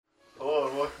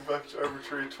unlocked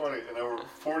Arbitrary 20 in our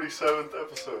 47th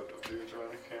episode of the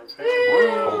Edjrana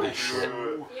campaign. Holy shit.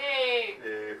 Yay! A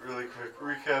really quick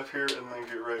recap here and then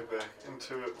get right back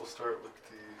into it. We'll start with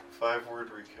the 5-word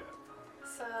recap.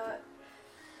 So,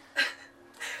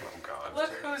 Oh god. look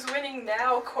who's winning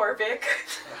now, Korvik.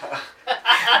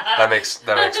 That makes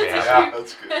me happy. Yeah,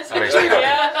 that's good. That makes me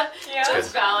happy. Yeah.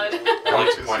 That's valid. I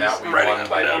like to point out we won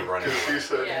by Edjrana. Because he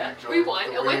said Yeah. he We joined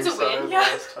won. the A win's a winning win. side Yeah.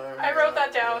 last time. I wrote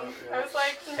that down. Yeah. I was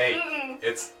like, Hey,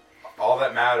 it's all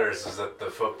that matters is that the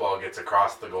football gets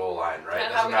across the goal line, right?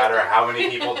 And Doesn't how matter many- how many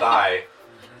people die.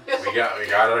 We got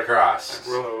it across.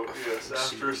 So, yes,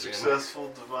 after a successful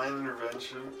divine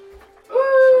intervention from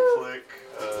Flick,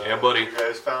 Yeah, buddy. you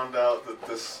guys found out that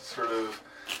this sort of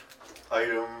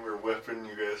item or weapon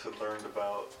you guys had learned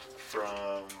about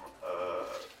from,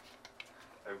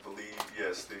 I believe,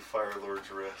 yes, the Fire Lord's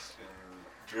Rest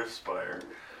in Driftspire,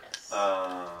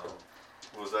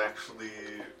 was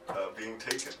actually being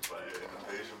taken by an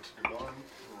invasion to Dumont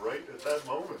right at that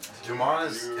moment. Dumont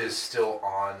is still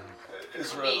on.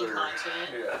 It's Main rather,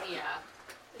 continent. yeah.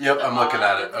 Yeah. Yep, I'm looking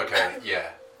at it. Okay,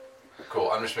 yeah.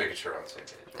 Cool, I'm just making sure we're on the same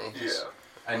page. Yeah,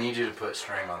 I need you to put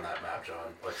string on that map,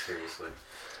 John. Like, seriously.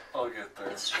 I'll get there.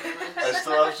 It's true. I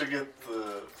still have to get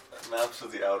the maps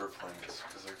of the outer planes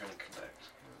because they're going to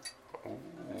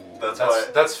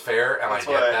connect. That's fair, and That's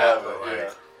I why get I that, have but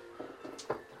it,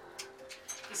 like,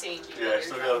 He's saying keep yeah. it I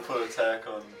still got to put attack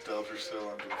on Deldrasil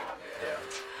and Dumont. yeah.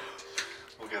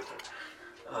 We'll get there.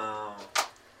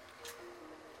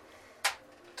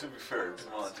 To be fair,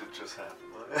 Dumont did just happen.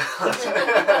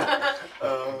 I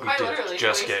did literally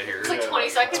just get here. It's like Yeah. 20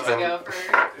 seconds ago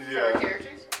for our Yeah,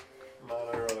 characters.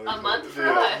 not ironically. A month for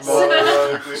yeah, us. not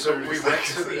ironically, So 30 we went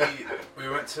to seconds. we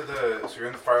were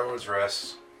in the Firelord's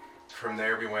Rest. From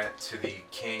there we went to the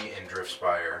King in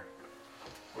Driftspire.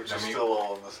 Which I is mean- still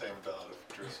all in the same dot of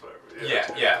Driftspire.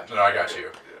 Yeah, no, I got you. Yeah.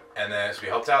 And then so we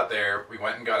helped out there. We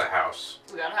went and got a house.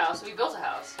 We got a house. We built a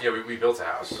house. Yeah, we built a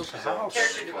house.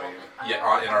 Character development.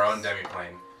 Yeah, in our own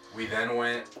demiplane. We then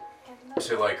went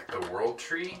to like the World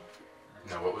Tree.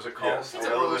 No, what was it called? Yes, It's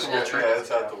the a Elvish World Tree. Tree. Yeah,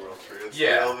 it's at the World Tree. It's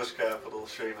Yeah. the Elvish capital,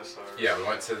 Shaynasaur. Yeah, we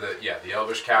went to the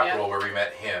Elvish capital where we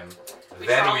met him. We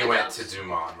Then strongly we went don't. to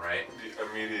Dumont, right?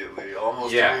 Immediately,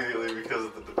 almost Yeah. immediately because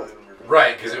of the divine intervention.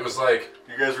 Right, because it was like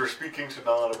You guys were speaking to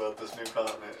Don about this new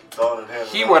continent. Don and him.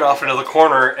 He went off into the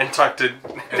corner and talked to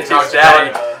his talked to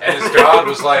daddy. God, and his God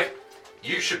was like,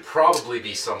 "You should probably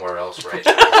be somewhere else right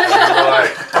now."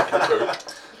 And we were like,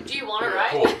 Do you want to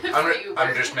ride? "Cool." For Uber?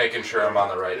 I'm just making sure I'm on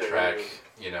the right Yeah, track.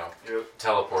 yeah. You know, Yep.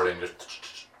 teleporting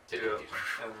just. Yep.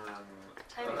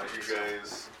 And then you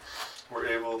guys were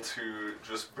able to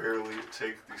just barely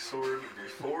take the sword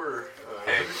before.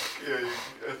 Hey.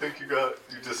 I think you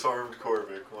disarmed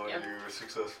Korvik. One Yep. of you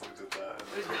successfully did that It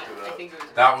and was picked bad. it I up. think it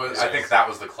was I think that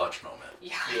was the clutch moment.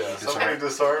 Yeah. Yeah, somebody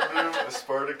disarmed him.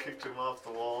 Sparta kicked him off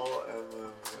the wall, and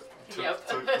then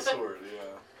took the sword. Yeah.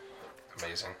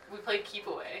 Amazing. We played keep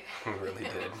away. He really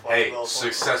did. Hey, Well,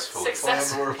 successfully.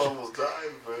 Success. Flandorf almost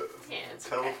died, but Yeah, it's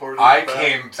okay. teleported. I back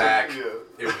came to, back. Yeah,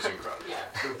 It was incredible. Yeah.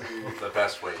 to the The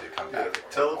best way to come Yeah, back.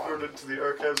 teleported to the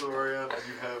archives of Orion, and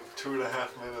you have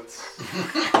 2.5 minutes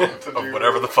to Of do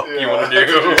whatever the fuck you yeah, want to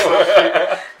do.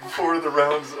 something before the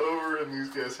round's over, and these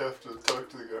guys have to talk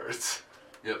to the guards.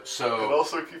 Yep. And So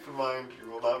also keep in mind, you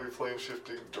will not be plane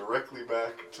shifting directly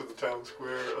back to the town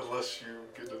square unless you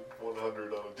get a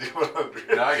 100 on a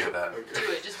D100. no, I get that. Okay.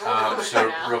 Do it. Just roll the coin So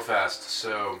now. real fast.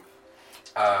 So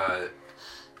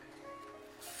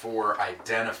for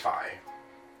identify,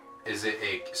 is it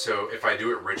so if I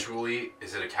do it ritually,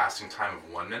 is it a casting time of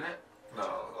 1 minute?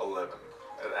 No, 11.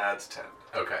 It adds 10.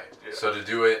 Okay. Yeah. So to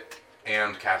do it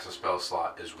and cast a spell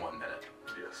slot is 1 minute.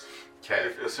 Yes.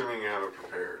 Okay. Assuming you have it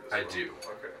prepared. as I well. do.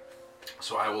 Okay.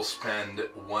 So I will spend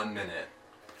 1 minute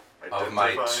of my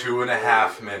Identifying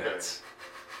 2.5 the- minutes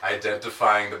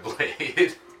identifying the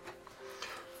blade,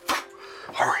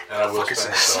 Alright, and I will fuck is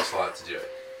spend a this? spell slot to do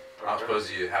it. I don't Okay.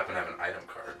 suppose you happen to have an item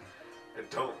card. I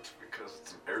don't, because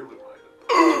it's an heirloom item.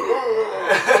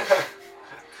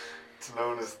 It's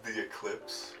known as the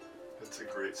Eclipse. It's a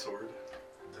great sword.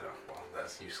 No, well,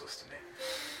 that's useless to me.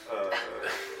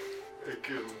 It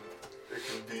can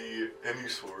be any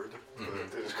sword, but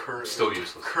Mhm. it is currently Still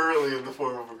useless. Currently in the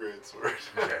form of a great sword.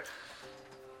 Okay.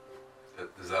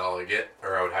 Is that all I get,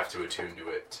 or I would have to attune to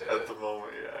it to At the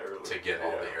moment, yeah, heirloom. to get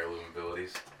all yeah. the heirloom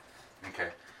abilities? Okay.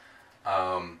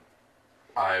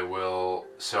 I will.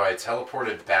 So I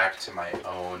teleported back to my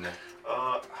own.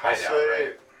 I'll hideout, say,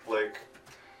 right? like,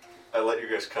 I let you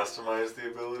guys customize the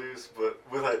abilities, but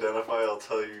with Identify, I'll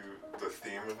tell you the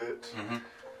theme of it. Mm-hmm.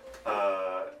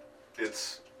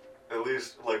 It's at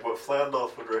least like what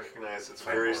Flandolf would recognize, it's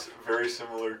very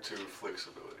similar to Flick's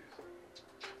abilities.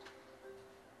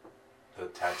 The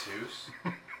tattoos?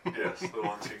 Yes, the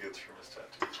ones he gets from his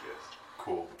tattoos, yes.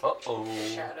 Cool. Uh-oh.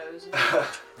 Shadows.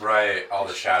 Right, all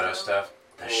the shadow stuff.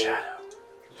 The shadow.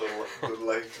 The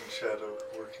light and shadow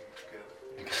working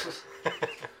together.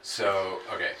 So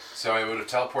I would have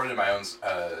teleported in my own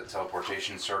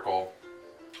teleportation circle.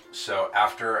 So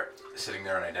after sitting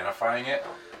there and identifying it,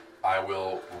 I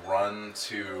will run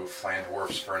to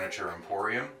Flandorf's Furniture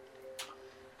Emporium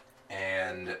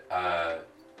and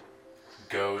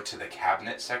go to the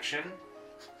cabinet section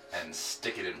and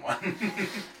stick it in one.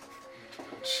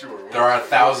 Sure. There are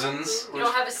thousands. You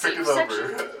don't have a Pick safe a section?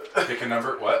 number. Pick a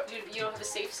number. What? Dude, you don't have a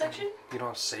safe section? You don't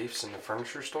have safes in the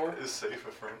furniture store? Is safe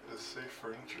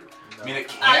furniture? I mean, it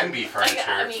can be furniture.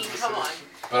 I mean, come on.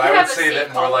 But You I would have a say safe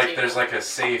that more on the like table. there's like a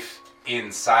safe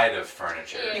inside of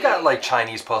furniture. Yeah. You got like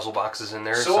Chinese puzzle boxes in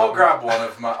there. So I'll grab one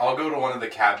of my. I'll go to one of the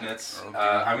cabinets.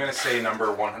 I'm gonna say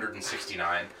number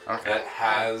 169. Okay. That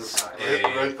has a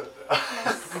Write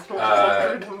that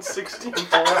down. 169.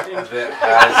 that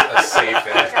has a safe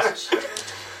in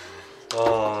it.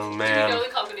 Oh Do you man. know the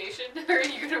combination? Or are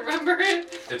you gonna remember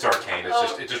it? It's arcane. It's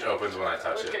Oh. it just opens when I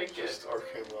touch Okay, it. good. Just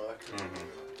arcane lock.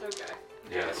 Mhm. Okay.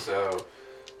 Yeah. So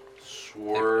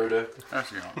sword.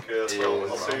 That's good. Okay, so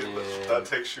I'll Is say in- that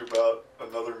takes you about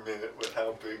another minute with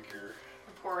how big your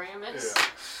Emporium is. yeah.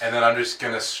 And then I'm just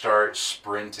gonna start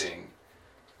sprinting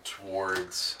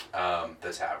towards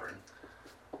the tavern.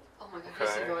 Oh my god, he's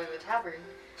Okay. going to the tavern.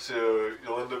 So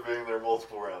you'll end up being there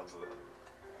multiple rounds then,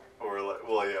 or like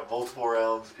multiple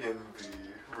rounds in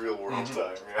the real world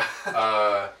time.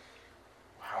 Yeah.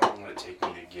 How long would it take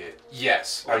me to get?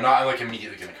 Yes, I'm not like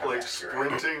immediately gonna come Like back here,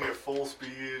 right? sprinting at full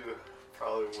speed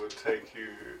probably would take you.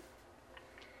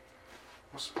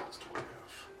 What spells do I have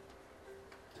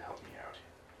to help me out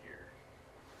here?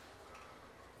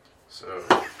 So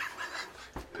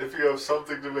If you have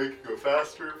something to make you go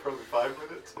faster, probably 5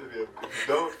 minutes. If you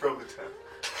don't, probably 10.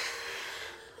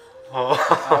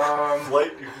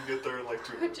 Flight, you can get there in like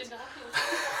 2 I minutes. did not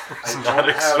was I not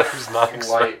don't have I was not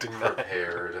flight expecting that.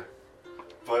 prepared.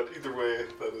 But either way,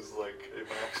 that is like a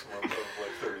maximum of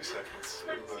like 30 seconds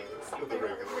in the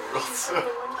regular world. So.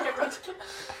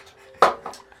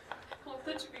 Oh,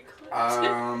 that should be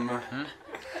clear.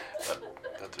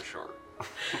 That's a short.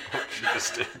 She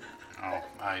just did. Oh,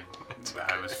 I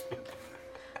was.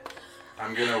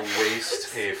 I'm gonna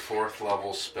waste a 4th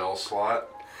level spell slot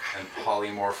and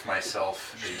polymorph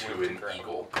myself into an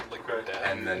eagle, Like Okay. that.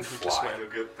 and then He just fly. You'll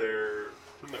get there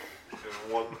No.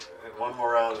 in one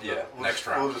more round. and Yeah, then we'll next just,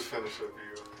 round. We'll just finish up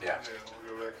you. Yeah. And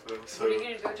we'll go back to them. What are you So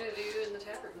going to go do in the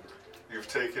tavern? you've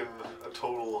taken a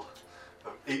total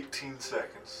of 18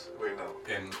 seconds. Wait, no.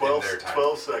 In 12, their time.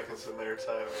 12 seconds in their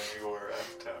time, and you are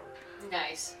at the tower.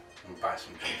 Nice. And buy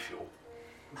some G fuel.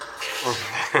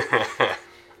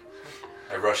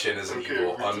 I rush in as an Okay,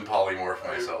 eagle, we did- unpolymorph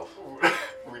myself.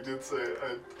 We did say,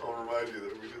 I'll remind you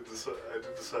that I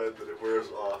did decide that it wears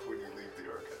off when you leave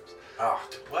the archives. Oh,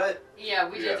 what? Yeah,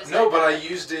 we Yeah. did decide No, but I that.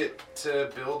 used it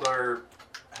to build our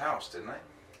house, didn't I?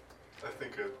 I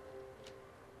think it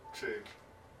changed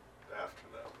after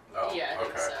that. Oh, Yeah, I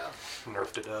think okay. so.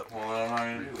 Nerfed it up. Well, I'm not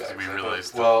gonna do that. Did we 'cause I realize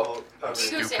don't- well, I mean, You go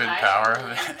say Stupid hi. power.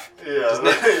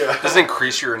 yeah. Does it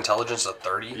increase your intelligence to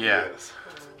 30? Yeah. Yes.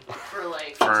 For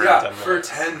like... For yeah, 10 for minutes.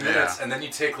 10 minutes, Yeah. and then you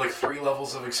take like 3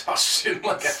 levels of exhaustion.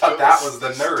 Like I Still- thought that was the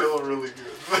nerf. Still really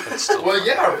good. It's still Well,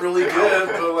 yeah, really good,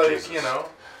 Okay. but like Jesus. you know,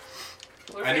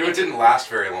 What if I we knew it did- didn't last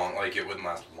very long. Like it wouldn't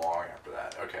last long after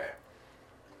that. Okay,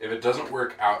 if it doesn't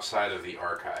work outside of the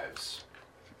archives,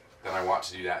 then I want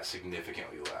to do that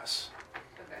significantly less.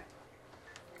 Okay.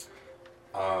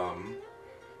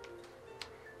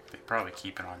 They probably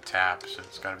keep it on tap, so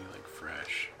it's got to be like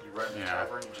fresh. You run in the Yeah.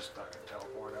 tavern, you just fucking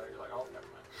teleport out. You're like, oh, never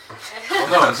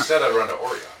mind. Well, no, instead I run to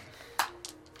Orion.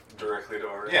 Directly to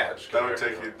Oregon. Yeah, just that go would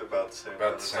directly take you to about the same About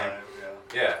amount the of same. time.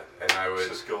 Yeah. Yeah, and I It's would,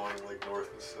 just going like north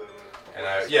instead of. and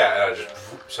I west. yeah, and I just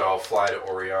so I'll fly to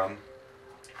Orion,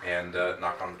 and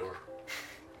knock on the door.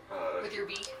 With your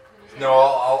beak? No,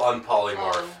 I'll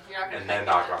unpolymorph Oh, you're not gonna and then find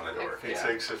knock that. on the door. It Yeah.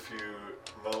 takes a few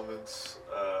moments.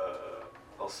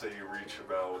 I'll say you reach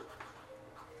about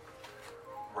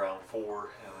round 4,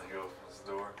 and then he opens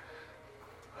the door.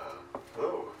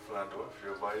 Hello, Flandorf,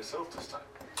 you're by yourself this time.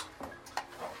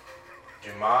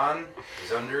 Juman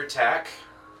is under attack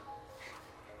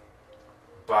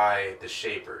by the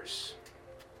Shapers,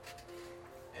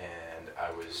 and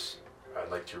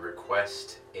I'd like to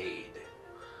request aid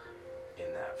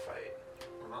in that fight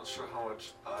I'm not sure how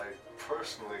much I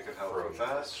personally can help from with the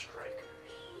that. strikers,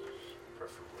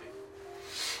 preferably.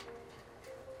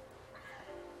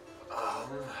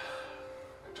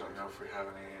 I don't know if we have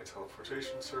any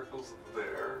teleportation circles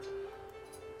there.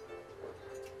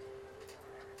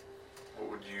 What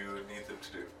would you need them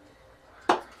to do?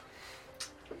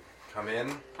 Come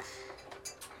in,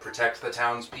 protect the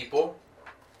townspeople,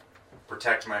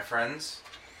 protect my friends,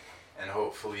 and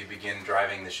hopefully begin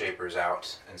driving the Shapers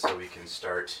out, and so we can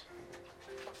start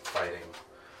fighting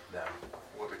them.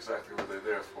 What exactly were they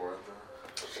there for?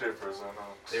 The Shapers are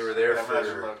not... They were there I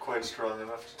imagine for... not quite strong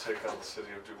enough to take on the city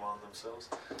of Dumont themselves.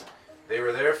 They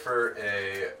were there for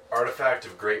a artifact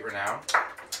of great renown.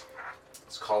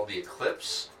 It's called the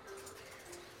Eclipse.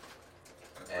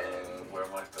 And where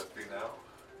might that be now?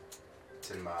 it's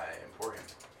in my emporium.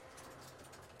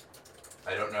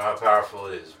 I don't know how powerful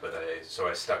it is, but I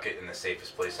stuck it in the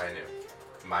safest place I knew.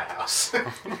 My house.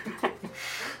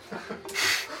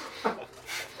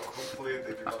 Hopefully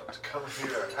they do not come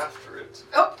here after it.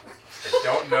 Oh! I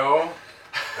don't know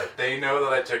that they know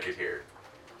that I took it here.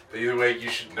 But either way, you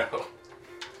should know.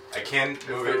 I can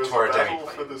move it to our battle for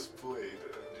demi-plane. this blade,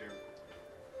 and you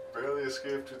barely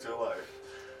escaped with your life,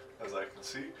 as I can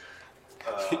see.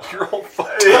 You're all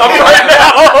fucked up right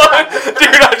now!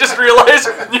 Dude, I just realized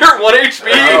you're 1 HP,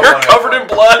 you're one covered in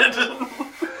blood.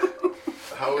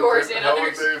 Yours and how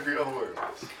would others. they be unaware of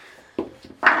this?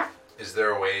 Is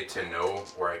there a way to know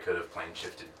where I could have plane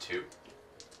shifted to?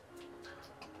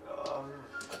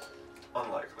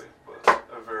 Unlikely, but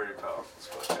a very powerful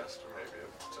spellcaster may be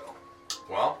able to tell.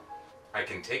 Well, I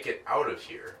can take it out of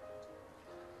here,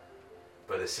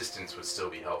 but assistance would still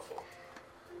be helpful.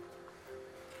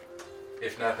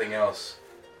 If nothing else,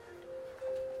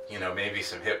 maybe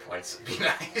some hit points would be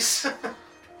nice. I can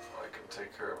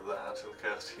take care of that. He'll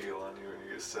cast heal on you and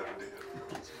you get 70 hit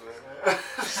points.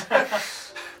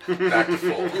 Back to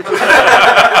full.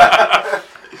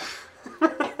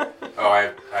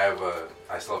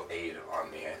 I still have aid on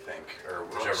me, I think, or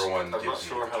whichever one gives I'm me. not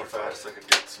sure how extra fast I five. could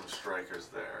get some strikers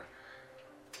there.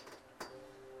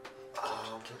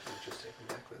 Can't you just take them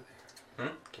back with you?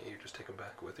 Hmm? Can't you just take them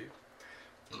back with you?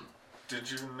 Did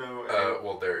you know?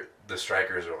 Well, the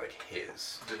strikers are like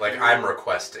his. Did Like you- I'm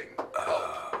requesting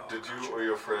help. Did you or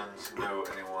your friends know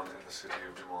anyone in the city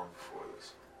of Dumont before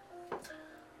this?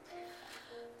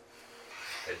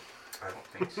 I don't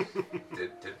think so.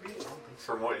 Did we? I don't think so.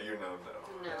 From what you know, no.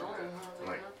 No.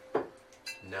 Like,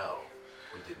 no,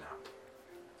 we did not.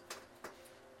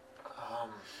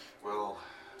 Well,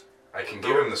 I can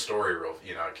give him the story real.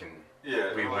 I can.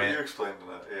 yeah, We well, went- you explained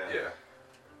that, yeah. Yeah.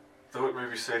 Though it may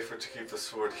be safer to keep the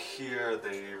sword here,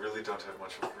 they really don't have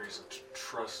much of a reason to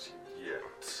trust you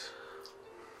yet.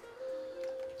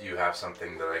 Do you have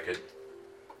something that I could?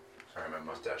 Sorry, my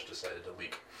mustache decided to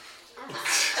leak.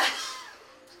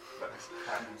 Nice.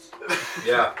 Happens.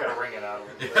 Yeah. Gotta wring it out a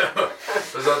little bit. Yeah.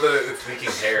 It's not that it's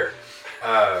leaking hair.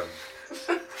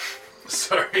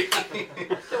 Sorry.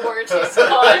 The words he's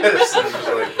on. It's just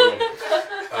like, boom.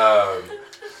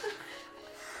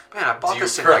 Man, I bought Do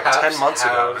this you thing like perhaps 10 months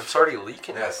ago and have- it's already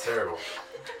leaking. That's terrible.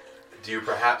 Do you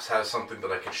perhaps have something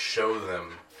that I could show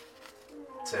them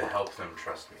to help them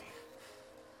trust me?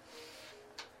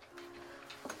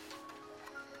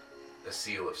 A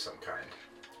seal of some kind.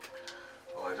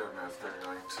 Well, I don't know if they're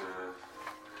going to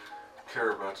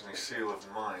care about any seal of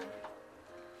mine.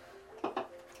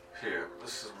 Here,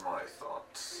 this is my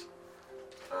thoughts.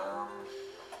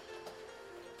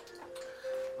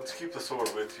 Let's keep the sword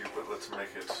with you, but let's make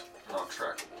it not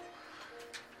trackable.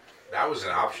 That was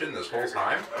an option this whole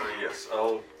time? Yes,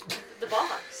 I'll... The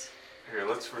box. Here,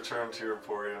 let's return to your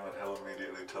emporium and I'll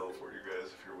immediately teleport you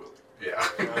guys if you're willing. Yeah.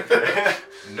 Okay.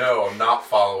 No, I'm not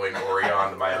following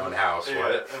Orion to my own house. Yeah,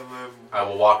 What? and then... I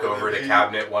will walk and over then to he-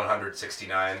 cabinet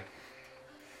 169,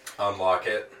 unlock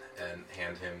it, and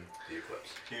hand him the eclipse.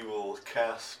 He will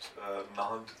cast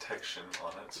non-detection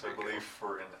on it, so I believe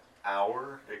for an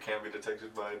hour it can't be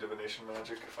detected by divination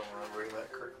magic, if I'm remembering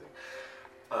that correctly.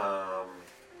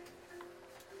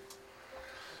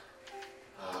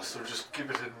 So just keep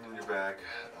it hidden in your bag.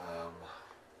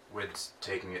 With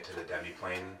taking it to the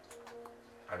demi-plane,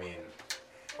 I mean,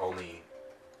 only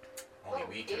Well,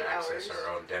 we can 8 access hours.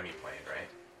 our own demi-plane,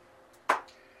 right?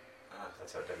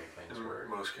 That's how demi-planes In work.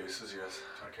 most cases, yes.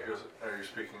 Okay. Because, are you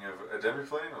speaking of a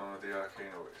demiplane or the arcane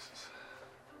oasis?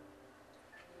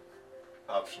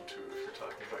 Option 2 if you're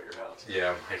talking about your house. Yeah,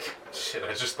 I'm like, shit,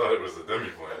 I just thought it was the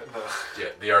demi-plane. No. Yeah,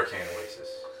 the Arcane Oasis.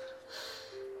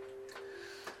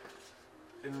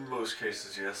 In most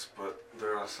cases, yes, but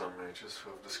there are some mages who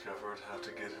have discovered how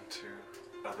to get into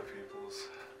other people's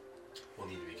We'll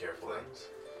need to be careful then. things.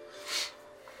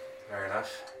 Fair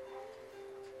enough.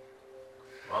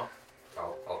 Well,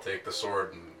 I'll take the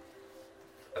sword and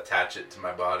attach it to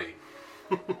my body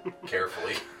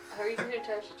carefully. How are you going to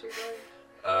attach it to your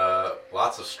body?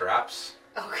 Lots of straps.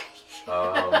 Okay.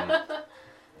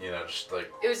 Just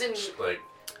like It was in.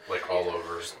 like all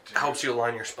over. Helps you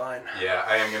align your spine. Yeah,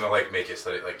 I am gonna make it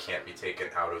so that it can't be taken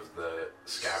out of the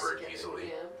scabbard easily.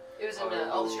 Yeah. It was in.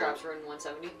 All the straps were in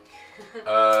 170.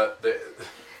 I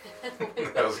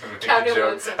was gonna make Count a it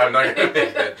joke. 170. I'm not gonna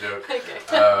make that joke. Okay.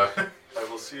 I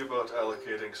will see about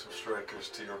allocating some strikers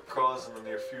to your cause in the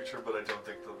near future, but I don't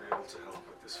think they'll be able to help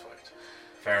with this fight.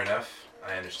 Fair enough.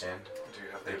 I understand. Do you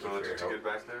have Thank the you for ability your to help. get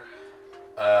back there?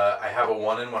 I have a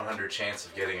 1 in 100 chance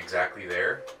of getting exactly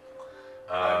there.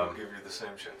 I will give you the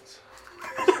same chance.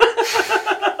 You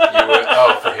would,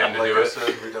 for him to Like do I it.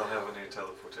 said, we don't have any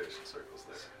teleportation circles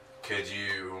there. Could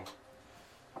you?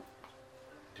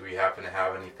 Do we happen to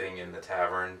have anything in the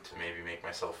tavern to maybe make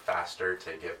myself faster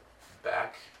to get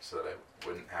back, so that I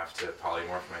wouldn't have to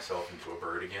polymorph myself into a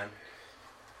bird again?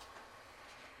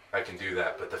 I can do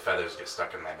that, but the feathers get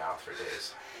stuck in my mouth for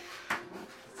days.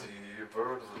 The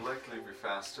bird would likely be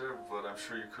faster, but I'm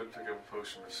sure you could pick up a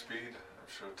potion of speed. I'm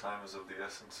sure time is of the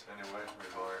essence anyway.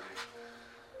 We've already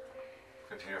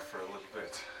been here for a little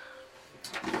bit.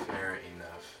 Fair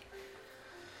enough.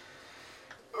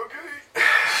 Okay.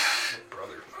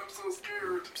 Brother. I'm so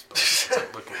scared. It's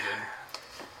looking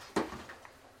good.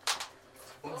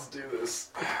 Let's do this.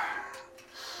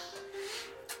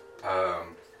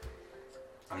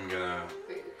 I'm gonna.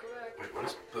 Wait, go back. Wait, what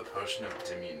does the potion of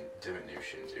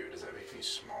diminution do? Does that make me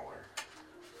smaller?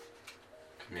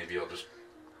 Maybe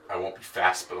I won't be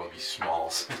fast, but I'll be small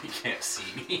so you can't see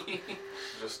me.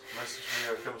 Just message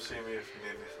me or come see me if you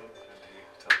need anything, and he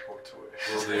teleports away.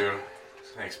 Will do.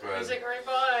 Thanks, bud. He's like, alright,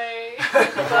 bye.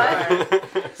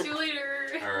 Bye. See you later.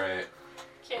 Alright.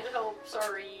 Can't help,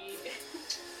 sorry.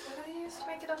 What do I use to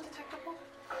make it undetectable?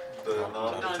 The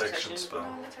Non-detection. non-detection spell.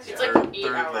 Non-detection. It's like Third 8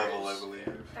 hours. level, I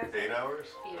believe. 8 hours?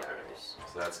 8 Okay. hours.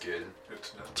 So that's good. Good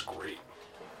to know. That's great.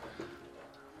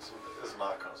 So it's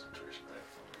not concentration, right?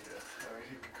 Yeah. I mean,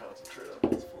 he can concentrate on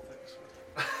multiple things.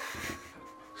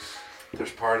 But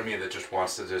There's part of me that just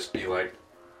wants to just be like,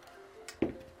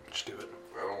 Just do it.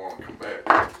 I don't want to come back.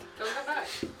 Don't come back.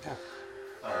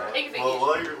 Take a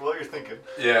well, vacation. while you're thinking,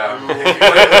 Yeah. We'll-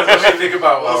 Let me think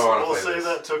about what I want to we'll play say this.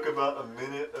 that took about a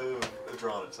minute of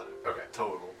Edjrana time. Okay.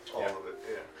 Total. All Yeah. of it,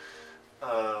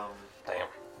 yeah. Damn.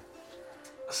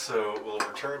 So we'll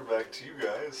return back to you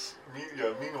guys.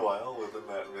 Meanwhile, within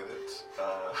that minute,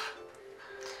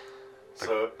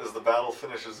 so as the battle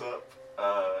finishes up,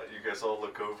 you guys all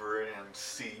look over and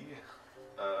see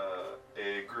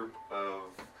a group of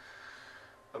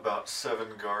about 7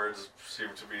 guards,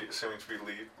 seeming to be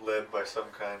led by some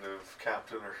kind of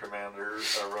captain or commander,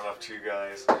 run up to you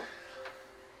guys.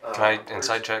 Can I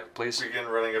insight check, please? Begin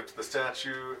running up to the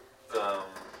statue.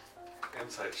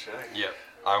 Insight check. Yep.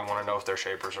 I want to know if they're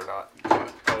shapers or not.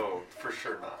 Oh, for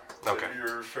sure not. Okay.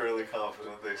 You're fairly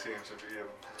confident they seem to be.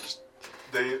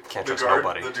 Can't the trust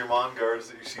nobody. The Dumont guards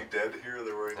that you see dead here,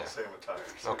 they're wearing Yeah. the same attire.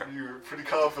 So Okay. you're pretty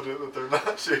confident that they're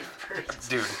not shapers.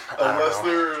 Dude, I don't Unless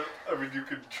know. they're. I mean, you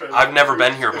could try. I've never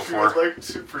been here If before. you would like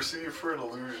to perceive for an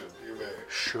illusion, you may.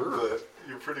 Sure. But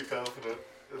you're pretty confident,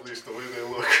 at least the way they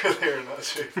look, they are not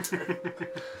shapers.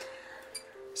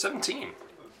 17.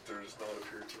 There does not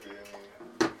appear to be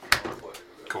any conflict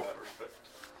in Cool. that respect.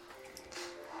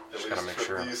 At Just least gotta make for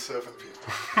sure. these 7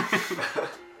 people.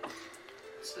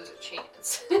 So there's a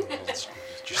chance.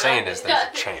 What you're saying is there's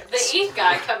a chance. The 8th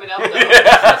guy coming up,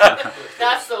 though.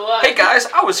 That's the one. Hey guys,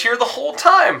 I was here the whole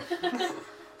time.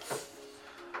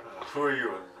 Who are you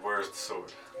and where's the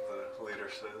sword? The leader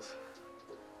says.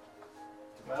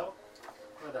 Well,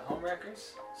 we're the home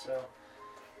wreckers, so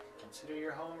consider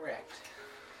your home wrecked.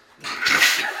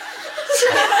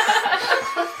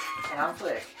 And I'm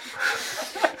Flick.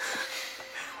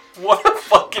 What a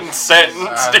fucking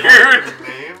sentence, dude. Your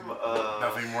name?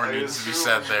 Nothing more I needs to be assume-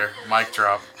 said there. Mic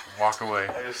drop. Walk away.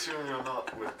 I assume you're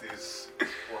not with these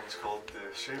ones called the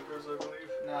Shapers, I believe?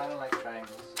 No, I don't like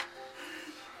triangles.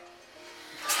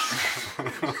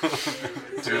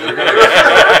 Dude,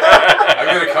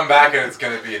 I'm gonna come back and it's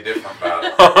gonna be a different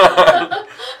battle.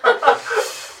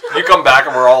 You come back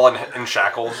and we're all in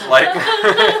shackles, like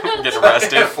getting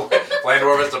arrested.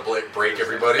 Landor has to break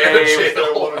everybody in Hey, Is there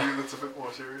jail. one of you that's a bit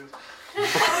more serious?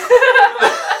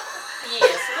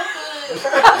 Yes.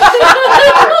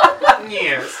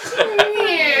 Yes.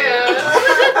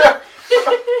 Yes.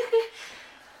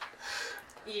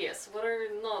 Yes, what are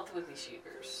not with the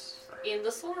shapers? And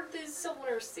the sword is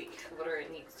somewhere safe, where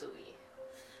it needs to be.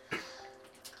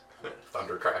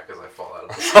 Thundercrack as I fall out of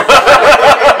the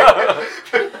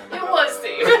It was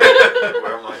safe.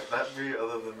 Where might that be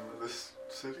other than this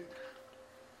city?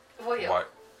 Well, yeah.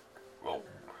 What? Well,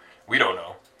 we don't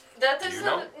know.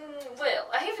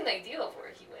 an idea of where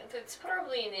he went. It's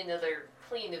probably in another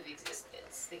plane of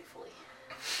existence, thankfully.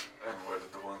 And where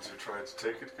did the ones who tried to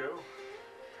take it go?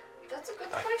 That's a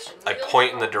good question. I We don't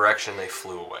point in know. the direction they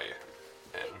flew away.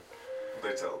 And They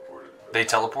teleported. they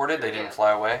teleported? They didn't Yeah.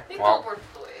 fly away? They Well,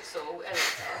 teleported away, so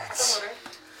somewhere.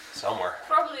 somewhere.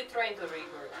 Probably trying to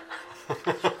regroup.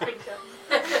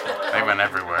 They went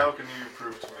everywhere. How can you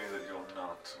prove to me that you're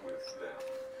not with them?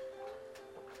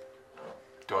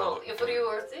 Do I Well, look? if you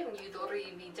were them, you'd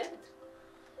already be dead.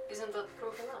 Isn't that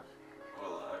proof enough?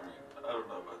 Well, I mean, I don't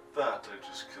know about that. I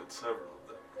just killed several of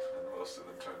them, and most of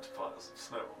them turned to piles of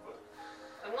snow. But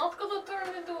I'm not gonna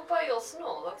turn into a pile of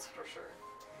snow, that's for sure.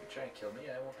 You try and kill me,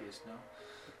 I won't be a snow.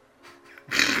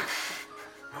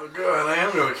 Oh god, I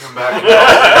am gonna come back.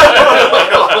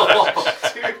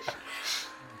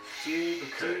 Do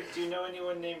you know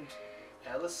anyone named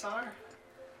Elisar?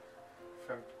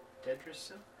 From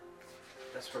Edjrana?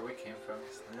 That's where we came from.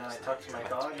 And then I talked to my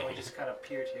god and we just kind of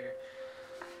appeared here.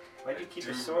 Why do you keep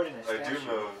a sword in a statue? I do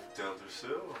know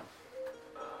Deldersil.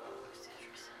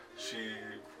 She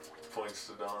points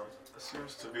to Dawn.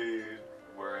 Seems to be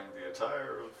wearing the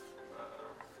attire of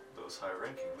those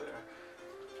high-ranking there.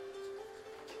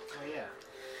 Oh yeah.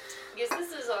 Yes,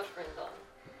 this is our friend Don.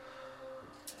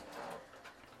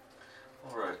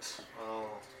 All right. Well,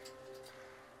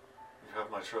 you have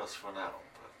my trust for now,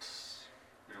 but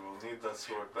we will need that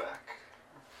sword back.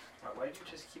 Why do you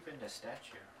just keep it in a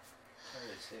statue? Not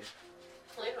really safe.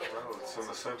 Literally. Well, it's in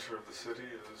the center of the city.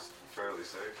 It is fairly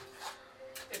safe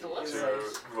It was. Yeah.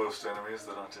 to most enemies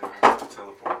that aren't able to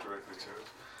teleport directly to it.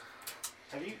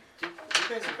 You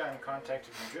guys have gotten in contact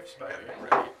with the Drift Spider,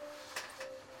 right?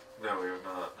 No, we have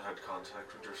not had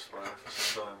contact with Drift Spy for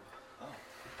some time.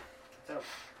 So,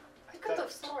 I could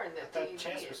have sworn I that thought they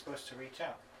Chance did. was supposed to reach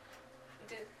out.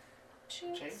 Did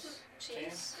Chance? Chase?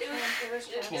 Chase? It was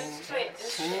It Chance.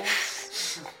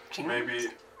 was Chance.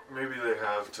 Maybe they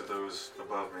have to those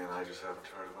above me, and I just haven't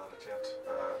heard about it yet.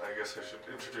 I guess I should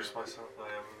introduce myself. I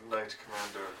am Knight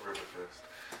Commander Riverfest.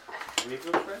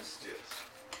 Rivercrest?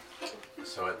 Yes.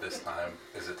 So at this time,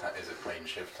 is it plane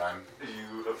shift time?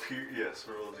 You appear. Yes,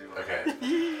 we're all doing. Okay.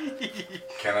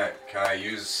 Can I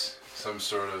use some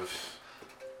sort of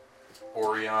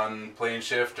Orion plane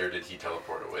shift, or did he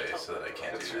teleport away so that I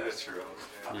can't It's do your, that? it's your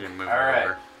own. You Yeah. can move All it right.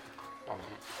 over.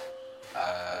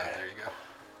 There you go.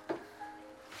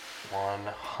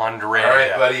 100. All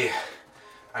right, buddy.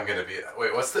 I'm gonna be.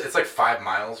 Wait, what's the? It's like 5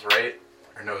 miles, right?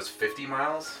 Or no, it's 50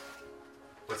 miles.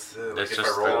 What's the? Like That's if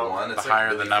just I roll the- one, the it's higher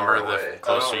like the really number, far the away.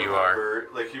 closer I don't you are. remember.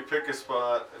 Like you pick a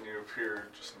spot and you appear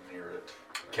just near it.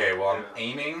 Okay, well I'm Yeah.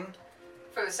 aiming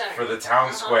For the center. for the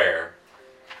town square.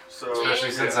 So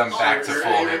Especially since yeah, I'm back to you're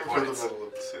full aiming hit for the points. middle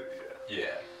of the city. Yeah.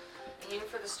 Yeah. Aim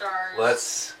for the stars.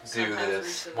 Let's do Sometimes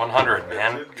this. reach the- 100,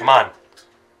 man. Come on.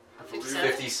 I believe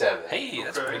 57. 57. Hey,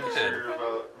 that's okay, pretty so good. you're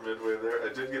about midway there.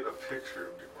 I did get a picture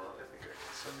of Dumont. I think I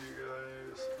can send you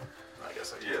guys. I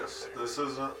guess I can Yes, do it this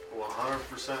isn't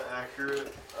 100%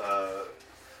 accurate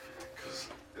because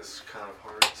it's kind of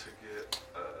hard to get.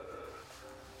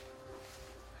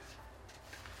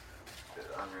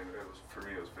 I mean, for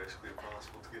me, it was basically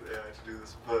impossible to get AI to do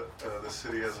this. But the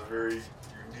city has a very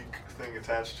unique thing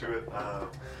attached to it.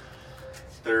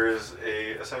 There is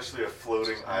essentially a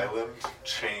floating island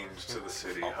chained to the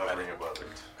city, hovering above it,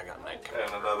 I got Mike.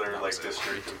 and another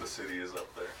district of the city is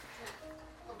up there.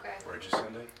 Okay. there. Where'd you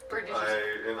send it? Where did you I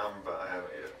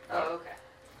haven't yet. Oh, okay.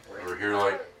 We're here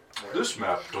like, this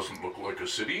map doesn't look like a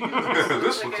city.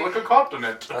 This looks like a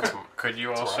continent. That's Could you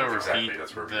That's also right. Exactly, repeat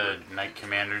that's where we the Knight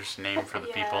Commander's name for the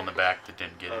people in the back that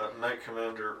didn't get it? Knight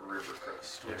Commander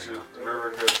Rivercrest, which There is you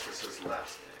Rivercrest is his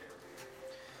last name.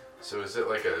 So is it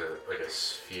like a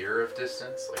sphere of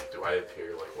distance? Like, do I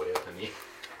appear like way up in the?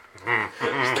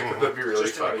 That'd be really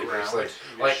Just in the funny. There's ground.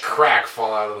 like crack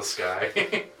fall out of the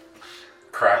sky.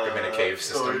 Crack them in a cave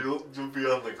So system. you'll be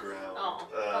on the ground. Oh,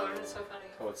 that would have been so funny.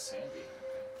 Oh, it's sandy.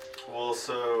 Well,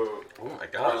 so Oh my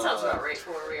That god. sounds about right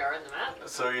for where we are in the map.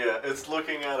 yeah, it's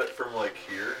looking at it from like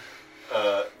here.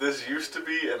 This used to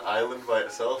be an island by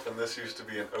itself, and this used to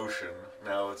be an ocean.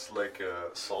 Now it's like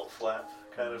a salt flat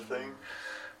kind of thing.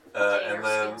 And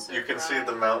then you can see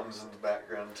the mountains in the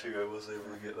background too. I was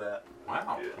able to get that.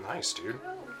 Wow. Yeah. Nice, dude.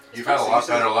 You've had a lot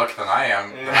better luck than I am.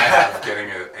 Than I have getting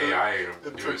an AI to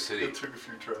It do took, a city. it took a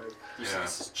few tries. You Yeah. said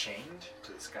this is chained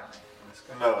to the sky? In the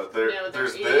sky? No, No,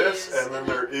 there's there this, is and then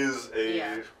there is a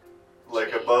yeah.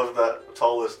 like Chain. above that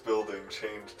tallest building,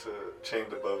 chained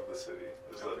above the city.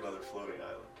 There's another floating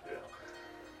island.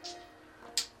 Yeah.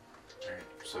 Alright,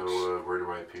 so where do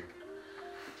I appear?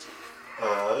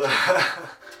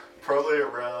 Probably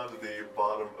around the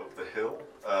bottom of the hill,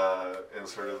 in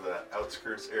sort of that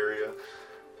outskirts area.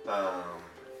 Are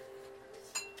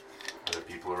there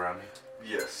people around me?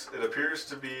 Yes, it appears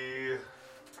to be.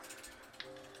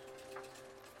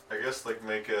 I guess like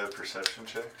make a perception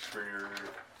check for your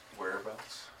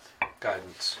whereabouts.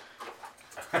 Guidance.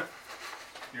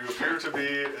 You appear to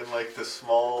be in like this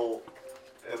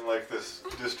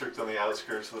district on the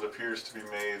outskirts that appears to be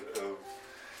made of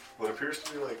what appears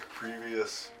to be like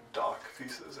previous dock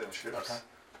pieces and ships. Okay.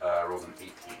 I rolled an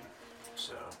 18.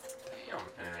 So,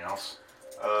 anything else?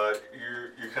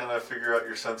 You kind of figure out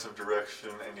your sense of direction,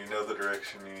 and you know the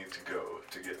direction you need to go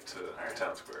to get to the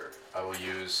town square. I will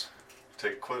use.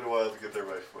 Take quite a while to get there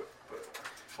by foot, but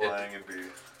flying would be,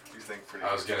 you think, pretty.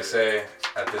 I was easy. gonna say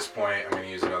at this point I'm gonna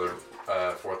use another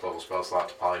 4th level spell slot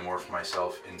to polymorph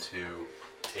myself into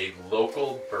a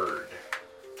local bird.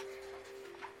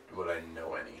 Would I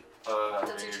know any? I Those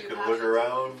mean, are you two could passions. look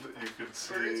around. You could Birds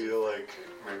see are- like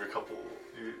maybe a couple.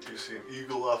 You see an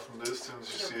eagle off in the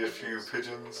distance. You Yeah, see a few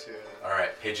pigeons. Yeah. All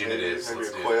right, pigeon Maybe, it is. maybe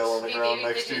Let's a do quail on this. the ground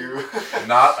Maybe next to you.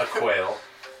 Not a quail,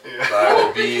 but Yeah. I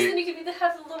will Because be. then you could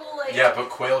have a little like. Yeah, but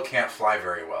quail can't fly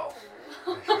very well.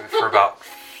 For about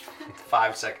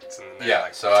 5 seconds. And then Yeah,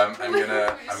 like, so I'm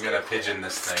gonna pigeon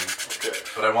this thing, Okay.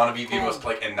 but I want to be the most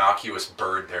like innocuous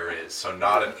bird there is, so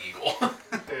not an eagle.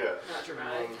 Yeah. Not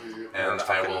dramatic. And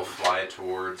I will fly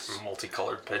towards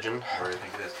multicolored pigeon. where I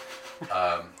think it is.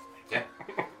 Yeah.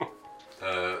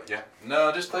 Yeah.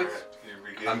 No, just like Alright, you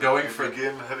begin, I'm going you for-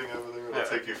 begin heading over there. It'll Yeah.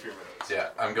 take you a few minutes. yeah,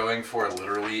 I'm going for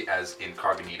literally as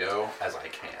incognito as I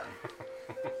can.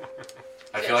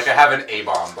 I feel like I have an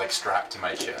A-bomb like strapped to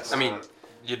my chest. I mean,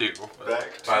 you do.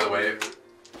 Back. By to the way,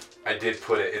 I did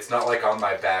put it. It's not like on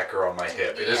my back or on my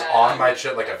hip. It is Yeah, on my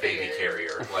chest like a baby figured.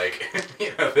 carrier. Like,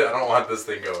 you know, I don't want this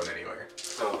thing going anywhere.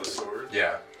 Oh, the sword.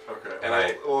 Yeah. Okay. And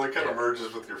well, it kind yeah. of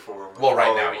merges with your form. Well,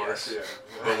 right now, Polymorphs, yes.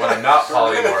 Yeah. But when I'm not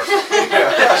polymorph,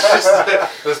 it's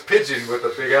just this pigeon with a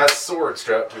big ass sword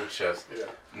strapped to its chest. Yeah.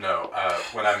 No,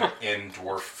 when I'm in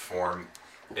dwarf form,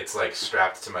 it's like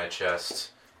strapped to my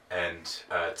chest and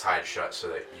tied shut so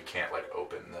that you can't like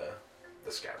open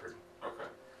the scabbard. Okay.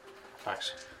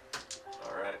 Nice.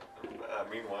 All right.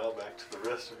 Meanwhile, back to the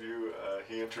rest of you.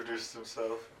 He introduces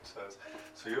himself and says,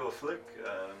 "So you're Flick,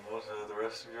 and what are the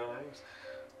rest of your names?"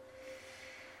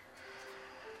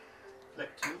 Like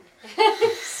two.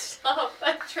 Stop.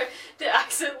 I tried. The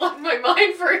accent left my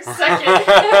mind for a second. You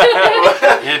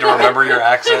had to remember your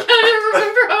I accent. can't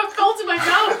remember how it felt in my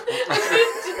mouth.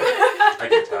 I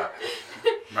get that.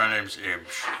 My name's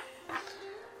Imsh.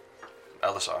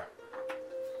 Elisar.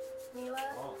 Mila?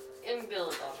 Oh. And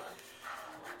Belladonna.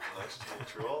 Nice to meet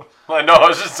you all. I know, I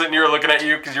was just sitting here looking at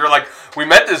you because you were like, we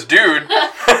met this dude.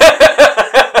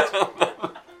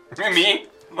 Me?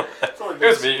 It's only It been,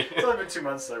 was me. It's only been 2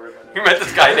 months that we've We been met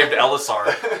this guy named Elisar.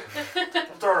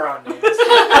 I'm throwing around names.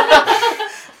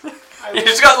 You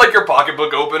just got like your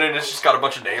pocketbook open and it's just got a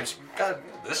bunch of names. God,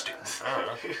 this dude. I don't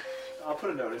know. I'll put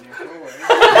a note in here. Don't worry.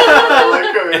 I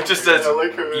like how It just says I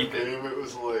like how in Ethan. game it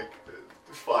was like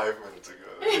 5 minutes ago.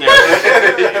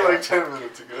 Yeah. Like 10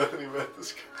 minutes ago that he met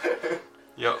this guy.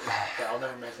 Yep. Yeah, I'll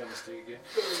never make that mistake again.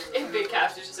 In big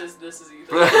caps, it just says, "This is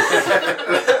Ethan."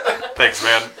 Thanks,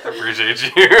 man. I appreciate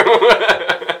you.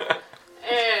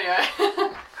 Anyway.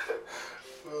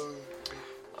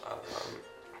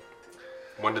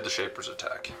 When did the Shapers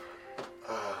attack?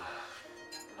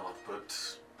 Not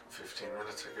but 15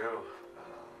 minutes ago.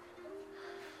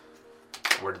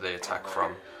 Where did they attack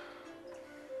from?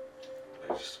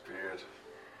 They just appeared,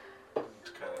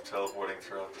 kind of teleporting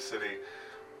throughout the city.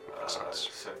 Makes I sense.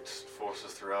 sent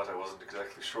forces throughout. I wasn't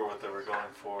exactly sure what they were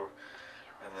going for,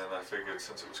 and then I figured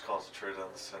since it was concentrated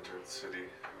on the center of the city,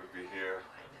 it would be here.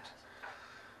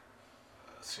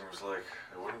 It seems like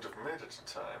I wouldn't have made it in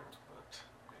time, but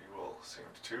you all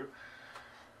seemed to.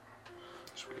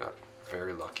 So we got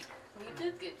very lucky. We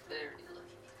did get very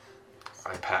lucky.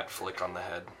 I pat Flick on the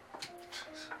head.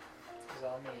 It's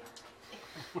all me.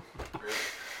 Really,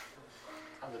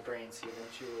 I'm the brain seed,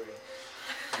 don't you worry.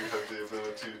 you have the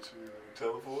ability to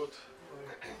teleport.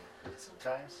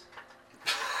 Sometimes.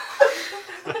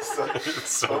 It's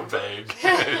so vague.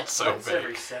 It's so Once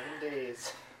every vague. 7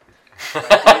 days. My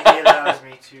deity allows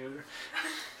me to.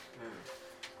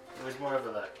 It was more of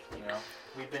a luck, you know.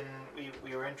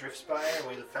 We were in Driftspire and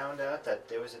we found out that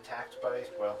there was attacked by,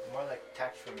 well, more like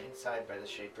attacked from inside by the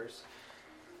Shapers.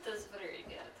 That's very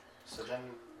good. So then,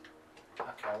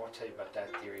 okay, I won't tell you about that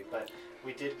theory, but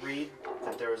we did read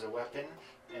that there was a weapon,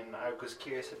 and I was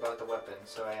curious about the weapon,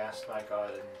 so I asked my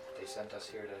god, and they sent us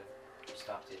here to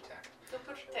stop the attack. To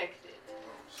protect it.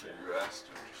 So you asked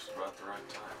just about the right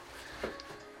time.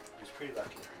 It was pretty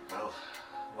lucky. Well,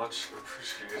 much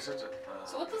appreciated.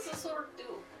 So what does the sword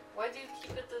do? Why do you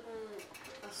keep it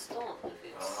in a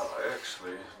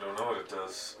actually don't know what it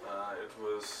does. It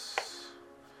was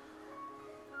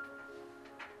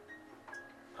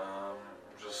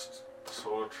just a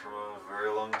sword from a very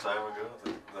long time ago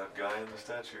that that guy in the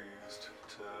statue used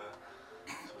to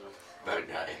sort of That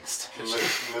guy instead.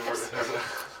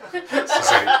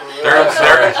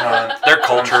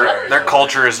 Their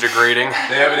culture is degrading.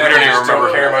 They We don't even remember.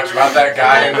 don't care much about that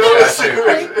guy in the statue.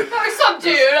 Or some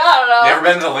dude, I don't know. You ever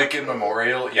been to Lincoln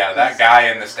Memorial? Yeah, that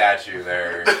guy in the statue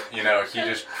there, you know, he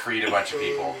just freed a bunch of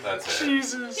people. That's it.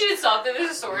 Jesus. He did something,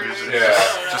 there's a sword. Yeah,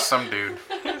 Just some dude.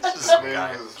 His Some name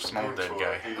guy. is Small dead Gunthor.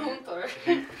 guy. Gunther.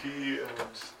 He and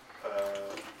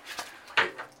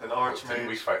an Didn't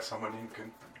we archmage. fight someone named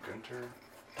Gunter?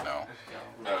 No.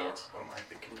 No, What am I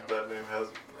thinking of? that name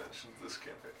hasn't been mentioned this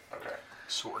campaign. Okay.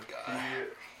 Sword guy.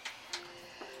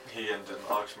 He and an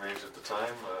archmage at the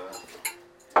time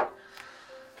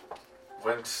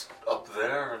went up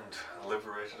there and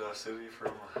liberated our city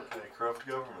from a corrupt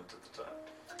government at the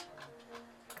time.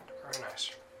 Very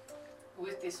nice.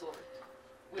 With the sword.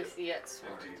 With the X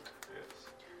sword. Indeed, yes.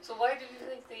 So why did you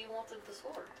think they wanted the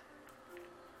sword?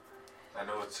 I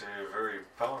know it's a very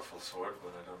powerful sword,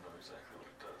 but I don't know exactly what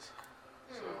it does.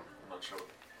 So I'm not sure.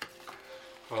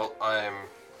 Well, I'm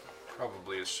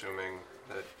probably assuming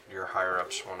that your higher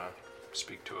ups want to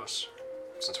speak to us,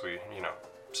 since we,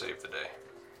 saved the day.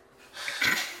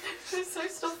 Is there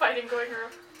still fighting going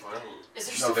around? Well, Is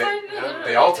there No, still fighting? they all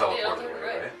They all teleported did,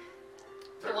 away, right?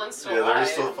 The one's still yeah, they're alive.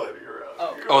 still fighting around.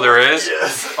 Oh. you. Oh, there is?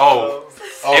 Yes. Oh.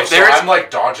 Oh, If so there's- I'm like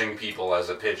dodging people as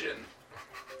a pigeon.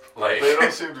 Like, They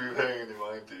don't seem to be paying any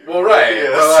mind to you. well, right,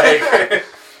 Yes. but like,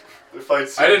 The fight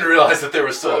I didn't realize that there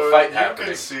was still so a fight you happening.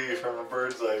 can see from a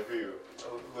bird's eye view,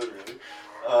 literally.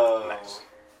 Nice.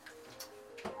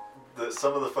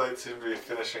 Some of the fights seem to be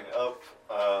finishing up.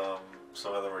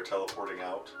 Some of them are teleporting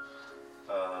out.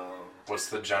 What's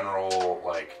the general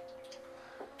like?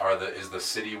 Is the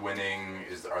city winning?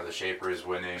 Are the Shapers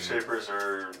winning? Shapers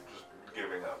are just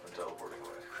giving up and teleporting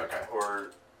away. Okay.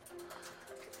 Or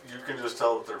you can just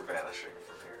tell that they're vanishing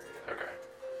from here. Yeah. Okay.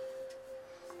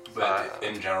 But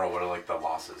in general, what are like the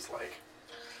losses like?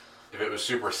 If it was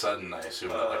super sudden, I assume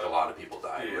that like a lot of people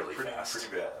died Yeah, really pretty fast.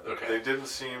 bad. Okay. They didn't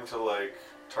seem to like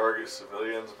target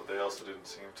civilians, but they also didn't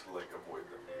seem to like avoid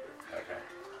them either. Okay.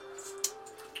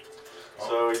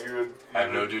 So you would. I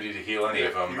have no duty to heal any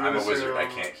of them. you I'm a would wizard. I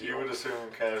assume- can't You heal. would assume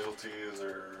casualties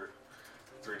are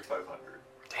 300 to 500.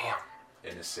 Damn.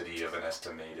 In a city of an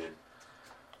estimated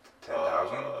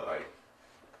 10,000, like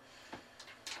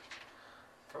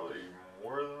Probably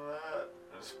more than that.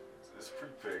 It's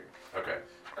pretty big. okay.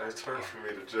 It's hard for me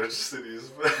to judge cities,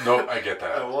 but Nope, I get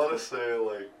I that. want to say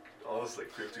like almost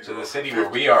like 50. So to the city 50 where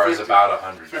we are is 50 about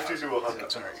 100. 50 to 100.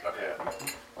 That's right. Okay.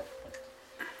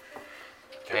 Yeah.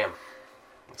 Damn.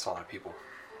 That's a lot of people.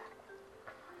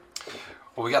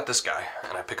 Well, we got this guy,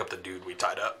 and I pick up the dude we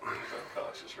tied up. He's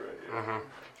unconscious, right? Yeah. Mm-hmm.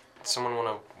 Someone want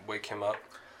to wake him up?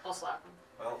 I'll slap him.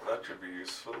 Well, that could be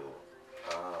useful.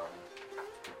 I'll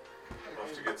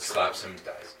have to get some. Slaps him,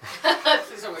 dies.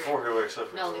 Please don't wake Before he wakes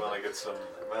up, No, I leave want to him. get some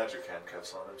magic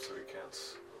handcuffs on him so he can't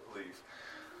leave.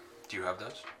 Do you have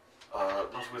those?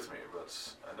 Not with me,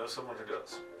 but I know someone who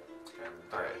does. And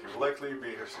he will likely be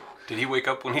here soon. Did he wake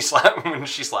up when he slapped when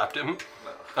she slapped him?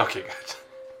 No. Okay, good.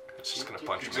 I was just gonna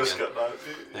punch You him just again. got knocked.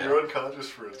 Yeah. You're unconscious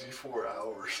for a D4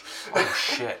 hours. Oh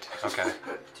shit. Okay.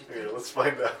 Here, let's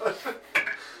find out.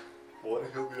 One,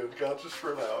 he'll be unconscious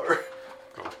for an hour.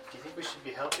 Do you think we should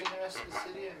be helping the rest of the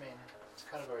city? I mean, it's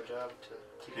kind of our job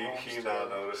to keep homes He now together.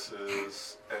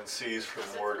 notices and sees from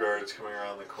more guards coming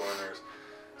around the corners.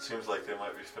 Seems like they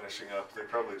might be finishing up. They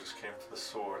probably just came for the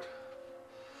sword.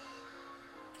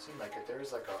 Seemed like it. There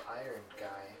was like an iron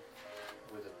guy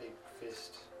with a big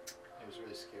fist. It was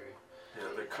really scary. Yeah,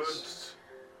 they could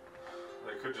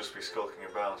just be skulking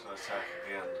about and attack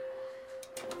again.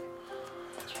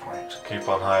 At this point, Keep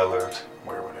on high alert.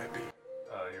 where would I be?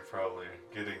 You're probably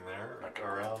getting there,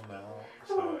 around now.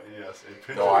 So yes, a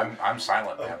pigeon. No, I'm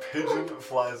silent, A man. pigeon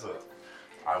flies up.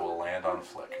 I will land on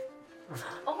Flick.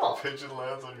 Oh, A pigeon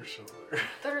lands on your shoulder.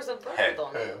 there's a bird Head.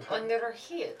 on Head. under her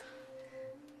head.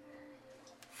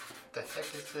 What the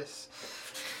heck is this?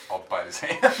 I'll bite his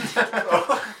hand.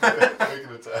 Make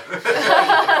an attack.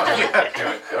 Do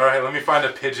it. All right, let me find a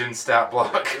pigeon stat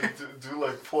block. do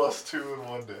like +2 and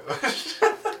 1 damage.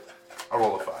 I'll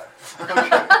roll a 5.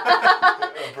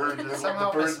 A bird,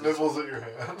 Somehow the bird misses. nibbles at your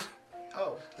hand.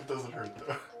 Oh, It doesn't hurt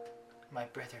though. my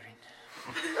brethren.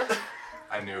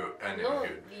 I knew No,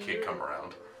 he'd come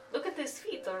around. Look at his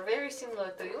feet, they're very similar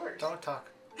to yours. Don't talk.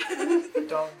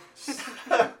 Don't.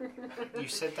 You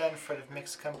said that in front of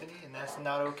mixed company, and that's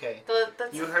not okay.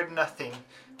 That's You heard nothing.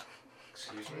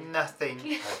 Excuse me. Nothing.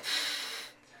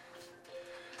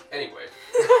 Anyway,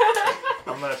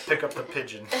 I'm gonna pick up the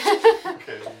pigeon.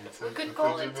 Okay, you take could the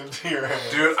call pigeon it- into your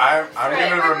hands. Dude, I'm Right.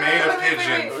 gonna remain a Wait.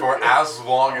 pigeon for as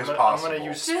long as I'm possible. gonna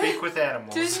use speak with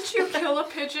animals. Didn't you kill a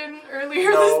pigeon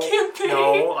earlier no, this campaign?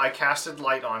 no, I casted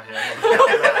light on him. And killed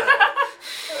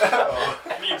that.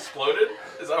 and he exploded?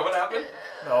 Is that what happened?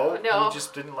 No, No. he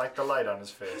just didn't like the light on his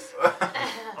face.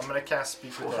 I'm gonna cast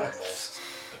speak with animals.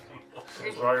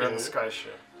 While you're on the sky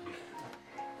ship.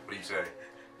 What do you say?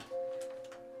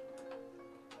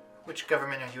 Which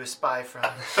government are you a spy from?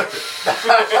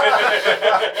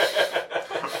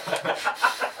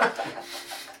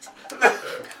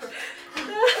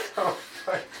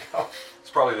 It's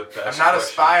probably the best. I'm not a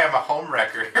question. spy, I'm a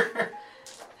homewrecker.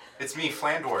 It's me,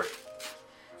 Flandor.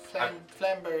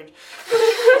 Flambird.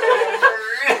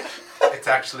 It's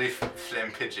actually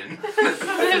Flam Pigeon.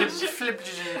 Flip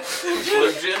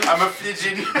Flipjin? I'm a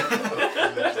pigeon.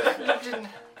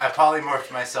 I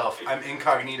polymorphed myself. I'm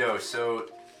incognito, so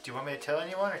Do you want me to tell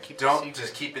anyone or keep it a don't secret?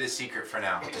 just keep it a secret for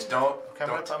now. Just don't. Okay, I'm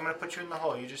don't gonna put you in the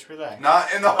hole. You just relax.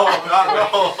 not in the hole. Not in the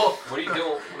hole. What are you doing?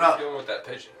 What No. are you doing with that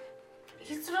pigeon?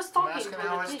 He's just I'm talking asking to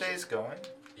how the his pigeon. day's going.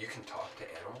 You can talk to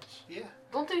animals? Yeah.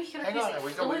 Don't you hear Hang his on,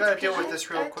 we fluent gotta deal with pigeon? this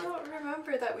real I quick. don't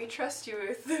remember that we trust you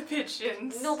with the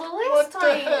pigeons. No, the What last the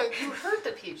time heck? you hurt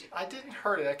the pigeon. I didn't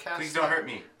hurt it. I cast. Please don't hurt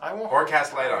me. I won't. Or hurt-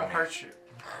 cast light I on won't me. hurt you.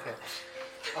 Okay.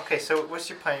 Okay. So what's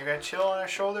your plan? You're gonna chill on our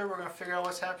shoulder. We're gonna figure out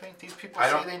what's happening. These people I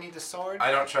say don't- they need the sword.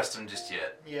 I don't trust him just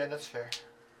yet. Yeah, that's fair.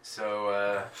 So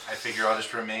I figure I'll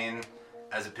just remain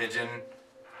as a pigeon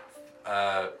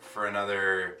for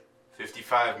another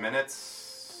 55 minutes.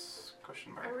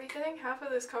 Question mark. Are we getting half of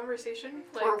this conversation?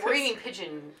 We're 'cause- eating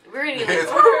pigeon. We're eating It's-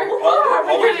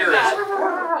 All we hear is.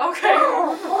 Okay.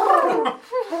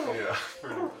 Yeah.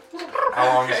 pretty much. How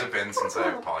long has it been since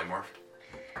I've polymorphed?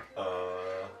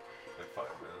 Like 5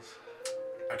 minutes.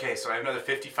 Okay, so I have another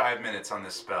 55 minutes on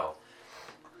this spell.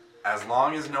 As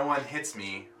long as no one hits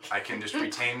me, I can just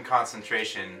retain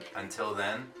concentration until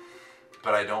then.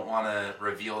 But I don't want to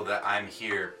reveal that I'm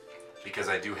here because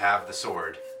I do have the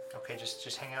sword. Okay,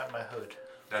 just hang out in my hood.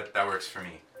 That works for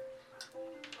me.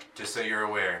 Just so you're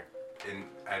aware, and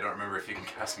I don't remember if you can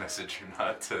cast message or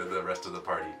not to the rest of the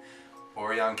party.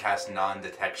 Orion casts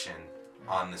non-detection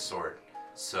on the sword,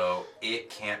 so it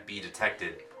can't be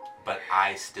detected, but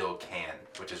I still can,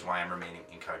 which is why I'm remaining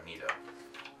incognito.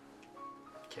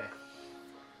 Okay.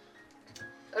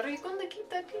 Are you going to keep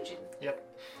that pigeon? Yep.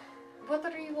 What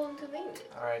are you going to name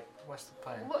it? All right. What's the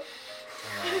plan? What?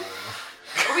 Um,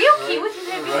 Are we okay with you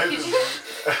having a right pigeon?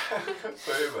 as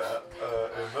say that,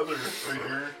 another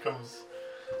figure comes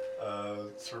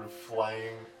sort of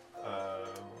flying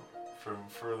from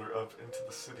further up into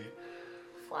the city.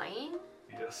 Flying?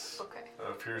 Yes. Okay.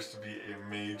 Appears to be a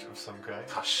mage of some kind.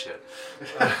 Oh shit.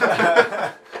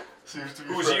 Seems to be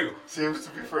Who's you? Seems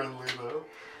to be friendly though.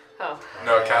 Oh.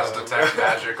 No, cast detect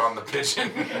magic on the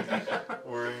pigeon.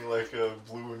 Wearing like a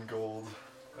blue and gold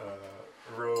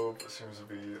robe. Seems to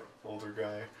be an older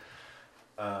guy.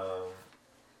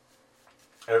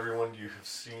 Everyone you have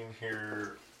seen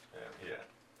here, yeah,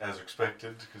 as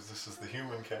expected, because this is the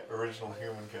original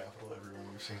human capital. Everyone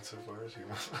we've seen so far is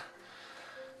human.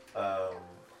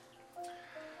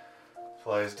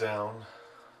 Flies down.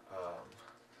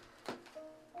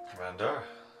 Commander,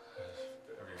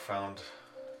 have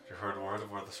you heard word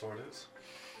of where the sword is?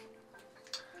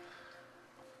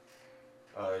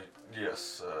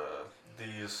 Yes,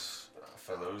 these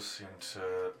fellows seem to...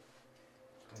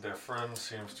 Their friend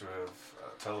seems to have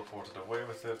teleported away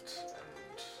with it,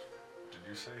 and did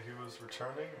you say he was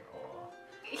returning, or...?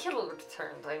 He'll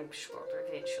return, I'm sure,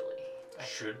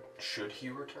 eventually. Should he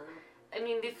return? I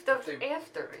mean, if they're They-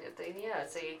 after it, then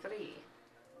yes, I agree.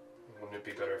 Wouldn't it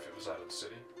be better if it was out of the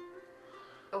city?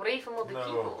 Away from all the No,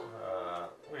 people.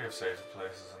 we have safer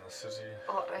places in the city,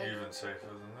 Oh, even safer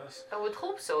than this. I would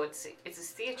hope so. It's a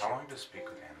statue. How long does speak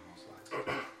with animals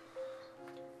last?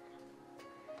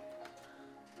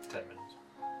 10 minutes.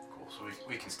 Cool, so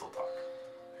we can still talk.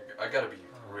 I gotta be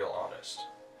real honest.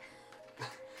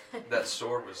 That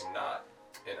sword was not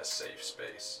in a safe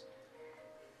space.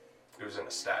 It was in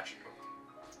a statue.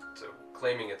 So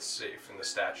claiming it's safe in the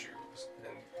statue,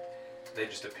 and they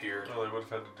just appeared, Well, they would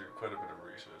have had to do quite a bit of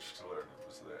research to learn it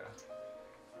was there.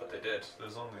 but they did.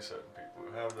 There's only certain people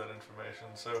who have that information,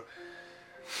 so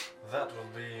that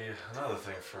will be another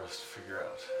thing for us to figure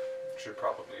out. Should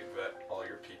probably vet all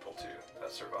your people too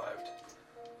that survived.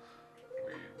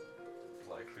 We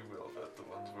likely will vet the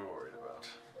ones we're worried about.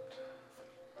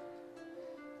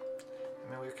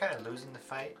 I mean, we were kind of losing the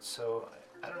fight, so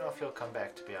I don't know if he'll come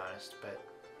back, to be honest. But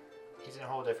he's in a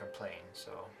whole different plane,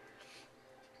 so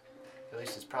At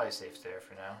least it's probably safe there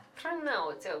for now. For now,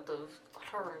 it's out of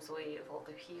harm's way of all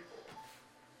the people.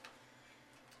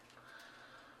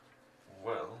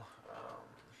 Well,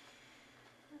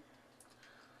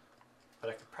 But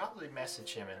I could probably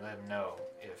message him and let him know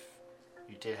if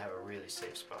you did have a really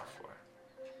safe spot for it.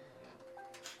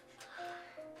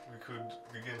 we could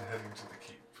begin heading to the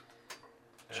keep,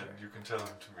 and Sure. you can tell him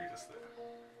to meet us there.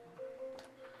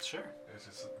 Sure.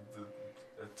 It's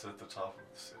at the top of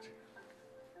the city.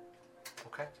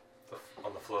 Okay.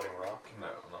 On the floating rock. No,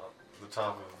 not the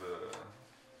top of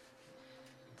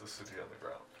the city on the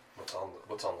ground.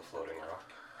 What's on the floating rock?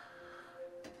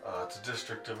 It's a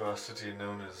district of our city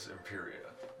known as Imperia.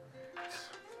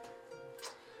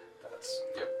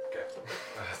 Yep. Okay.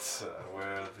 That's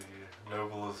where the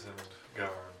nobles and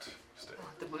government stay.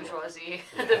 The bourgeoisie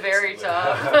Yeah, at the very it's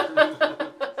top.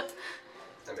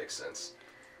 That makes sense.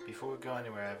 Before we go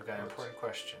anywhere, I've got an important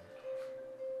question.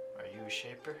 Are you a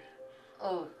shaper?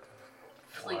 Oh,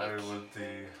 fleek. Why would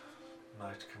the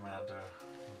Knight Commander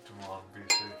Dumont be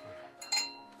safer?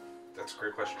 That's a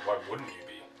great question. Why wouldn't you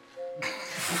be?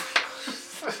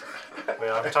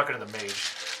 Well, I'm talking to the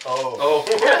mage. Oh.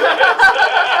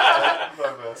 My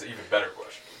bad. That's an even better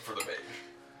question for the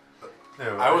mage.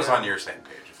 No, I was on your same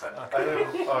page, if that. I am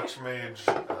Archmage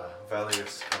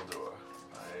Valius Eldor.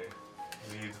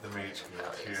 I lead the mage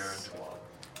guild here in Dumont.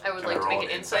 I would Can like I to roll make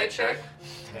an an insight insight check.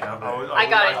 Yeah, I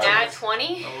got a nat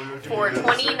 20 for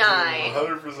 29.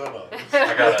 100% honest.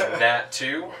 I got a nat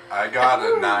 2. I got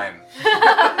a 9.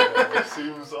 Yeah,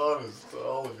 seems honest to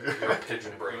all of you. Your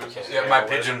pigeon brain can't Yeah, my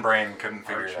handle it. pigeon brain couldn't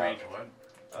figure it out. Archmage,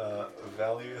 what?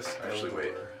 Valius Actually, Eldor.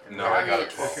 wait. No, I got a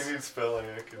Valius. 12. If you need spelling,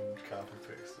 I can copy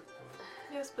paste it.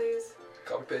 Yes, please.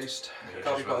 Copy paste. Mages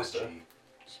Copy with a pasta. G.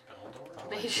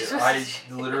 Mages I with a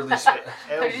G. literally How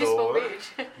do you spell Eldor.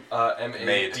 mage?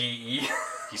 M-A-D-E.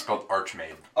 He spelled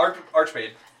Archmaid.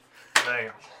 Archmaid.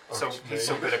 Damn. So he's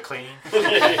so good at cleaning.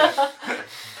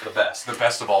 The best. The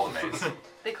best of all the maids.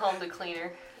 They call him the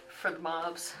cleaner for the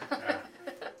mobs.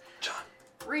 John.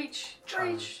 Reach, John.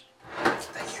 reach,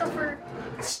 suffer.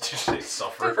 Did you say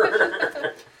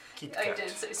suffer? Keep I cat. did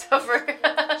say suffer.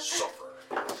 Suffer.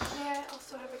 May I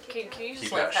also have a cake? Can you just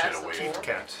Keep like that shit pass the away. bowl? Keep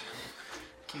cat.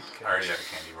 Keep I cat. already have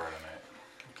a candy bar tonight.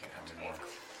 You can't have any more.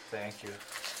 Thank you.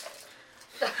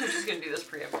 I'm just gonna do this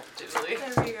preemptively.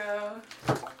 There we go.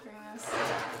 Bring this.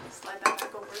 Slide that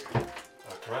back over.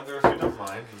 Commander, if you don't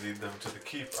mind, lead them to the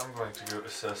keep. I'm going to go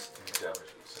assess the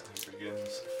damages. And he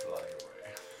begins flying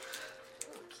away.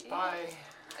 Okay. Bye.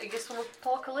 I guess we'll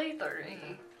talk later.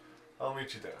 Eh? I'll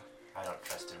meet you there. I don't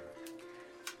trust him.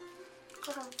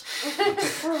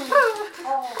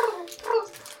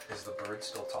 Is the bird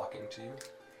still talking to you?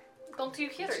 Don't you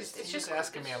hear it? He's It's just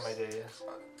asking me on my days.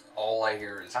 All I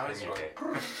hear is How him is your going,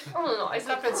 day? Oh no, I It's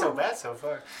not been so bad so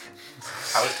far.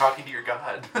 I was talking to your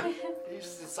god.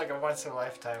 It's like a once in a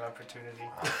lifetime opportunity.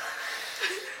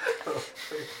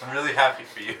 I'm really happy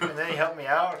for you. And then he helped me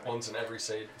out. once in every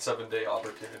 7-day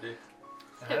opportunity.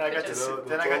 And then I got to No,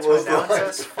 then I that's got to almost announce like-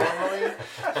 us formally.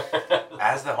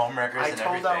 As the homewreckers I and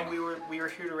told everything. them we were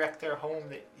here to wreck their home.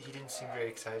 That he didn't seem very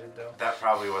excited though. That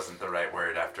probably wasn't the right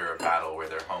word after a battle where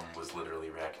their home was literally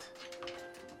wrecked.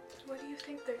 What do you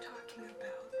think they're talking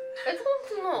about? I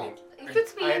don't know. It could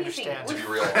be I anything. understand. To be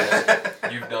real honest,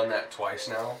 you've done that twice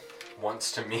now.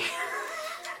 Once to me.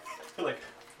 You're like,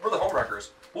 we're the homewreckers.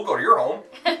 We'll go to your home.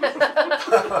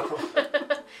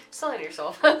 Selling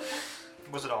yourself.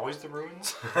 Was it always the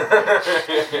ruins?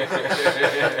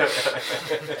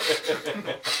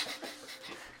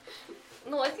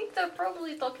 No, I think they're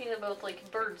probably talking about like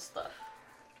bird stuff.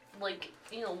 Like,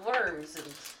 worms and...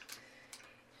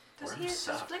 Does Worms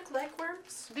suck. Flick like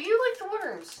worms? Do you like the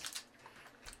worms?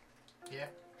 Yeah.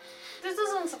 This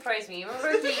doesn't surprise me.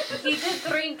 Remember, he did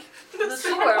drink the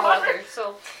sewer water,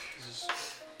 so... Is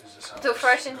this how To this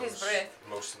freshen his goes breath.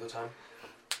 Most of the time.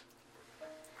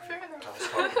 Fair enough. How it's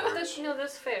talking That's, birds.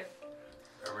 that's fair.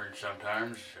 I mean,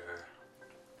 sometimes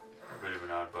a bit of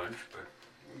an odd bunch, but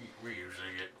we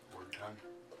usually get work done.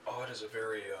 Oh, it is a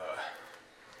very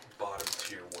bottom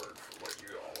tier word for what you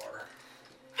all are.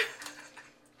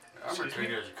 I'm gonna take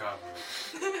it as a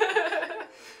compliment.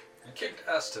 You kicked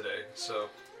ass today, so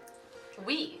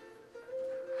We.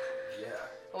 yeah.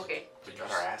 Okay. We got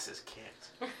our asses kicked.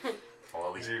 Well,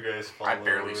 at least Do you guys follow I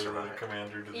barely the survived.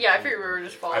 commander to the Yeah, I keep? figured we were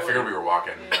just I following. figured we were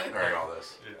walking Yeah. during all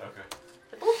this. Yeah, okay.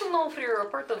 I don't know if you're a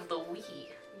part of the we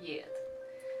yet.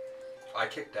 I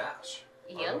kicked ass.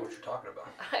 I don't know Ian? what you're talking about.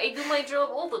 I do my job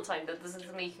all the time. That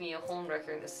doesn't make me a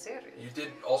homewrecker necessarily. You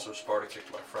did also Sparta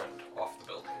kicked my friend off the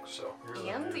building, so You're the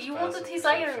Ian, nearest you passive wanted his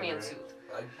perception, Iron Man right? suit.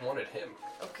 I wanted him.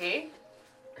 Okay.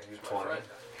 And he was my 20. friend.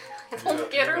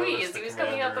 Get you Ruiz, notice the he was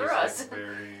coming after commander is, us. like,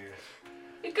 very,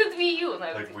 It could be you, and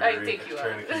I weary, take you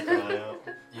trying out. to keep an eye out.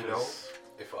 You know,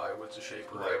 if I was a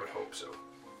shaper, I would hope so.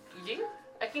 You?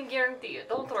 I can guarantee you.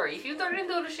 Don't worry. If you turn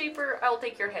into a shaper, I'll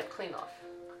take your head clean off.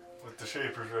 With the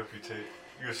Shaper's reputation,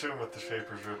 you assume with the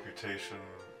Shaper's reputation,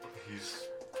 he's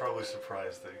probably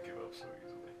surprised they give up so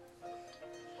easily. You're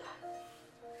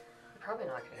probably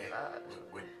not gonna do that.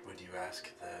 Would you ask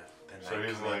the So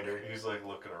knight commander? he's like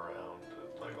looking around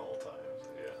at like all times.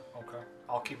 Yeah. Okay.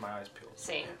 I'll keep my eyes peeled.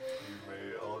 Same.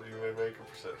 You may make a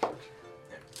perception.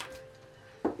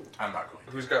 I'm not going.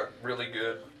 Who's got really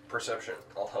good perception?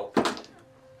 I'll help.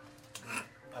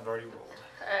 I've already rolled.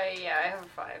 Yeah, I have a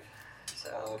 5. So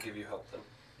I'll give you help then.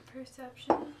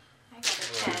 Perception. I got a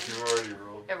 10. You've already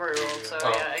rolled. I've already rolled, so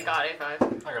Oh. yeah, I got a 5.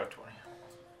 I got a 20.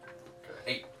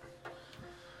 8.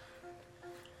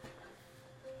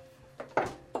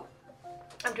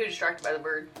 I'm too distracted by the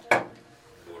bird. Lord.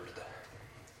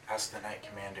 Ask the knight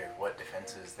commander what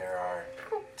defenses there are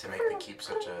to make the keep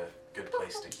such a good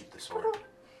place to keep the sword.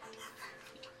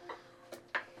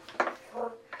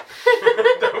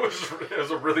 That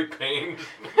was a really pained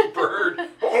bird.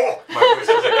 Oh! My voice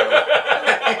doesn't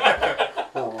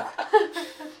go.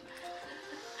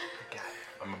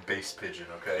 I'm a bass pigeon,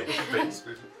 okay?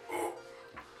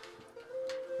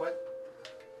 What?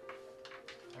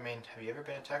 I mean, have you ever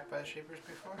been attacked by the Shapers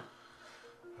before?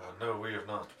 No, we have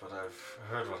not, but I've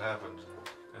heard what happened in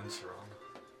Edjrana.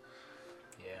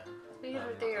 Yeah. We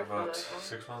were there for About that one.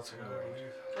 6 months ago, I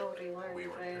believe. Oh, we weren't We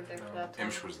weren't there there. for that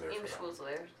Imsh one. was there for Imsh that was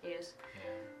there, yes. Yeah.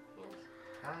 Yes.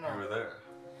 I don't You know. were there.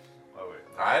 Oh wait.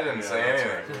 I didn't say that's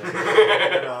anything.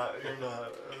 right. You're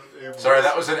not able Sorry, to-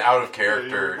 that was an out of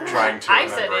character Yeah, trying to I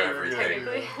said remember it, everything.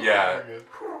 technically. Yeah. You're good.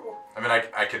 I mean,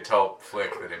 I could tell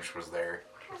Flick that Imsh was there.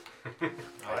 Oh,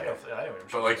 I know.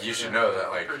 But, like, you should know that,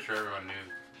 I'm like, pretty sure everyone knew.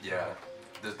 yeah,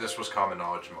 this was common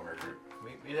knowledge among our group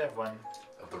We have one.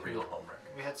 of the real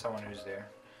homewrecker. We had someone who's there.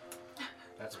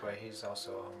 That's why he's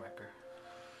also a homewrecker.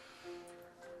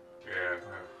 Yeah,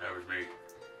 that was me.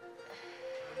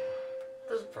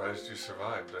 Surprised you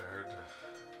survived. I heard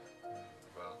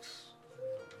about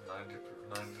 90 to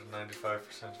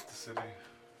 95% of the city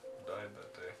died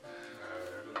that day.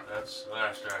 That's the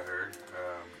last I heard.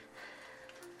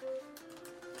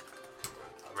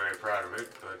 I'm very proud of it,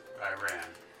 but I ran.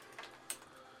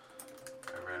 I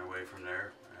ran away from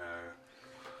there.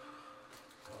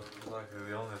 Likely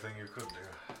the only thing you could do.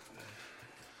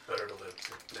 Better to live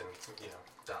than,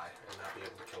 die and not be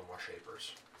able to kill more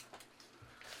shapers.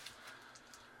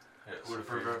 Yes, Would if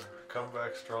have you come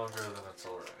back stronger, then it's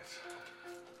alright.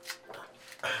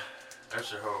 That's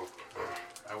the hope.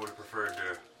 I would have preferred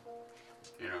to,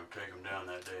 take them down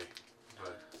that day,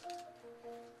 but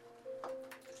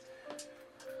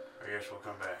I guess we'll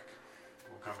come back.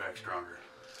 We'll come back stronger.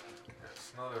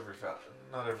 Yes, not every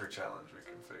challenge we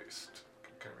can be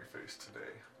faced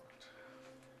today.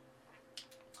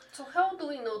 So how do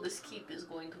we know this keep is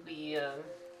going to be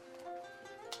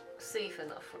safe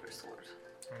enough for the sword?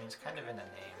 I mean, it's kind of in the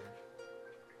name.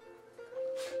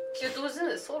 It was in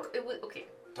the sword. It was okay.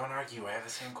 Don't argue. I have the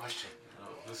same question. No,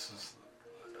 this is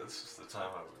the time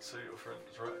I would say your friend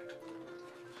is right.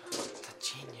 A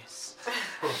genius.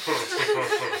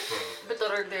 But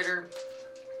are there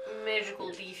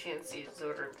magical defenses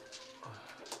or?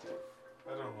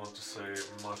 I don't want to say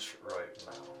much right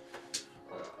now,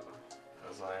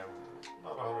 as I am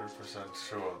not 100%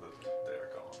 sure that they are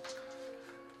gone.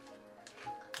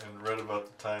 And read about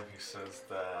the time he says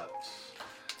that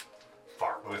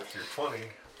with your 20,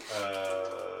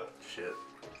 Shit.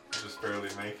 just barely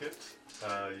make it.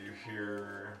 You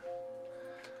hear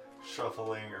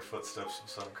shuffling or footsteps of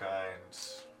some kind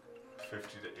 50 to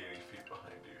 80 feet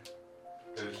behind you.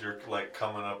 As you're like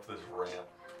coming up this ramp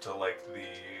to like the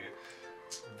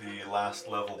last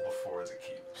level before the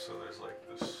keep. So there's like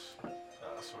this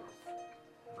sort of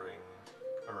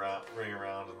ring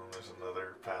around, and then there's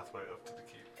another pathway up to the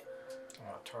keep. I'm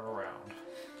gonna turn around.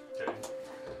 Okay.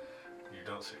 You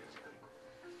don't see anything.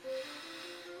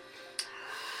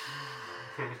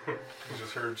 You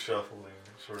just heard shuffling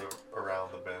sort of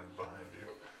around the bend behind you.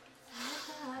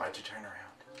 Why'd you turn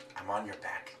around? I'm on your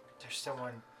back. There's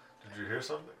someone. Did you hear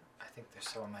something? I think there's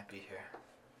someone might be here.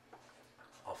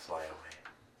 I'll fly away.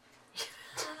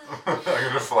 I'm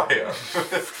gonna fly up.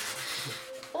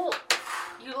 Oh,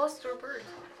 you lost your bird.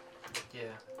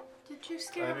 Yeah. Did you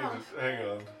scare him off? Hang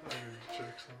on. I need to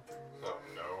check something. Oh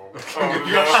no.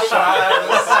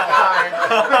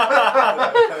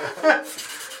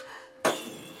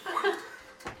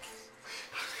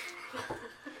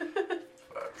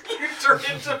 You turned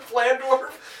into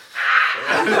Flandorf.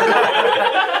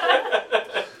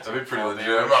 That'd be pretty legit.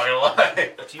 I'm not gonna lie.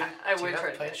 Do you, I do would you try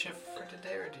have to plane get- shift for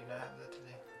today, or do you not have that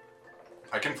today?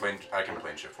 I can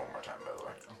plane shift one more time, by the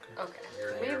way. Okay. Okay.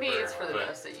 You're Maybe it's for the but-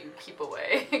 best that you keep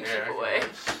away. Yeah, keep I can away.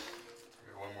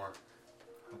 Here, one more.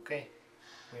 Okay.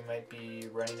 We might be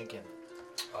running again.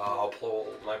 I'll pull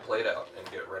my plate out and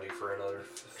get ready for another.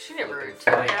 She never flipping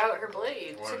took fight. out her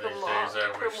blade. One of Took these them days off, I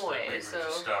took wish them that we away. would So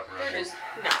just stop they're running. just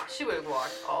no. She would have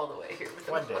walked all the way here with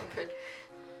them. One day.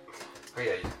 Oh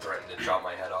yeah, you threatened to chop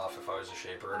my head off if I was a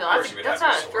shaper. No, of course you would that's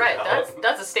have not your a sword threat. out.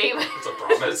 That's a statement. It's a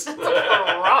promise. That's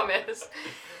a promise.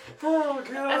 Oh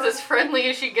god. That's as friendly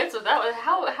as she gets with that one.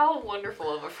 How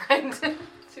wonderful of a friend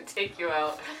to take you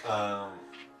out.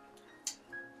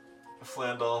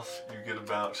 Flandolf, you get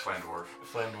about Flandorf.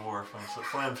 Flandorf.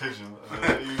 Flan pigeon.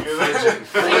 You get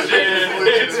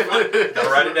Fligeon. Gotta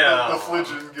write it down. The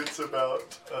Fligeon gets about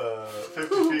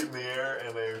 50 feet in the air,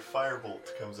 and a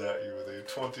firebolt comes at you with a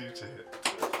 20 to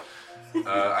hit.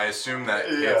 I assume that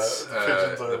Yeah, hits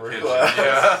pigeon's the armor pigeon. class.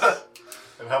 Yeah.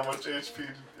 And how much HP?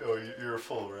 You're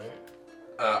full, right?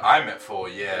 I'm at full,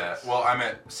 yeah. Well, I'm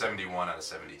at 71 out of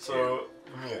 72. So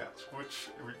let me ask,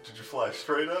 did you fly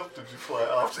straight up? Did you fly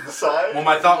off to the side? Well,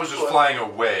 my thought was just Fly- flying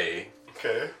away.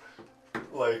 Okay.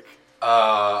 Like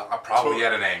I probably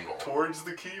at an angle. towards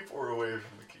the keep or away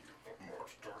from the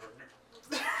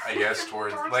keep? I guess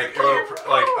towards like it would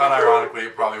like unironically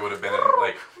it probably would have been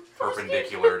like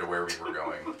perpendicular to where we were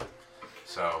going.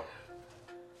 So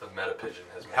The meta pigeon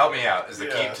has made help me out. Is the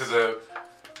keep Yes. to the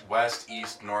west,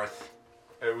 east, north?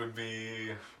 It would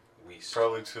be Weast.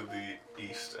 probably to the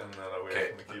east and then away Okay,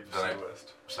 from the keep to then I- the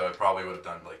west. So it probably would have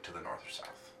done like to the north or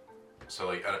south. So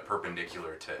like at a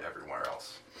perpendicular to everywhere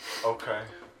else. Okay.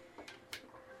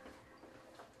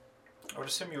 I would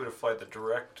assume you would have flied the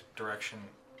direct direction,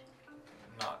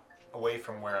 not away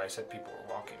from where I said people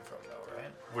were walking from, though,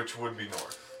 right? Which would be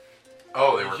north.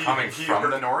 Oh, they were coming He from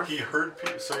heard- the north? He heard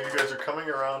people. So you guys are coming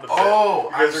around a bend. Oh,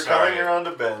 you guys I'm are coming sorry. around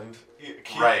a bend.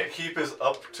 Keep, Right. Keep is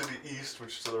up to the east,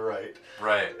 which is to the right.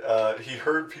 Right. He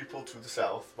heard people to the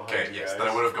south behind Okay, you yes, guys. then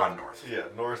I would have gone north. Yeah,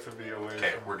 north would be away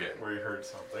Okay, from we're good. where you heard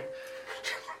something.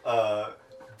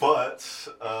 But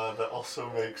that also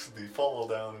makes the follow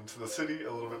down into the city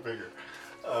a little bit bigger.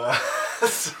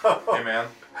 So Hey man,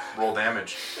 roll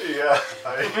damage. yeah,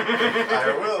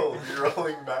 I will be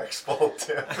rolling max ball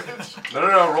damage.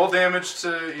 No, roll damage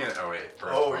to oh wait.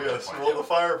 Oh yes, roll the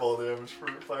fireball damage for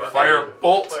Fire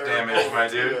bolt Fire damage, bolt, my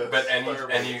dude. yes, But any fireball.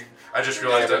 any I just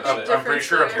realized that I'm pretty Difference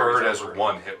sure a there. bird has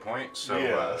 1 hit point, so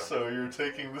yeah, so you're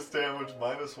taking this damage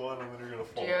 -1, and then you're gonna Do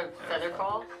fall. you have feather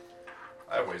fall?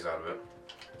 I have ways out of it.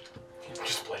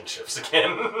 just plane shifts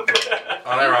again.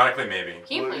 Unironically, maybe.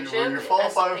 He Well, plays you fall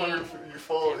ship, 500. SP. You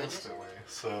fall damage. instantly.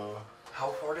 So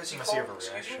How hard is he Unless you have a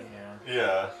falling? Excuse reaction, me?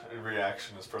 yeah. yeah,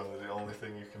 reaction is probably the only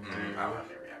thing you can do. I don't have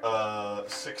any reaction.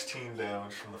 16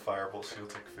 damage from the firebolt, so you'll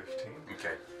take 15.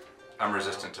 Okay. I'm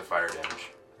resistant to fire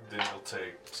damage. Then you'll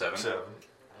take 7. 7.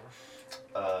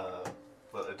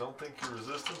 But I don't think you're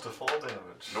resistant to fall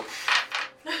damage. Nope.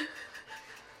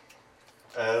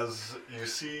 As you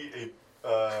see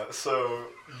so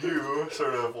you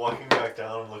sort of walking back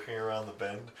down and looking around the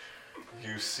bend,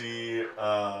 you see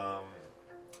a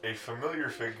familiar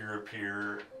figure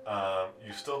appear.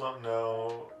 You still don't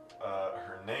know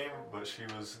her name, but she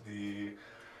was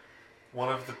one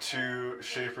of the 2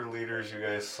 Shaper leaders you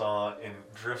guys saw in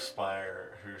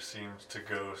Driftspire, who seemed to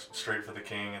go straight for the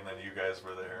king, and then you guys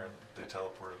were there and they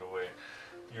teleported away.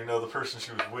 You know the person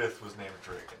she was with was named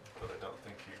Draken, but I don't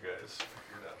think you guys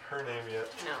figured out her name yet.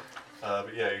 No.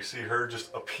 But yeah, you see her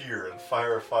just appear and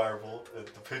fire a firebolt at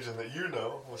the pigeon that you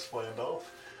know was Flandolf.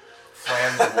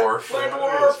 Flandorf.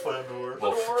 Yes, Flandorf.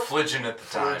 Well, Fligeon at the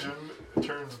time. Fligeon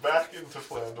turns back into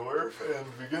Flandorf and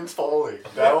begins falling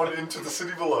down into the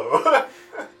city below.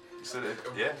 So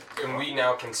yeah. And we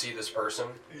now can see this person.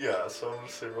 Yeah, so I'm gonna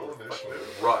say roll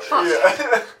initiative. Rush.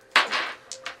 Yeah.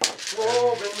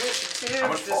 Roll initiative. How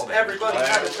much fall damage? Everybody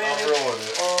have I'm advantage. rolling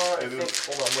it. I It think. is-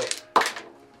 Hold on, wait.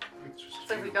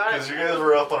 So we got Because it. you guys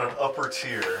were up on an upper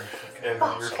tier, and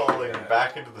you're falling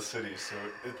back into the city, so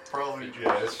it probably,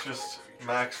 yeah, it's just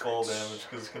max fall damage,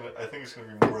 because I think it's going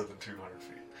to be more than 200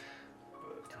 feet.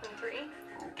 But 23.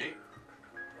 Okay.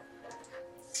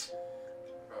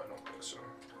 I don't think so.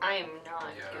 I am not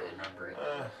Yeah, I good. remember it.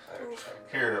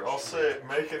 Here, I'll say,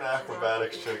 make an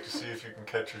acrobatics check to see if you can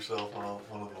catch yourself on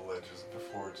one of the ledges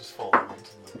before just falling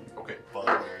into the Okay.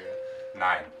 bottom area.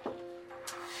 9.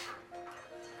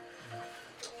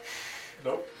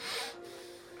 Nope.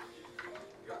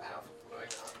 Got half of what I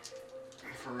got.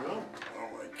 For real? Oh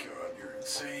my god, you're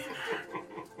insane.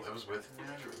 That was with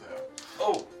advantage or without?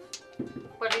 Oh,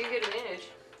 What do you get advantage?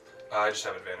 I just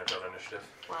have advantage on initiative.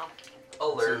 Wow.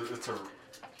 Alert. It's a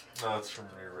No, it's from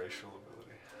your racial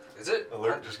ability. Is it?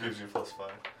 Alert just gives you +5.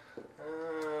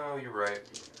 Oh, you're right.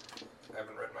 I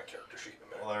haven't read my character sheet in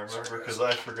a minute. Well, I remember Sorry, because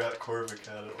guys. I forgot Corvic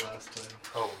had it last time.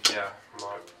 Oh, yeah.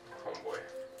 My homeboy.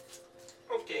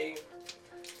 Okay.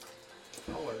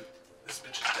 Alert. This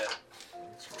bitch is dead.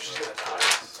 She's gonna die.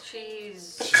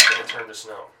 She's Gonna turn to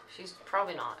snow. she's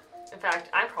probably not. In fact,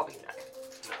 I'm probably gonna die.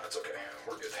 No, it's okay.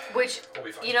 We're good. Which, We'll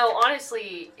be fine. you know,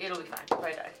 honestly, it'll be fine if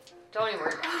I die. Don't even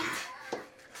worry about it.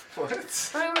 What?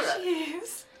 Don't even worry about it.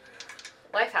 Jeez.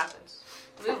 Life happens.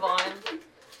 Move on.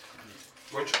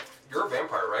 You're a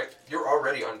vampire, right? You're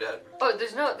already undead. Oh,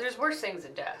 there's worse things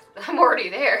than death. I'm already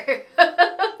there.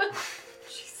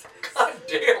 Jesus. God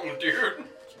damn, dude.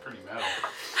 It's pretty metal.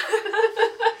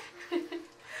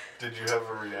 Did you have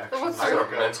a reaction? What's I the-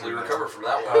 gotta mentally recover from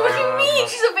that one. What do you mean?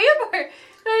 She's a vampire.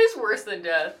 That is worse than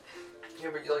death. Yeah,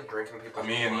 but you like drinking people's I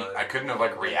mean, blood. I couldn't have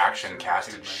like reaction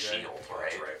casted shield, right?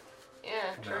 That's right.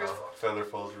 Yeah, true. No,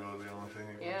 Featherfall's really the only thing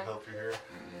that can Yeah. help you here.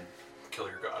 Kill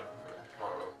your god. I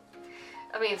don't know.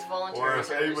 I mean, it's voluntary. Or if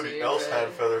service anybody to you, else but- had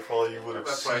Featherfall, you would have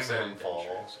That's why I seen said him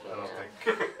fall. I don't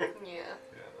Yeah. think. Yeah. Yeah,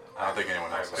 I don't think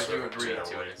anyone else Because has. you it. agreed Yeah.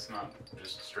 to it. It's not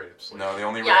just straight up sleep. No, the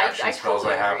only Yeah, reaction I spells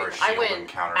totally I have agree. are I shield went and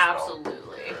counter spell.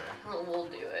 absolutely. We'll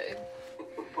do it.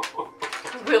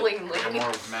 Willingly. The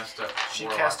more messed up. She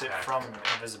warlock cast it pack. from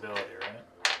invisibility,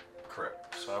 right?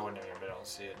 correct. So I wouldn't have even been able to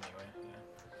see it anyway.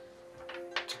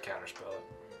 Yeah. To counterspell it.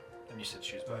 And you said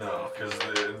choose by No, because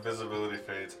the invisibility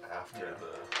fades after Yeah.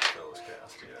 the spell is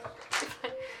cast. Yeah.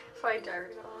 If I die or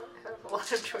not, I have a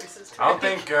lot of choices to I don't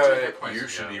make. think hit points you to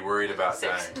should go. be worried about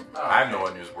 6. dying. Oh, I'm okay. the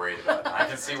one who's worried about I dying.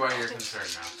 can see why you're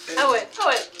concerned now. Oh,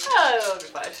 it'll be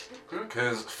fine.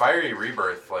 Because fiery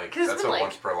rebirth, like 'Cause it's that's been, a like,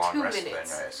 once per long 2 rest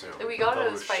minutes. thing, I assume. And we got That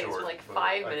into was this fight for short, like but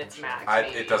 5 I minutes can max. I,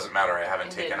 maybe. it doesn't matter. I haven't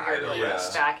And taken then you're either. like Yeah.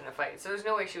 back in a fight. So there's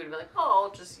no way she would have been like, oh,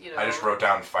 I'll just, you know. I just wrote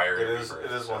down fiery It is. rebirth.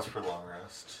 It is so. once per long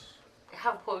rest.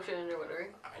 have a potion or whatever.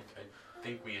 I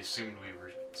think we assumed we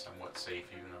were somewhat safe,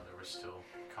 even though there was still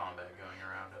combat going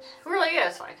around us. We're like, yeah,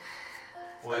 it's fine.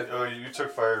 Well, oh, you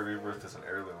took fiery rebirth as an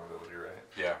heirloom ability, right?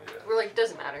 Yeah. Yeah. We're like,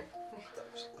 doesn't matter.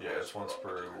 Yeah, it's once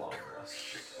per long rest.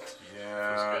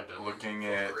 Yeah. Feels good to- Looking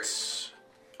at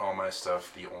all my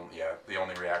stuff, the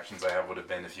only reactions I have would have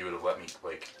been if you would have let me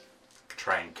like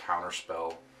try and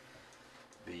counterspell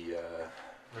the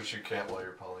Which you can't while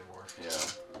you're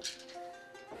polymorph.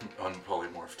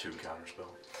 unpolymorph 2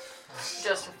 counterspell.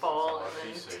 Just to fall That's a lot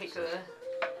and of then D6s. take a.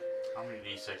 How many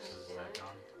d6s is that on?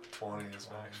 20 is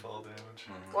max fall damage.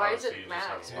 Why Oh, is so it you just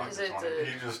max? have a lot Is of it 20. the.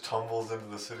 He just tumbles into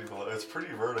the city below. It's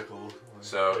pretty vertical.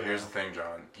 So Yeah. here's the thing,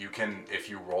 John. You can, if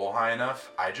you roll high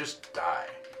enough, I just die.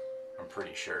 I'm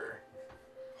pretty sure.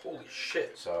 Holy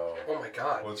shit. So Oh my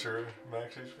god. What's your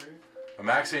max HP? my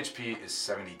max HP is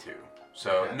 72.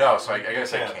 So Okay. no, so I You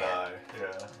guess I can't can't. die.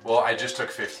 Yeah. Well, I just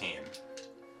took 15.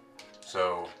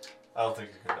 So I don't think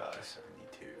you can die.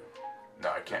 72. No,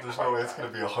 I can't. There's quite no way it's die.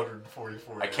 gonna be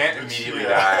 144. I can't damage. immediately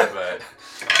Yeah. die, but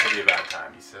it'll be a bad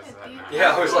time. He says that now.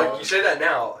 Yeah, I was like, you say that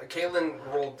now. Caitlin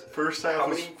rolled First half How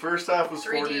was many? 3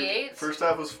 40. D8s? First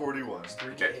half was 41.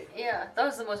 Okay. Yeah, that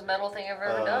was the most metal thing I've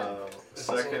ever done.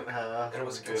 Second half and it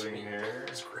was is against getting me. here. It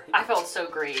was great. I felt so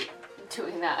great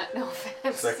doing that. No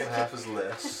offense. Second half is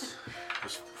less. It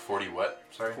was 40 what?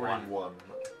 Sorry? 41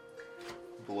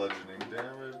 bludgeoning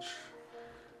damage.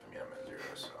 I mean, I'm at 0,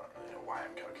 so I don't know why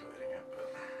I'm calculating it,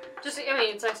 but... Just, I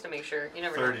mean, it's nice to make sure. You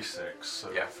never know. 36.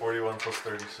 So Yeah. 41 plus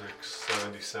 36,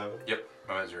 77. Yep,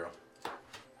 I'm at 0.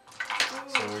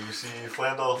 So you see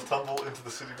Flandolf tumble into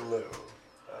the city below.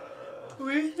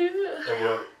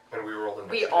 And we rolled in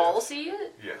We all see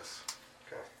it? Yes.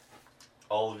 Okay.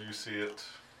 All of you see it.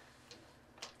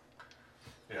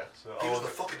 Yeah, so He all was of,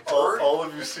 the fucking all, bird. all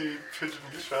of you see Pigeon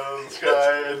Shadow in the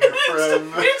sky and your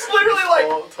friend It's literally like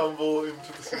all tumble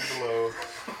into the city below.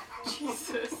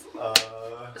 Jesus.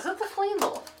 Is that the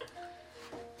Flandel?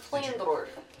 Flandor.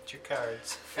 Get your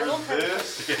cards. I don't have.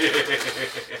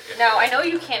 This, Now, I know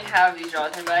you can't have these,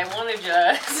 Jonathan, but I want to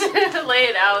just lay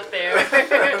it out there.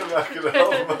 I'm not gonna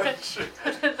help much.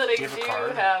 that I Do you have a do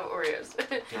card? have Oreos.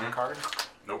 Do you have a card?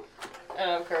 Nope. I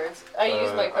don't have cards. I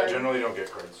use my I card. generally don't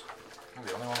get cards. I'm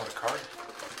the only one with a card.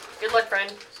 Good luck,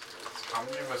 friend. How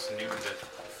many of us knew that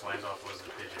Flandolf was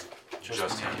the pigeon?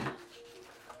 Just me. him.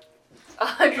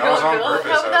 That That was on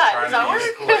purpose. How I that? was Does that trying to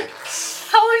work? be quick.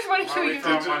 How much money Why can we we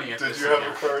throw do? money at Did this you have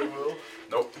again? a card, Will?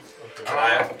 Nope. Okay.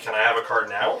 Can I have a card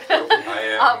now?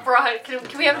 I am. Brian,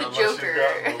 can we have the Unless you've Joker?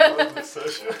 gotten one this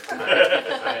session.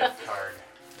 I have a card.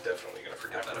 Definitely gonna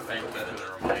forget that if I Thank put you that in. for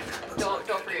the reminder.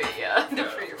 Don't forget, yeah. Don't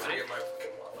forget your money. Forget my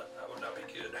fucking wallet. That would not be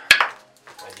good.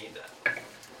 I need that.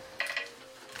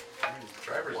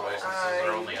 Driver's licenses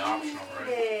are only optional,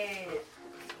 right?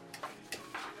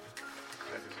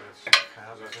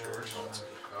 yours.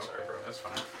 Sorry, bro. That's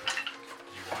fine.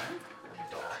 You want it?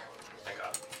 I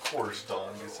got it. Of course,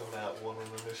 Dawn gets a nat 1 on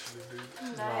initiative,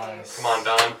 dude. Nice. Come on,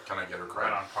 Don. Can I get her Right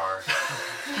credit? on par.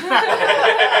 Can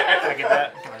I get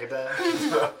that? Can I get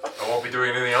that? I won't be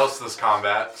doing anything else this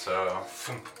combat, so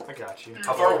I got you.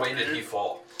 How far away did he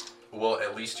fall? well,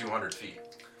 at least 200 feet.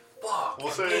 Fuck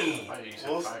We'll say- me. I thought you said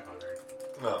Well, 500.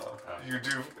 No, you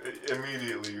do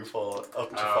immediately. You fall up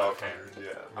to Oh, 500.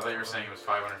 Yeah. I thought you were saying it was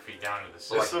 500 feet down to the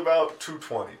sea. It's about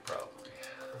 220 probably.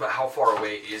 But how far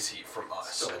away is he from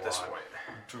us Still at this a lot. point?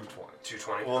 220.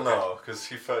 220? Well, no, because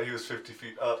he was 50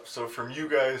 feet up. So from you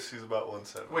guys, he's about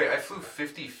 170. Wait, I flew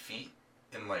 50 feet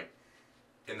in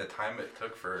the time it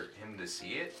took for him to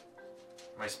see it?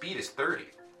 My speed is 30.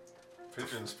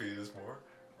 Pigeon speed is more.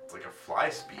 It's like a fly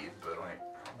speed, but like...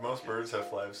 Most birds have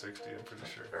fly of 60. I'm pretty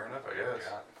sure. Fair enough, I guess.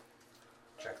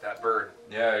 Yeah. Check that bird.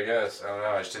 Yeah, I guess. I don't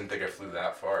know. I just didn't think I flew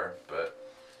that far, but...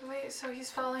 Wait, so he's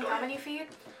falling how many feet?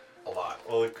 A lot.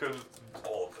 Well, it could.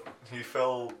 All of them. He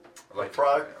fell Like,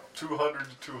 probably 200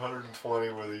 to 220,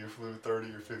 whether you flew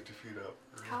 30 or 50 feet up.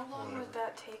 Or How long whatever. would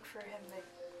that take for him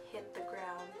to hit the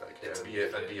ground? like It's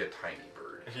that'd be a tiny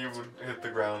bird. He would hit the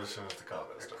ground as soon as the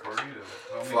combat starts. According to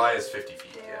the Fly is 50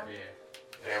 feet, Damn. yeah.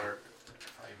 Yeah. Or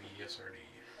 5e SRD.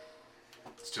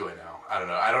 It's too late now. I don't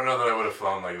know. I don't know that I would have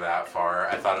flown like that far.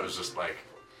 I thought it was just like...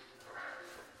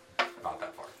 not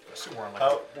that far. I assume we're on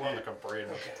Oh, like a bridge.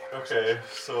 Okay,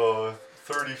 so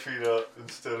 30 feet up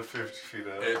instead of 50 feet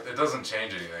up. It doesn't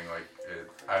change anything. Like,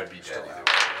 I would be dead Still either out.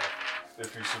 way.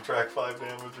 If you subtract 5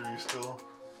 damage, are you still?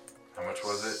 How much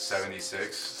was it?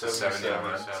 76 to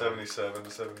 77, 70? 77 to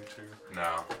 72.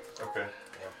 No. Okay.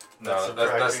 No,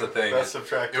 that's the thing. That's It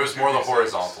subtracting was more the 2d6.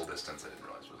 horizontal distance. I didn't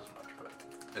realize was as much,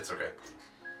 but it's okay.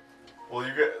 Well,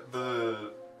 you get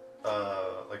the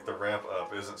like the ramp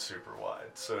up isn't super wide,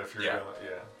 so if you're Yeah.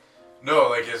 gonna No,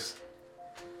 like his.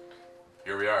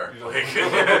 Here we are. you don't, Like, you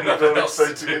nothing don't else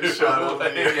expect to do. get shot out of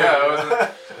Like, the air. yeah, it wasn't.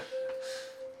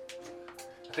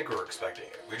 I think we were expecting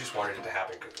it. We just wanted it to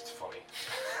happen because it's funny.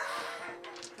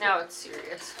 Now it's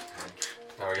serious.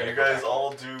 Now we gotta You go guys back.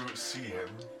 all do see him.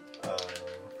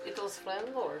 It was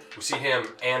Flamlord. We see him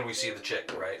and we see the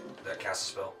chick, right? That casts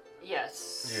a spell.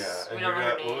 Yes. Yeah, We and don't you know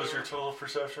her got what was name. your total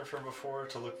perception from before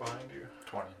to look behind you?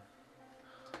 20.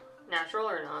 Natural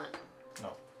or not?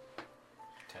 No.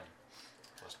 10.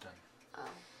 Plus 10. Oh.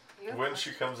 You have When plus-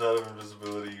 she comes out of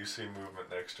invisibility, you see movement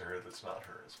next to her that's not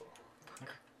her as well.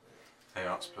 I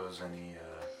don't suppose any,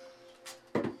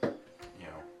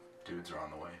 dudes are on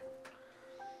the way.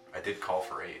 I did call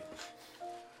for aid.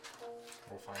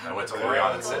 We'll find I out. went to Yeah,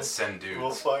 Lorion and we'll- said, send dudes.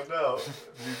 We'll find out.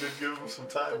 You did give him some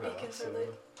time The now. beacons So. are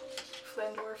lit.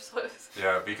 Flandorf's lit.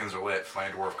 Yeah, beacons are lit.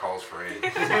 Flandorf calls for aid.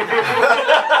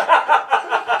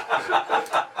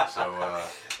 So,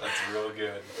 That's real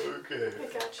good. Okay.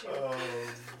 I got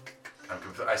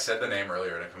you. I said the name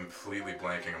earlier and I'm completely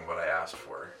blanking on what I asked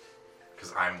for.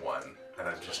 Because I'm one. And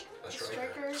I just... That's right.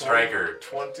 Striker. Striker.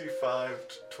 25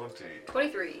 to 20.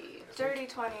 23. Dirty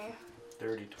 20.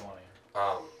 Dirty 20.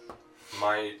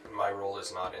 My role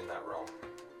is not in that realm.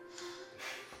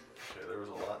 Okay, there was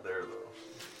a lot there though.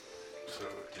 So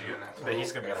Did you get that? But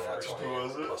he's gonna be I got a nat first. 20 Who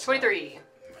was it? plus 23.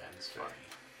 Man's funny.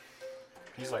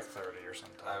 He's like 30 or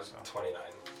something. I was so. 29.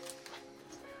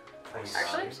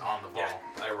 Actually? He's on the ball.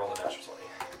 Yeah, I rolled a natural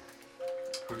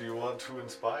 20. Who do you want to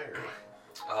inspire?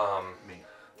 Me.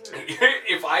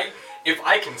 if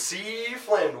I can see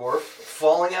Flandorf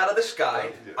falling out of the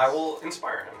sky, Yes. I will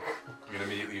inspire him. I'm gonna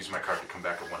immediately use my card to come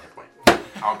back with 1 hit point.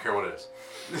 I don't care what it is.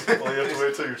 Well, you have to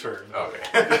wait till your turn. Okay.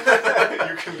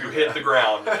 You can do You hit the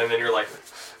ground, and then you're like,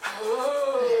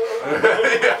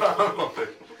 Yeah.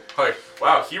 Like,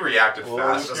 wow, he reacted Well,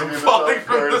 fast just as I'm give me the falling top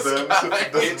from card the then, sky. since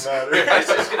it doesn't matter.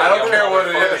 It's gonna I don't be care a what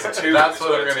it motherfucking is. two, That's is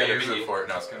what I'm it's gonna gonna use be. it for.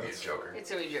 No, it's gonna be a Joker. It's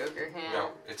gonna be Joker. Yeah. no,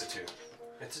 it's a 2.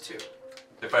 It's a 2.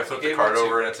 If I flip You the gave card me two.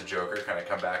 over and it's a Joker, can I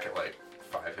come back at like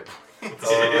 5 hit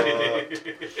points?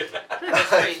 That's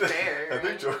pretty fair. I think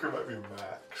right? Joker might be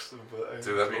max, but I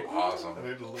Dude, that'd be awesome. I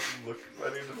need to look. I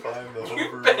need to find the whole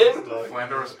You've version been- of the document.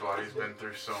 Flandor's body's been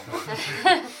through so much.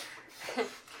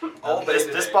 All day This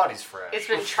today. body's fresh. It's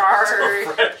been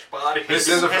charged. Fresh body. This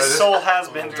is a His soul has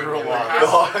been Dude, through a in the lot.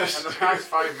 past- In the past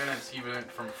 5 minutes, he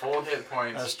went from full hit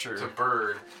points That's true. to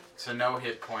bird to no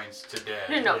hit points to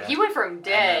dead. No, Yeah. he went from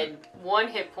dead, 1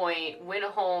 hit point, went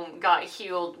home, got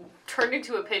healed, turned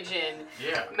into a pigeon,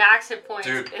 Yeah. max hit points.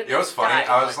 Dude, and you know what's then funny? died.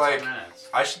 I was 10 like, minutes.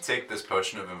 I should take this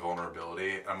potion of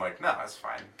invulnerability. I'm like, no, that's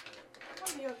fine.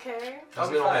 Are you okay?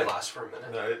 Doesn't it only last for a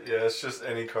minute? No, yeah, it's just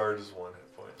any card is 1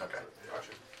 hit point. Okay. Gotcha.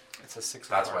 It's a 6.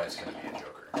 That's why it's gonna be a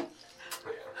Joker. Yeah.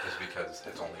 Is because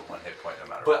it's only 1 hit point no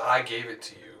matter But what. I gave it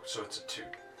to you, so it's a 2.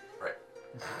 Right.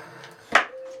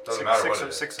 Doesn't matter what six it of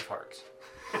is. 6 of hearts.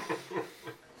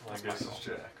 I guess it's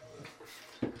Jack.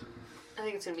 I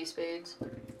think it's gonna be spades.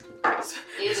 Yes.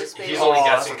 Eight of spades. He's only Oh,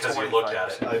 guessing that's a because you looked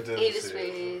at it. I did. Eight of see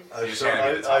it. spades. I, You just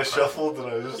handed me the top I card. shuffled and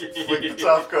I just flicked the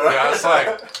top card. Yeah, it's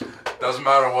like, doesn't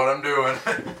matter what I'm doing.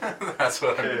 That's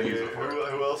what I'm Okay, gonna use it for.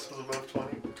 who else is above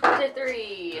 20?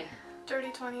 23.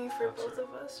 Dirty 20 for both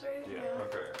of us, right? Yeah.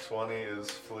 Okay, 20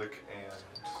 is Flick and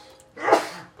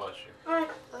Bless you.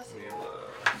 Bless you. Mila.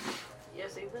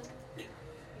 Yes, Ethan?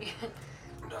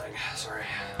 I'm dying. Sorry.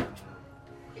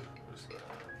 Who's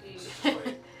that?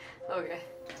 You- okay.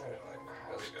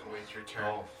 That's good. Wait your turn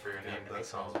Oh, for your yeah, name to be that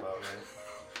sounds called. about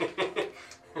right.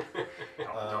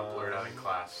 Don't blurt out in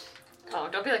class. Oh,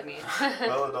 don't be like me.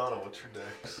 Belladonna, what's your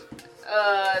dex?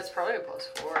 It's probably a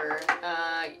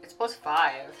 +4. It's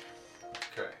 +5.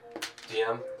 Okay.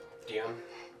 DM?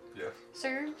 Yeah.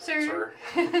 Sir? Sir?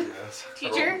 Yes.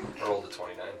 Teacher? I rolled a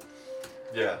 29.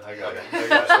 Yeah, I got Okay. it. I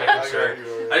got Just making it. sure.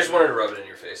 You I just wanted to rub it in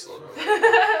your face a little bit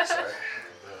more. Sorry.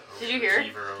 Did you hear?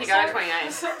 Achiever He over got a there.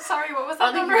 29. Sorry, what was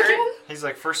I that don't think number you heard. again? He's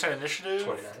like, first turn initiative?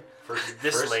 29.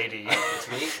 This lady. It's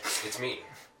me. It's me.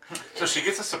 So she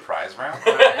gets a surprise round?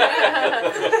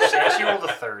 She rolled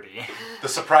a 30. The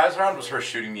surprise round was her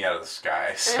shooting me out of the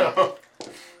sky, so.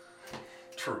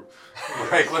 True.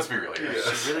 Like, let's be real here.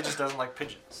 Yeah. She really just doesn't like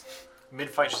pigeons.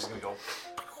 Mid-fight, she's gonna go.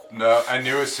 No, I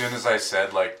knew as soon as I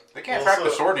said, like, they can't track the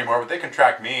Also- sword anymore, but they can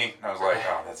track me. And I was like,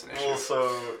 oh, that's an issue. Well,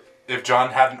 so If John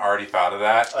hadn't already thought of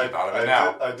that, he thought of it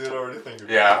now. I did already think of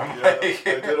Yeah, it. I'm Yeah, like-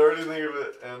 I did already think of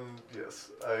it, and yes,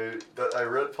 I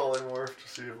read polymorph to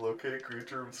see if locate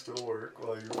creature would still work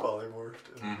while you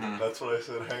polymorphed, and Mhm. that's what I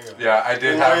said. Hang on. Yeah, I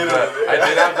did Wait have a the, minute. I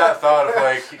did have that thought of like,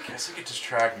 I guess he could just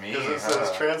track me. Because it says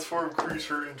huh? transform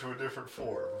creature into a different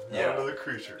form, not Yeah. another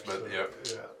creature. But, so, yep.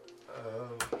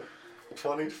 Yeah.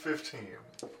 20 to 15.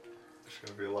 There's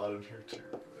gonna be a lot in here too,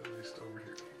 at least over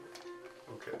here.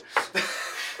 Okay.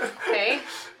 Okay.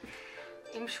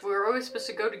 We're always supposed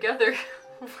to go together.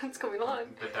 What's going on?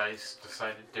 The dice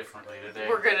decided differently today.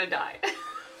 We're gonna die.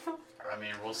 I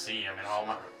mean, we'll see. I mean, all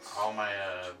my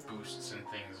boosts and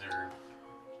things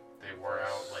they wore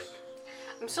out like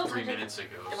I'm still 3 thinking. minutes ago.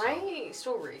 Am so. I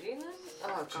still raging this?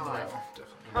 Oh god.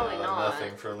 Probably No, not.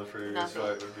 Nothing from the previous Nothing.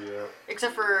 fight would be up.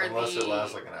 Except for Unless the. it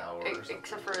lasts like an hour or something.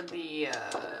 Except for the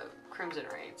Crimson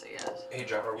Reigns, I guess. Hey,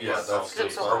 John, are we, Yeah, that's still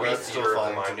are fine. we That's still theater fine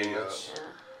to minding be this?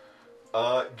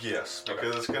 Yeah. Yes, Okay.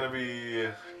 because it's gonna be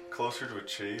closer to a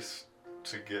chase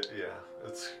to get,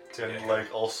 it's, To and get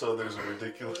like also there's a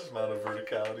ridiculous amount of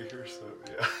verticality here, so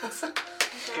yeah.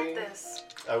 I got this.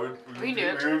 I would, We do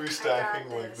it. we would be stacking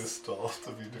got like this. this tall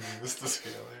to be doing this to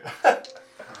scale, yeah.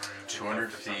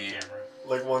 200 feet.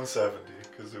 Like 170,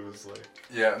 because it was like,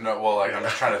 Yeah, no, well, like, I'm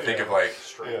just trying to think of like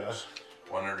Strings.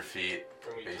 100 feet.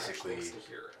 And we attach Basically- things to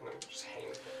here, and then we just hang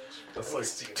things. that's like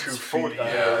It's 2 40. feet.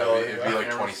 Yeah, it'd be yeah. like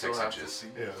Yeah, we 26 still have to inches. see.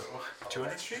 Yeah.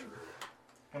 200 feet?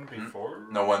 Wouldn't it be Hmm? 4?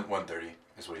 No, 130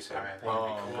 is what he said. Alright,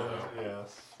 Oh, that'd be cool though.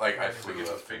 yes. Like, I Maybe flew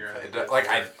we'll it. figure out. It- Like,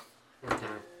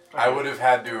 I would have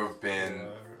had to have been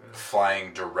Yeah.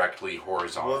 flying directly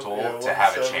horizontal One- to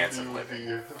have a 170 chance of would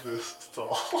living. be this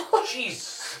tall.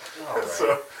 Jeez. Alright.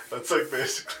 So that's like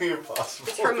basically impossible.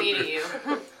 It's from me to to do. you,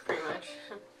 pretty much.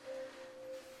 Yeah.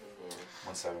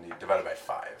 170 divided by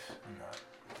 5. Not,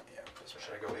 yeah, that's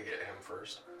Should I go to get him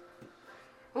first?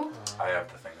 Ooh. I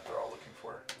have the thing that they're all looking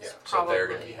for. Yeah. So they're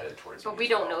going to Probably. be headed towards But me we as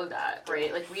don't well. know that,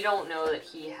 right? Like, we don't know that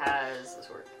he has the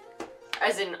sword.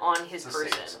 As in, on his It's a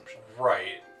safe person. assumption.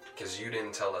 Right, because you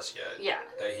didn't tell us yet Yeah.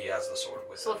 that he has the sword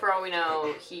with So him. for all we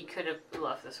know, he could have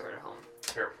left the sword at home.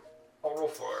 Here, I'll roll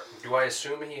for it. Do I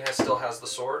assume he still has the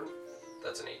sword?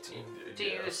 That's an 18. Do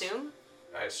you Yes. assume?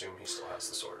 I assume he still has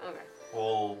the sword. Okay.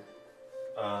 Well,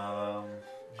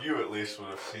 you at least would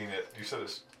have seen it. You said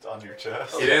it's on your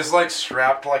chest. It is like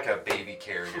strapped like a baby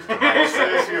carrier. I'll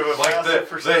say if you have a Like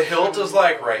massive the hilt is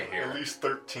like right At here. least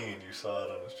 13 you saw it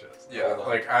on his chest. Yeah, Hold on.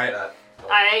 like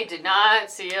I did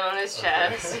not see it on his Okay.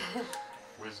 chest.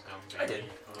 Wisdom, I baby. did.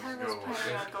 I Let's was go.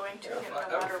 planning on going to him I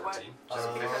no have matter what. 14.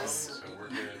 Just because So we're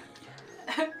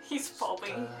good. he's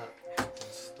falling.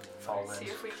 Fall See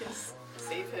in. if we can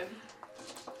save him.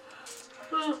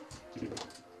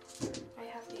 I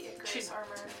have the Icarus She's-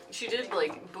 armor. She did,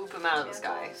 like, boop him out of the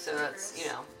sky, so that's, you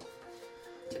know,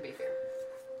 to be fair.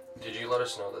 Did you let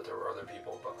us know that there were other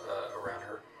people around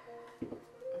her?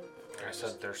 I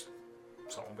said there's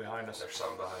someone behind us. There's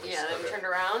some behind us. Yeah, then we Okay. turned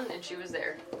around and she was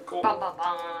there. Cool. Bum, bum,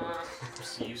 bum.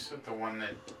 So you said the one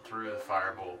that threw the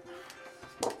firebolt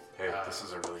hey, this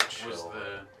is a really was chill.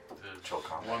 the chill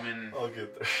combat. woman I'll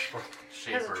get there. Hasn't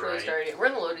shaper, truly right? started yet. We're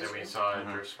in the loading That we screen. saw at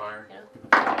Mhm. Durst Fire?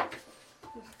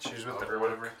 She was with Or the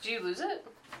whatever. Did you lose it?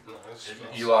 No, it's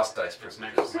You lost dice It's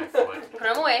privileges. next to my foot. Put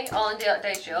them away. All in the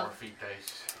dice jail. 4 feet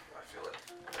dice. I feel it.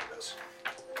 There it is.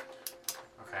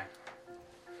 Okay.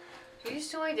 Did you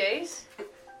steal my dice?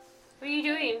 What are you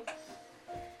doing?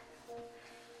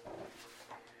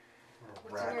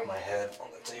 What's in Rack your- my head on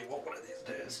the table one of these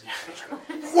days.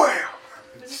 Wow!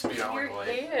 What's Spit out in my your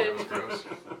blade. hand? That was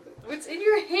gross. What's in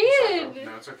your hand?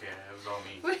 No, it's okay. It was all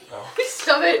me. Wait, Oh.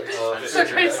 Stop it. Uh, Stop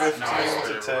trying to- 15 No, I spit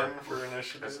to it 10 everywhere. for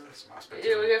initiative. That's my spit.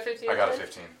 Yeah, we got 15. I got a then?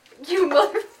 15. You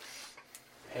mother.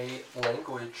 Hey,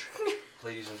 language,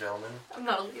 ladies and gentlemen. I'm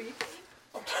not a lady.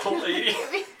 Lady.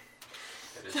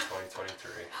 It is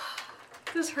 2023.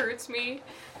 This hurts me.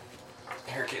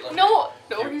 Here, Caitlin. No,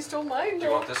 You- he stole mine. Do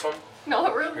you want this one? Not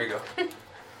Here really. you go.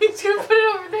 He's gonna put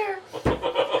it over there. It's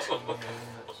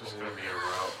just gonna be a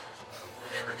route.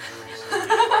 I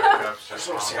I just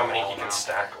want to see how many he can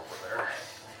stack over there.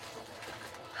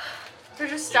 They're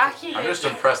just stacking I'm it. just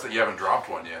impressed that you haven't dropped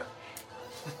one yet.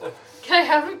 Can I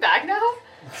have it back now?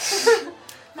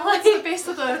 No, it's the base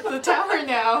of the tower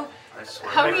now. I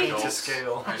swear How we're many- adults. To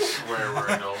scale. I swear we're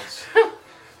adults.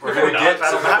 We're gonna get to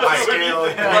Not my scale.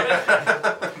 the I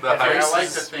highest. like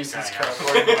to think I am.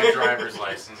 According to my driver's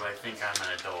license, I think I'm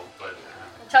an adult, but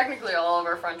Technically, all of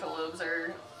our frontal lobes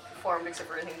are formed except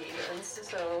for engagements,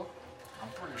 so. I'm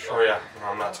pretty Oh yeah, no,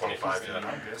 I'm not 25 He's yet. the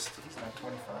youngest. He's not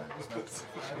 25. He's not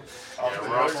 25. yeah,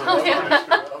 we're also. Oh, yeah.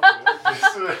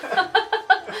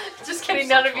 Just kidding,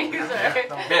 none of you. Sorry.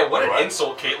 Man, what an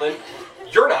insult, Caitlin.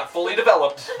 You're not fully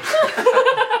developed.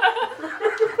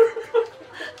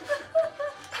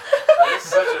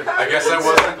 I guess I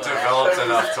wasn't developed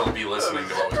enough to be listening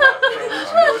to what was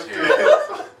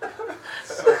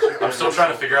happening. I'm still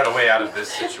trying to figure out a way out of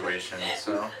this situation,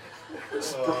 so.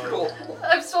 Cool.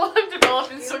 I'm still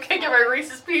undeveloped and still can't get my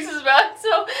Reese's Pieces back,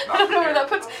 so I don't know where that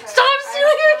puts. Stop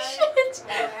stealing your shit!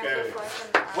 Okay.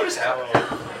 What is happening?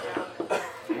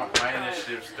 My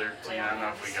initiative's 13. I don't know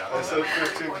if we got I that. said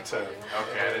 15 to 10.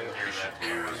 Okay, I didn't hear that.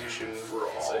 You should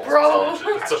brawl. Bro.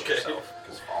 It's okay.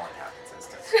 Because falling happens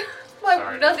instantly. I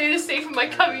Sorry. have nothing to say from my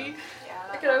cubby.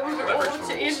 Yeah, I gotta move it Leverage over to rules.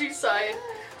 Angie's side.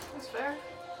 that's fair.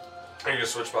 Are you gonna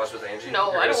switch spots with Angie?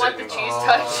 No, You're I don't gonna want the sit cheese in-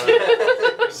 touch.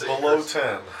 sit Below yours.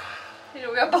 10. You know,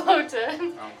 we got below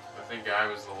 10. I think I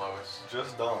was the lowest.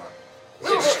 Just Dawn.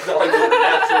 It's not like a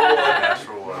natural one.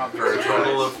 Natural one. Not For a big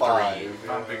Total of surprise. 5.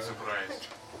 Not big surprise.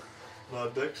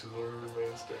 Not Dex is where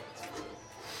remain stats.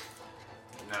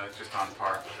 No, it's just on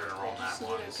par. We're gonna roll Just that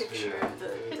need one. a picture of the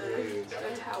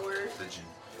tower. The G.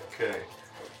 Okay.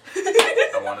 I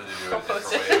wanted to do it a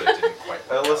different way, but it didn't quite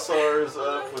work out. Elisar is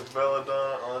up with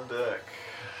Veladon on deck.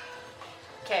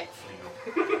 Okay.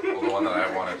 Well, the one that I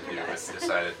wanted to do, but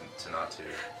decided to not to.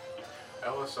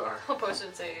 LSR. I'll post it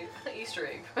and say Easter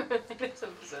egg. This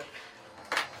episode.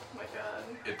 Oh my god.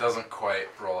 It doesn't quite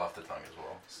roll off the tongue as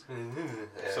well.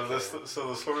 So the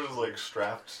sword is like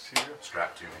strapped to you.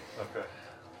 Strapped to me. Okay.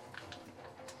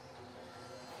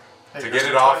 To get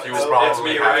it off, you will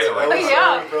probably me, have right? to like. Oh,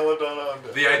 yeah. Veladon on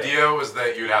deck. The idea was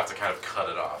that you'd have to kind of cut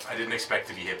it off. I didn't expect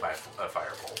to be hit by a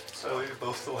firebolt. So So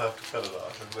they'll still have to cut it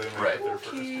off if they make Right. it there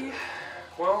first. Okay.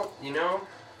 Well, you know,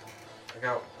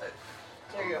 There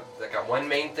you go. I got one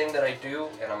main thing that I do,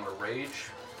 and I'm gonna rage.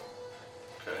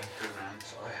 Okay. Good man.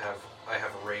 So I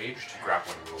have raged.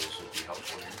 grappling rules would be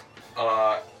helpful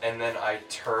here. And then I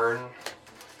turn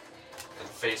and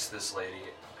face this lady.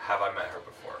 Have I met her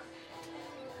before?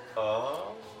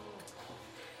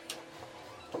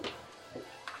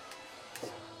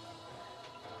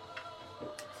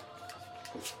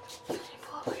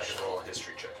 I can roll a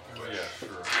history check if you wish. Yeah,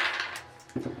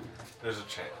 sure. There's a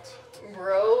chance.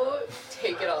 Bro,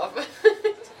 take it off.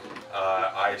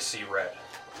 I see red.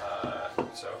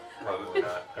 So probably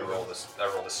not. I rolled a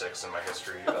 6 in my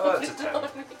history. Oh, it's a 10.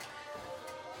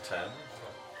 10.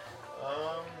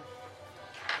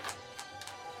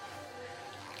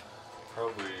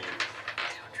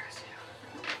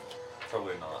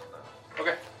 Probably not. No.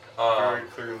 Okay. Very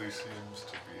clearly seems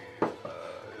to be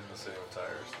in the same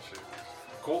attire as the Shakers.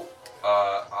 Cool.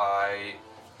 I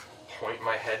point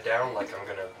my head down like I'm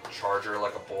gonna charge her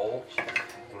like a bull, and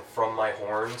from my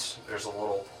horns there's a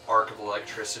little arc of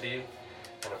electricity,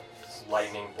 and a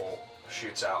lightning bolt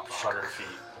shoots out 100 feet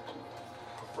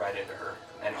right into her,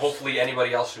 and hopefully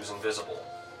anybody else who's invisible.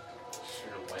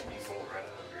 Shoot a lightning bolt right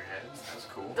out of your head. That's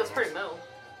cool. That's pretty metal.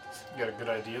 You got a good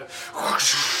idea?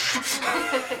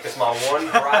 It's my one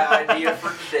dry idea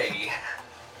for today.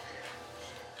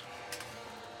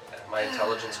 My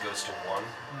intelligence goes to 1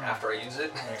 after I use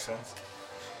it. Makes sense.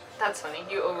 That's funny.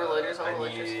 You overload yourself I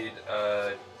with electricity. need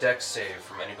a dex save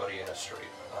from anybody in a straight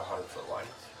 100-foot line.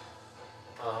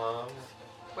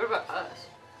 What about us?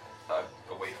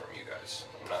 Away from you guys. wise.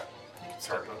 I'm not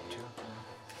targeting you.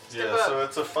 Yeah, so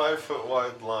it's a 5 foot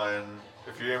wide line.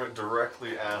 If you aim it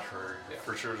directly at her, you're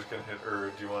for sure just gonna hit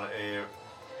her. Do you want to aim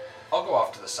I'll go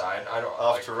off to the side. I don't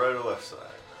off like, to right or left side?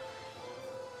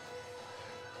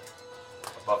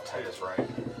 above 10 is right.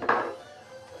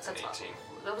 That's an That's 18.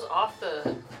 That was off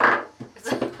the. I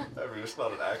mean, it's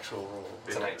not an actual roll.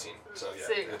 It's a 19. So yeah,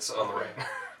 Sick. it's on the right.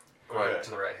 Okay. To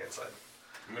the right hand side.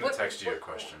 I'm gonna text you a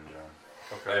question, John.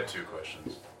 I Okay. have 2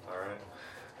 questions. All right.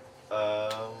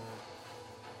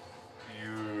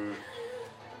 You.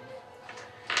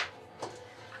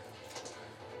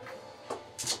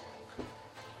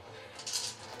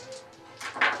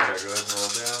 Okay, go ahead and roll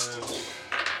damage.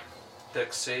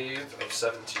 Dex save of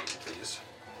 17, please.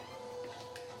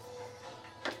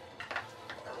 I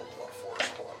rolled a lot of 4s.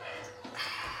 Hold on.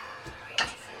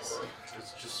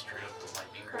 It's just straight up the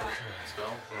lightning bolt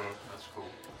spell. Mhm. That's cool.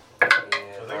 I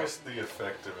And think it's the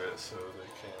effect of it, so they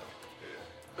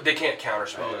can't. they can't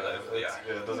counterspell Yeah, it. it's-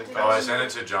 yeah, it doesn't Oh, count. I sent it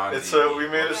to John. It's D. we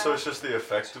made it so it's just the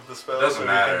effect of the spell. It doesn't so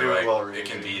matter. You can do like, it while it reading.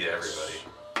 can be to everybody.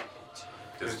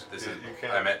 This is. You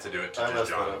can't- I meant to do it to I just messed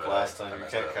John. that up but last I time. You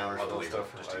messed can't it up. I'll counterspell delete stuff it,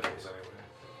 from just in items case.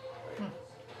 anyway.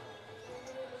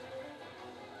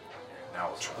 Now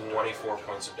it's 24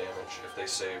 points of damage. If they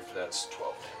saved, that's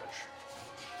 12 damage.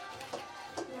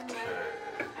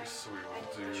 Okay, so we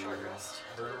will do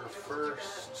her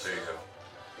first. There you go.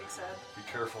 Big sad. Be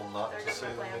careful not They're to getting say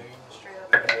the the plan name. straight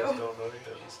up. You guys don't know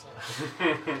yet this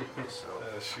time.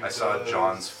 So She I saw does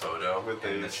John's photo with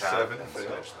in a the chat. 7 and fail.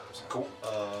 switched those. Cool.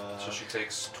 So she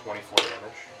takes 24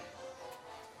 damage.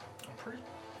 I'm pretty.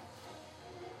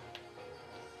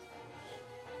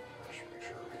 I should make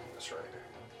sure we're reading this right.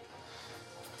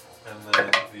 and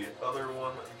then the other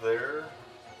one there,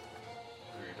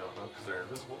 who you don't know because they're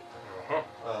invisible,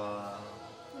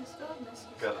 You still have missed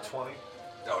got a 20.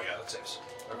 Oh yeah, that saves.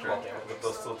 Okay, 12 damage. but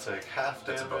they'll still take half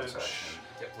That's a bonus damage, action.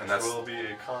 Yep. which And that's will be a not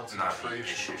the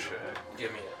concentration issue. check.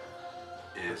 Give me it.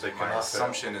 Is They my cannot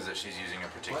assumption is that she's using a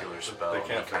particular What? spell. They and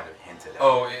can't he kind of hinted at.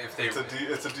 Oh, if they. It's a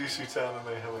DC 10 and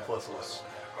they have a plus 11.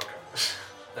 Okay.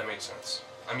 That makes sense.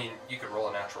 I mean, you could roll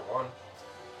a natural 1.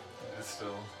 It's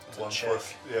still It's a 1 check.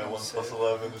 plus, yeah, 1 Save. plus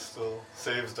 11 is still,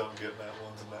 saves don't get nat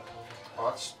 1s and nat 1s. Oh,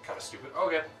 that's kind of stupid.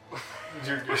 Okay.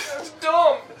 You're good. That's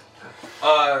dumb!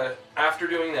 After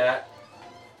doing that,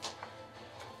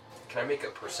 can I make a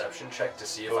perception check to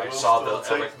see if I But we'll saw still the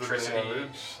take electricity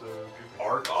damage, so give me-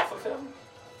 arc off of him?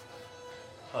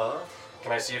 Huh?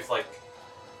 Can I see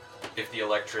if the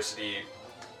electricity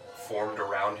formed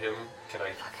around him? Can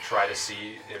I try to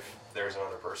see if there's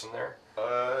another person there?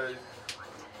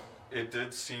 It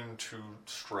did seem to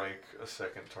strike a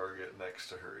second target next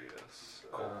to her, yes.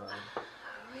 How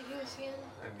do I do this again?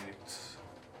 I need...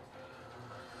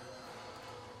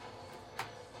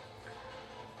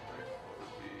 Right, what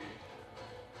would be...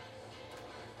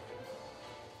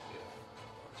 Yeah,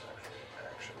 that's actually an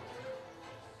action.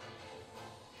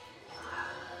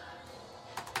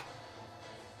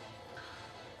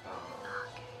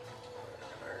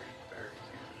 I already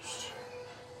used.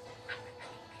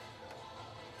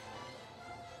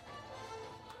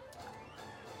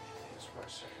 Here's my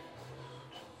second.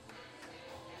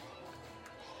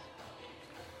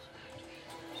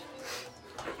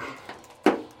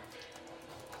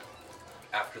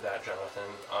 After that, Jonathan,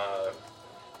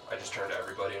 I just turn to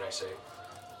everybody and I say,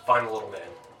 find the little man,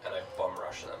 and I bum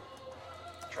rush them.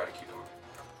 Try to keep them.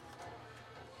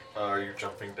 Are you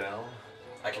jumping down?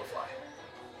 I can fly.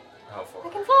 How far? I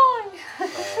can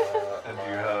fly! And do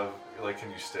you have,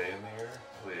 can you stay in the air?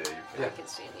 Well, yeah, you can. I can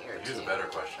stay in the air Here's too. a better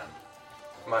question.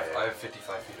 I have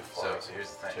 55 feet of So, flying. so here's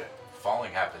the thing. Okay.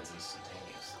 Falling happens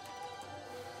instantaneously.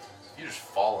 You just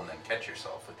fall and then catch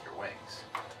yourself with your wings.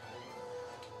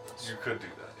 You could do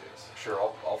that, yes. Sure,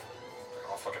 I'll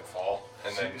fucking fall,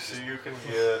 and then So you can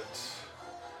get...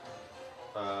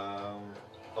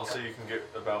 I'll say you can get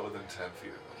about within 10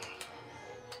 feet of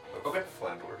him. Okay.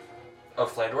 Flandorf. oh,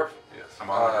 Flandorf. Yes. I'm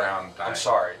on the ground. I'm dying.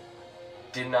 sorry.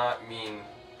 Did not mean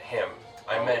him.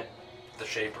 I Oh. meant the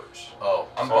Shapers. Oh,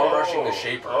 I'm sorry. bum rushing the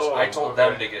Shapers. Oh, I told okay.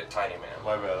 them to get Tiny Man.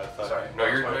 My bad, I thought... Sorry. No,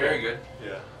 you're Okay. good. Yeah,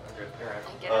 okay. You're right.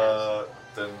 I get it.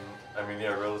 Then, I mean,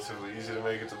 yeah, relatively easy to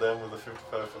make it to them with a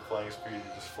 55-foot flying speed. You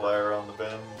just fly around the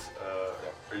bend.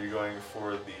 Are you going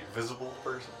for the visible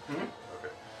person? Mhm.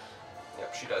 Okay.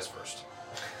 Yep, she dies first.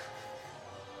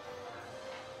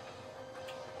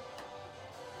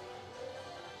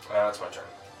 That's my turn.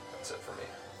 That's it for me.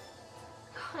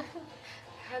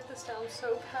 I had this down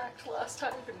so packed last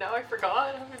time, but now I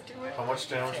forgot how to do it. How much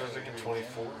damage does it get?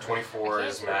 24? 24 I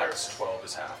is can't max, do 12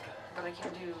 is halved. But I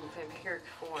can do vampiric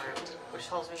form, which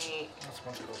tells me That's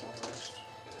one goes on rest.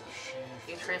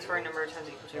 You transfer a number of times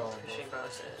equal to your proficiency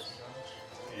bonuses.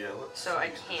 Yeah, let's So I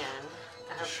see. can.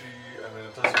 I have, She, I mean,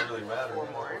 it doesn't really matter. Four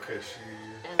more. Okay,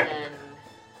 she. and then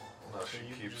No, she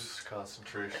keeps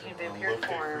concentration I can on vampire locate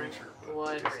form, creature, but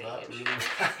blood it does not rage. really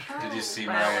matter. Did you see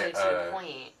but I my wanted to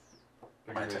point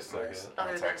Give my me a text? second.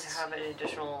 other than to texts? have an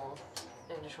additional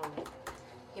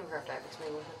Humancraft die, because my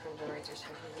weapon from generator is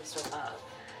technically still up.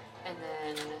 And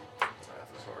then Math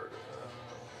is hard.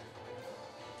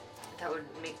 that would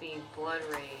make me blood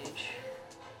rage.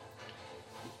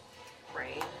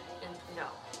 Right? And no.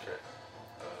 Okay.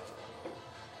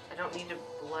 I don't need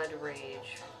a blood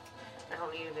rage. I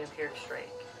don't need a vampiric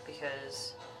strike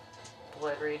because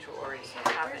blood rage will already So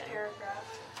happen. third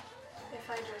paragraph. If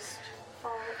I just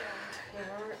follow and I can't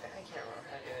remember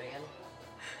how to do it again.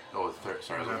 Oh, the third.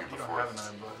 Sorry, I was looking You at the don't have fourth.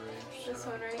 another blood rage. this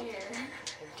one right here.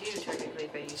 I do technically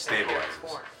if I use Stabilizes. vampiric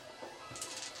form.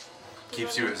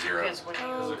 Keeps you at 0. Because when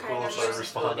Oh, you Is it cool if I use this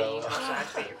respond ability, out you loud? can also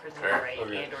activate your prisoner Fair. right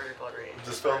Okay. and or your blood rage.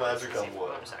 Dispel Or magic it's the on same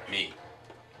what? bonus action. Me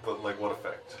But like, what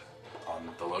effect? on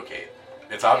the locate.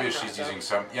 It's obvious she's using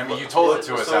some. I mean, you told it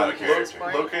to us out of character.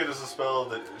 Locate is a spell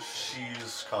that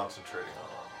she's concentrating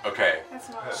on. Okay. That's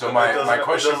not. So It my doesn't-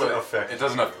 question it doesn't was, affect it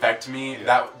doesn't you. affect me. Yeah.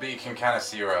 That but you can kind of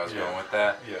see where I was Yeah. going with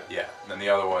that. Yeah. Yeah. And then the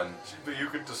other one. But you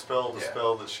could dispel the Yeah.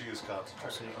 spell that she is So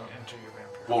concentrating you on. can enter your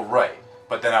vampire. Well, right.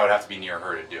 But then I would have to be near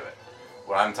her to do it.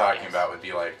 What I'm talking Yes. about would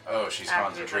be like, oh, she's Activate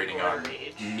concentrating blood on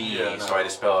rage. me, Yeah, so I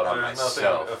dispel it on There's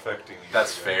myself. nothing affecting you.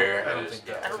 That's Yeah. fair. I don't It is- think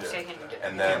that- I don't Yeah. think I can do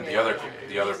And then the other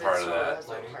part of that,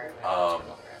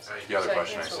 the other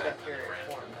question I said.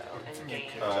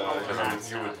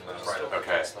 You wouldn't know.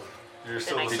 Okay. You're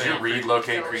still the Did same. you read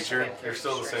locate creature? You're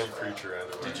still the same creature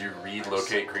either way. Did you read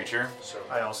locate creature?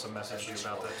 I also messaged you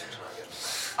about that too.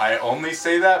 I only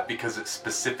say that because it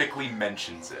specifically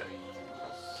mentions it.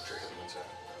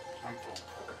 I'm full.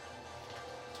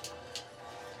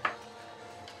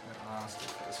 And honestly,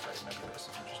 for this fight, maybe this is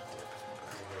just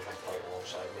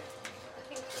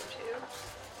I think so too.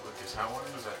 Lucas, how long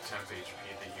was that temp HP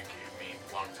that you gave me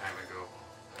a long time ago?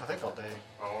 I think all day.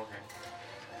 Oh, okay.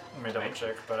 Let me double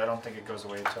check, but I don't think it goes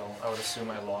away till I would assume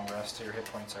at a long rest your hit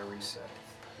points are reset.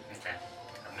 Okay.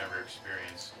 I've never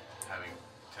experienced having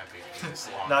temp HP this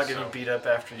long. Not getting so- beat up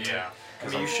after you. Yeah. I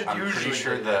mean, you should I'm pretty usually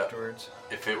sure get it that- afterwards.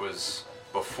 If it was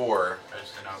before, I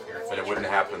just did not hear then it wouldn't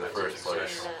happen in the first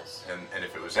place. Yes. And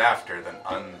if it was after, then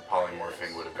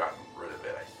unpolymorphing would have gotten rid of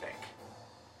it, I think.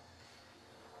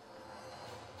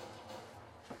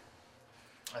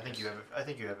 I think you have it. I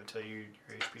think you have it till your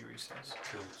HP resets.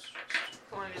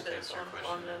 I want to do this one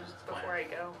on them before I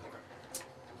go.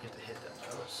 You have to hit them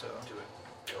though, so. Do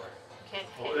it. Can't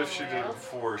Well, hit if she one did it else.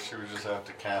 before, she would just have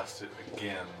to cast it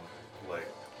again, like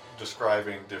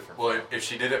describing different. Well, if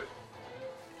she did it,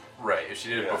 right, if she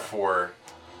did it Yeah. before,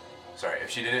 sorry, if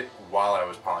she did it while I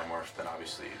was polymorphed, then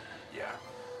obviously, yeah.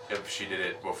 If she did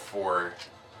it before,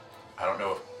 I don't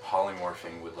know if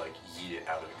polymorphing would like yeet it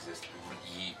out of existence, would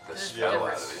yeet the This is spell out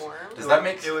different of it. form. Does that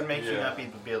make It would make you Yeah. not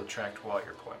be able to track while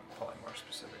you're polymorph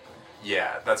specifically.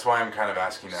 Yeah, that's why I'm kind of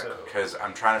asking that, So- because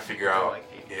I'm trying to figure They're out like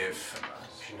 8 feet if from us.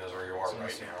 She knows where you are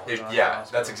right now. If, yeah,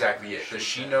 that's exactly it. Does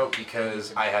she know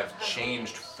because I have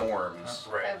changed forms?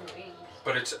 Right. Haven't we?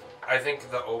 But it's. I think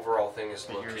the overall thing is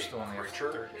But you're locate still only at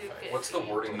creature. 35. What's the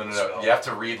wording No, of no, the no. spell? You have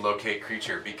to read locate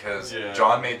creature because Yeah.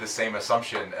 John made the same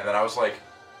assumption, and then I was like,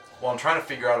 well, I'm trying to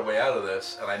figure out a way out of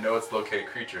this, and I know it's locate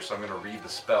creature, so I'm going to read the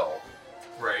spell.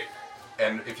 Right.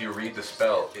 And if you read the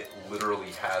spell, it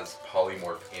literally has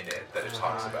polymorph in it that it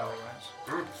talks about.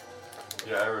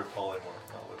 Yeah, I read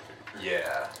polymorph, not locate.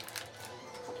 Yeah.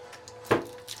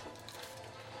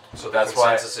 So the That's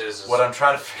why consensus is what I'm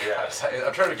trying to figure Yeah.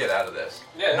 I'm trying to get out of this.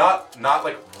 Yeah. Not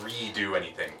like redo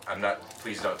anything. I'm not.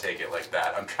 Please don't take it like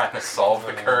that. I'm trying to solve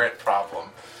the current problem.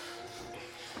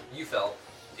 You fell.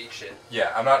 Eat shit.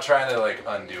 Yeah, I'm not trying to like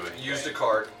undo anything. Used a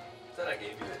card that I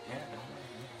gave you.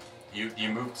 Yeah. You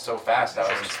moved so fast. I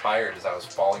was inspired as I was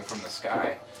falling from the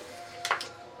sky.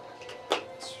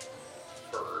 It's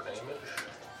fur damage.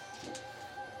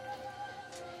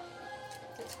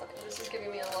 It's fine. This is giving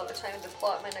me a lot of time to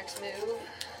plot my next move.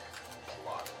 A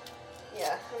lot.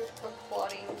 Yeah, I'm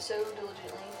plotting so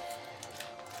diligently.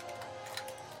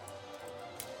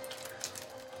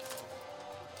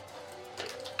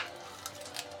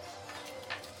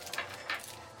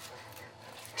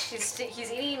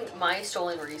 He's eating my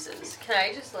stolen Reese's. Can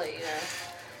I just let you know?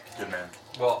 Good man.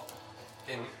 Well,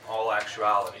 in all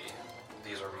actuality,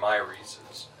 these are my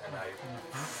Reese's, and I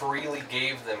freely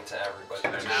gave them to everybody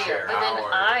to Now share.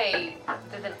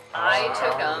 But then I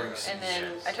took them, Reese's, and then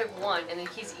yes. I took one, and then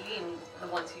he's eating the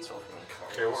ones he stole from me.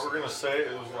 Okay, what we're gonna say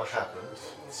is what happened.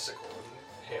 Sickle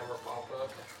and hammer pop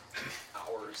up.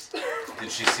 Hours.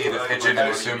 Did she see the pigeon and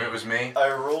assume it was me? I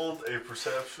rolled a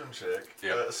perception check.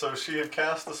 Yep. So she had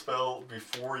cast the spell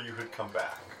before you had come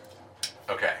back.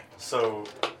 Okay. So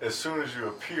as soon as you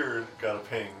appeared, got a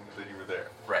ping that you were there.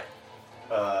 Right.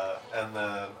 And then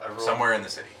I rolled... Somewhere in the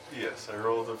city. Yes, I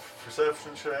rolled a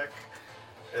perception check.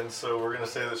 And so we're going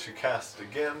to say that she cast it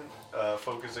again,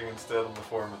 focusing instead on the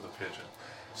form of the pigeon.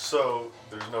 So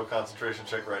there's no concentration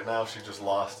check right now. She just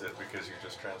lost it because you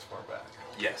just transformed back.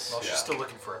 Yes. Well, she's Yeah. still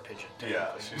looking for a pigeon. Yeah,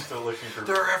 she's still looking for...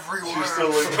 They're everywhere. She's still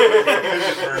looking for the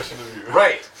pigeon version of you.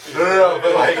 Right. Yeah. No,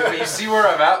 but like, you see where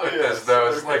I'm at with Yes, this, though.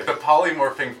 It's okay. like the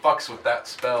polymorphing fucks with that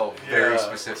spell very Yeah,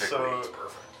 specifically.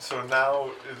 So now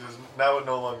it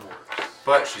no longer works.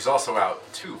 But she's also out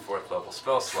 2 4th level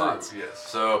spell slots. True, yes.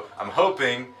 So I'm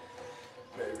hoping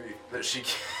maybe that she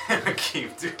can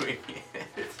keep doing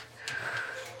it.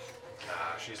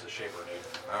 Nah, she's the shaper, dude.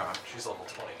 Oh. She's level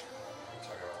 20. What are you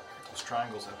talking about? Those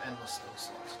triangles have endless spell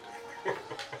slots.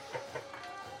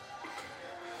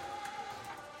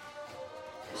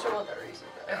 Sure, want that reason.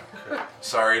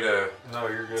 Sorry to No,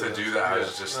 you're good. To do that, I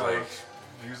was just like-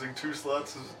 using 2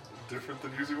 slots is different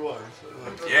than using 1.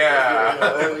 So Yeah.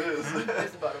 it is.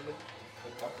 Here's the bottom one.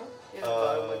 Here's the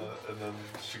bottom one.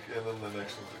 And then the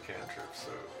next one's a cantrip.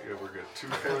 So yeah, we're good. 2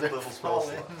 4th level spell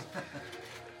slots.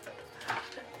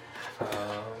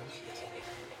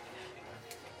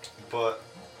 But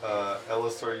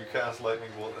Elisar, you cast lightning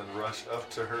bolt and rush up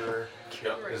to her.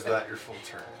 Yep. Is that your full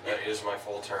turn? That is my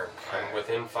full turn. I'm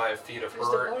within 5 feet of Where's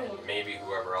the her bottom and one? maybe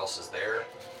whoever else is there.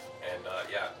 And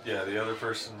yeah, Yeah, the other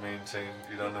person maintained.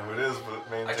 You don't know who it is, but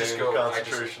I just maintain go.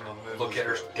 concentration on I just look at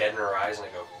her dead in her eyes and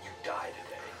I go, "You die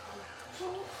today."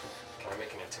 Can I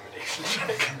make an intimidation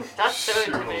check? That's so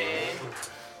Shoot. intimidating.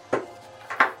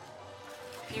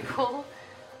 If you roll,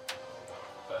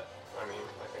 But I mean,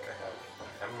 I think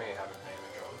I may have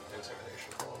advantage on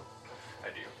intimidation roll. I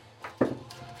do.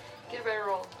 get a better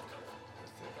roll.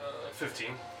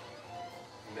 15.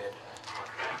 Mid.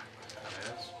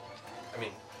 I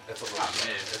mean, it's a little. Not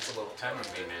mid. It's a little. 10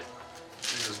 would be mid.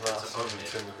 She does not It's seem above mid.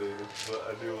 intimidated, but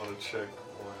I do want to check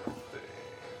one thing.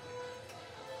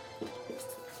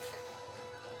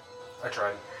 I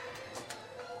tried.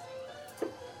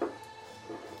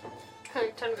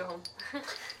 Time to go home.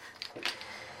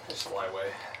 Just fly away.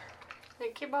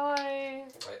 Okay, bye.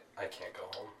 I can't go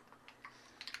home.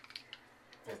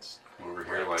 It's. Over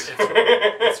here, like,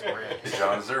 It's red.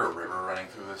 John, is there a river running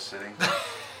through this city?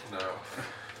 No.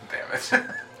 Damn it.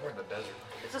 We're in the desert.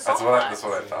 It's a That's salt what I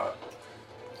flats. thought.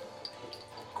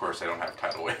 Of course, I don't have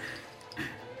tidal wave. Can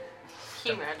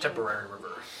you imagine? Temporary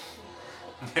river.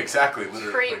 Exactly,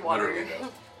 literally. Trade like, water. literally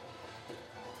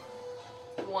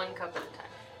though. 1 cup at a time.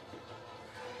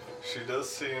 She does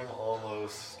seem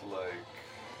almost like.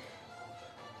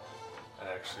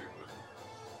 Actually, you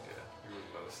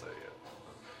wouldn't notice that yet.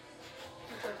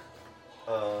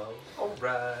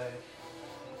 Alright.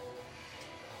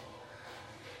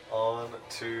 On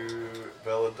to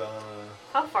Belladonna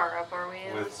How far up are we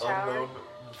in with this tower? unknown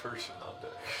person on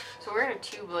deck. So we're in a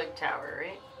tube-like tower,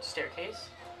 right? Staircase,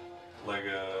 Like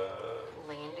a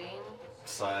landing.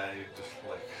 side,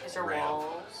 like Is there ramp.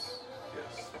 walls?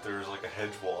 Yes, there's like a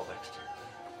hedge wall next to you.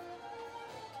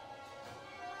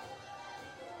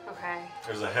 Okay.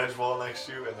 There's a hedge wall next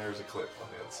to you, and there's a cliff on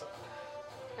the other side.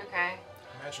 Okay.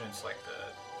 Imagine it's like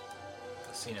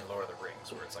the scene in Lord of the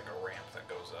Rings where it's like a ramp that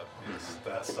goes up. It's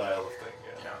that style of thing,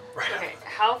 yeah. Right. Okay.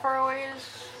 How far away is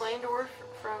Flandor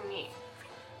from me?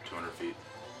 200 feet.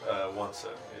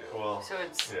 170. Well, So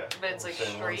it's, yeah, but it's like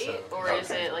we're saying straight, 170. or is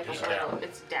Okay. it like a It's funnel? down.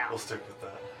 It's down. we'll stick with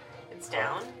that. It's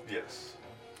down. Yes.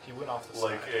 He went off the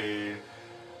Like side.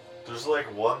 there's like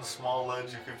one small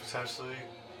ledge you could potentially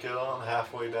get on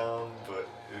halfway down, but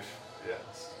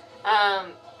yes.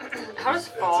 How does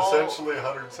It's fall? essentially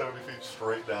 170 feet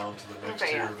straight down to the next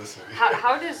Okay, tier yeah. of the city.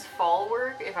 How does fall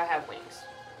work if I have wings?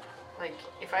 Like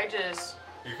if I just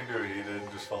You can do what he did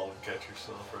and just fall and catch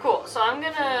yourself. Right cool. away. So I'm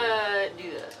gonna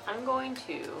do this. I'm going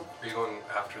to Are you going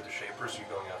after the Shapers or are you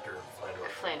going after Flandor?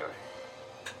 Flandor.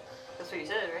 That's what you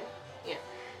said, right? Yeah.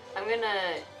 I'm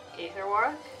gonna Aether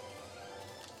Walk.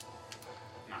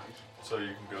 Nice. So you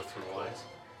can go through walls.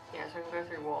 Yeah, so I can go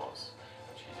through walls.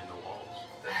 She's in the walls.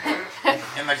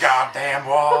 In the goddamn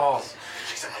walls!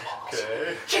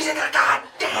 Okay. She's in the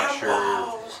goddamn Not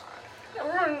sure.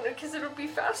 Run, because it'll be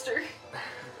faster.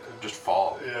 Just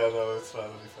fall. Yeah, no, it's not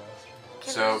any faster.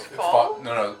 Can So, I just fall?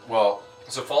 no, well,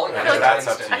 So falling I on feel like that's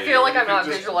up to I you. feel like I'm You can not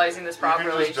just- visualizing this You properly.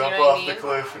 can just Do you jump know what I off the mean?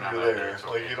 cliff and I'm you're not there.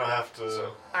 doing Like you don't have to.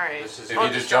 So, Alright. This is- if I'll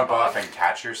you just jump off and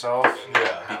catch yourself,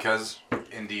 Yeah. because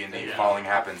in D&D, Yeah. falling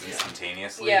happens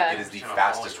instantaneously. Yeah. It is the It's not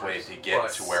fastest falling way first. to get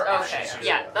But- to where I Okay, am.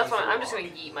 yeah, that's what I'm just gonna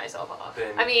yeet myself off.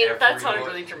 Then I mean, that sounded everyone-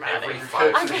 really dramatic. every I'm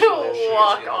five gonna people shoot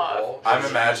walk in the off. wall, I'm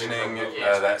just imagining using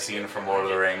the that scene from Lord of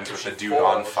the Rings with the dude Fall.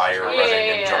 on fire Yeah, running yeah,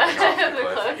 and yeah. jumping off the The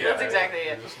cliff. cliff, Yeah. that's exactly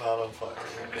You're it. just not on fire.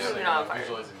 You're not on fire.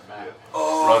 Visualizing the map.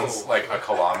 Oh. Runs like a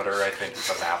kilometer, I think, if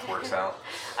the map works out.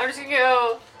 I'm just gonna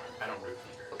go. I don't root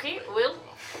for Okay, well,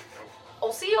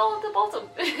 I'll see y'all at the bottom.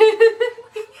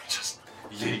 Just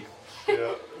yeet.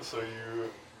 Yeah, so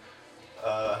you.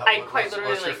 I quite what's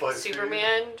literally your like flight speed?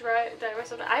 Superman drive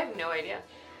myself. I have no idea.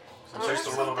 So Oh, just a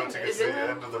that's little bit to something. get Is to it the though?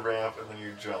 end of the ramp, and then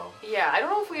you jump. Yeah, I don't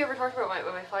know if we ever talked about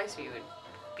what my fly speed would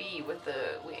be with the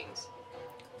wings.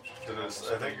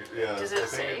 I think, yeah. Does I it think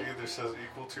say? it either says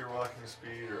equal to your walking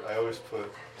speed, or I always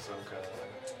put some kind of.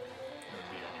 it.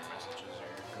 Be on your messages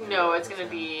or your No, it's gonna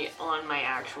be on my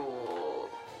actual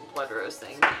blood rose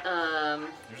thing. Yours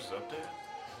is updated.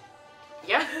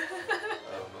 Yeah. I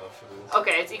don't know if it is.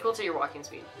 Okay, it's equal to your walking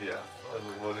speed. Yeah. And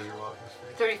what is your walking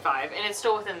speed? 35, and it's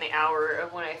still within the hour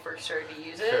of when I first started to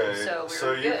use it, Okay, so we so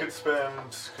were you good. could spend,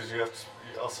 because you have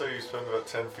to, I'll say you spend about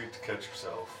 10 feet to catch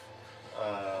yourself.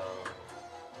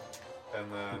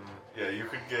 And then, yeah, you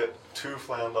could get 2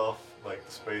 Flandolf, like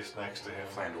the space next to him.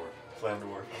 Flandor.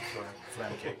 Flandor, I'm sorry.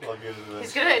 Flan cake. I'll get into that.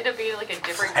 He's gonna end up being like a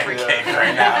different Flan creature. cake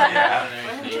right now,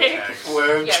 yeah. Cake.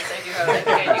 Flan. Yes, I do have. I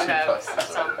think I do have Plus.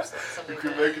 something. You can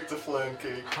that- make it to Flan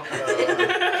Cake.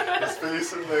 The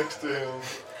space next to him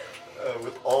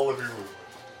with all of your movement.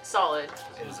 Solid.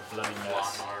 It is a bloody One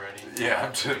mess. already. Yeah,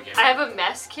 I'm just- I have a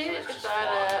mess kit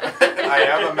that. I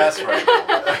am a mess right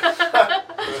now.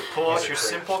 Pull out your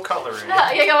simple coloring.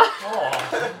 Yeah, go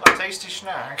Oh, a tasty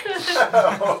snack.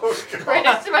 Oh, God. right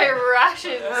next to my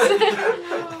rations.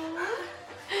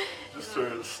 Just trying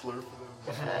to slurp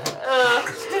them.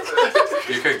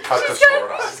 You could cut the She's got-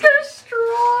 sword she's off. got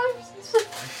straws.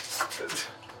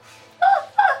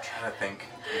 I'm trying to think.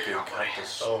 You could cut the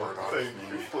sword off. thank you, I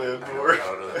don't Flandor.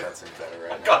 know that that's any better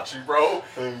right now. Got you, bro.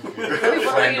 Thank you.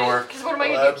 Flandor. Because what am I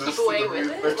I'll gonna add do? this Keep away to the with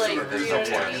next it? Like, one. There's you no know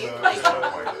what I point. mean? There's Like, no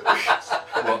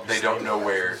point. Well, they don't know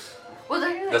where. well,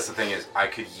 they're gonna. That's the thing is, I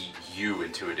could yeet you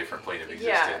into a different plane of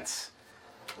Yeah. existence,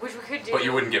 Which we could do. but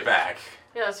you wouldn't get back.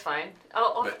 Yeah, that's fine.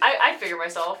 But- I'd figure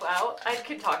myself out. I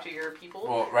could talk to your people.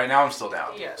 Well, right now I'm still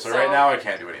down. Yeah, So so- right now I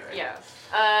can't do anything. Yeah.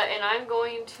 And I'm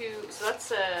going to. So that's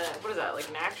what is that? Like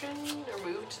an action or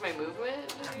move to my movement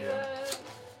to do Yeah. that?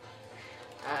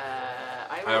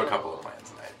 I have a couple of plans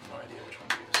and I have no idea which one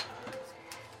to use.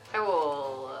 I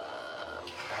will.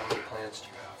 How many plans do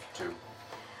you have? 2.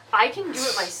 I can do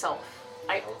it myself.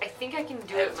 I think I can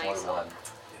do it It's more than myself. one.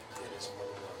 It is more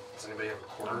than one. Does anybody have a I'm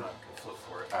quarter? not gonna flip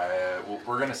for it. Well,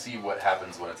 we're gonna see what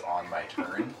happens when it's on my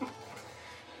turn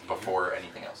before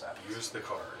anything else happens. Use the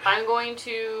card. I'm going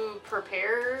to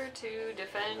prepare to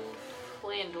defend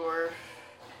Flandor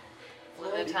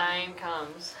when the time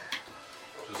comes.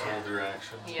 Just hold your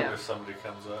action Yeah. if somebody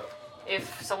comes up.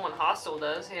 If someone hostile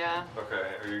does, yeah.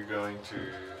 Okay, are you going to.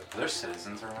 Are there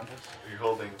citizens around us? Are you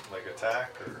holding like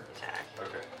attack or. Attack.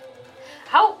 Okay.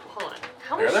 Hold on.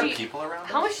 How Are much there do you, people around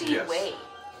how us? much do you Yes. weigh?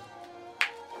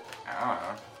 I don't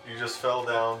know. You just fell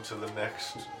down to the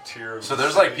next tier of So the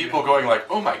there's like city. people going like,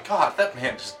 oh my god, that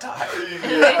man just died.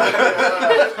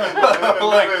 Yeah. And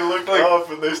Like- then they look like- up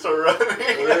and they start running.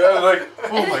 Yeah, like,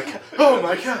 oh my god, oh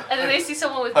my god. And then they see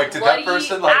someone with Like, did bloody, that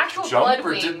person like actual jump blood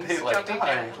or did wings they like jumping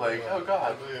die? down. Like, oh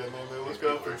god. Yeah, and then they look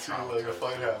up and see like a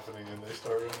fight happening and they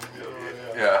start running the other way.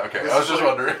 Yeah, okay. This I was is just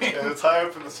like- wondering. And it's high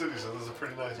up in the city, so this is a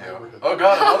pretty nice Yeah. neighborhood. Oh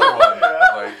god, another one.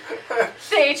 Yeah. Like,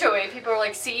 The HOA people are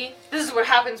like, see, this is what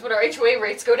happens when our HOA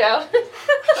rates go down.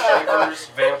 Shakers,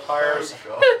 vampires,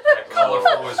 Oh, and a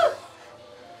colorful wizard.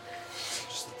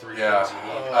 Just the 3 Yeah. things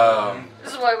you need. God.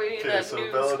 This is why we need Okay, that so new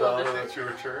school Belladonna, district. that's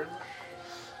your turn.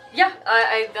 Yeah,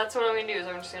 I that's what I'm gonna do. Is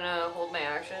I'm just gonna hold my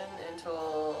action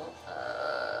until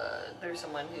there's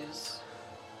someone who's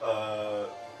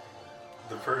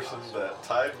The person that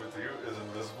tied with you is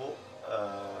invisible,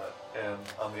 and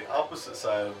on the opposite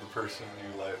side of the person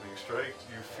you lightning strike,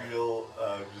 you feel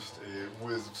just a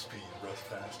whiz of speed rush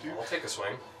past you. I'll take a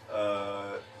swing.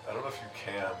 I don't know if you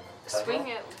can. swing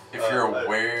it. if you're I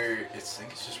aware, I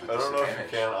think it's just with I don't know if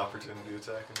disadvantage. you can opportunity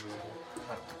attack invisible.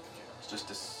 It's just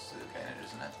disadvantage,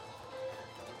 isn't it?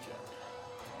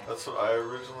 That's what I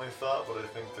originally thought, but I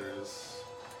think there is.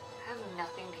 I have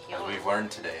nothing to As heal. we've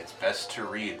learned today, it's best to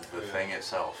read the Yeah. thing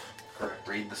itself. Correct.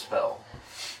 Read the spell.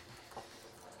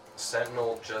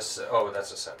 Sentinel just said, oh,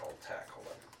 that's a sentinel attack. Hold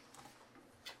on.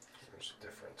 There's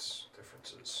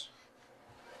differences.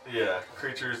 Yeah,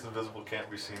 creatures invisible can't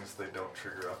be seen, so they don't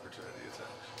trigger opportunity attack.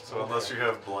 So unless you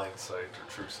have blind sight or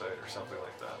true sight or something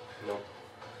like that. Nope.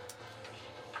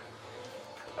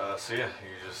 So yeah, you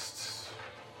just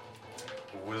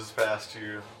whiz past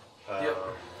you. Yep.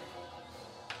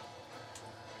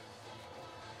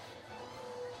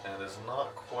 And is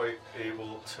not quite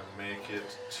able to make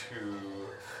it to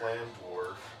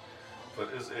Flandorf, but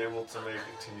is able to make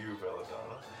it to you,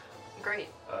 Belladonna. Great.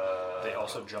 They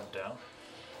also jump down.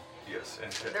 Yes,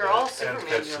 and They're all and Superman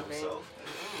catch jumping. himself.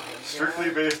 Oh my Strictly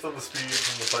God. based on the speed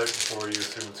from the fight before, you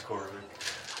assume it's Corvic.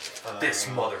 This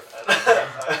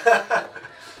motherfucker.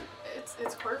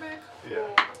 It's Corvic.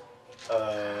 Yeah.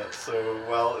 So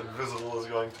while Invisible is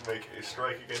going to make a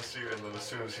strike against you, and then as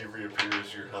soon as he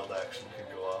reappears, your held action can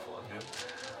go off on him.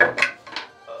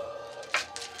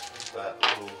 That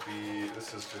will be.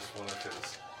 This is just one of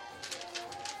his.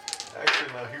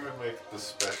 Actually, no, he would make the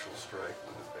special strike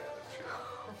with advantage.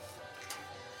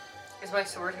 Yeah. Is my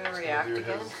sword gonna He's react do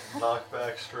again? his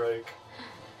knockback strike.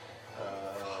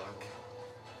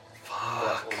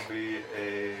 That will be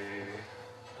a.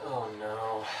 Oh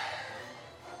no.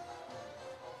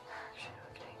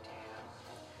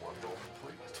 One goal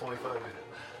complete. 25 to hit.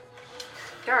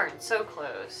 Darn, so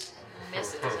close.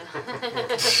 Misses.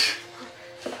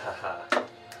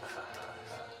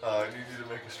 I need you to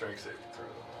make a strength saving throw.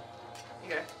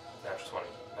 Okay. Natural 20.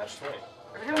 Natural 20.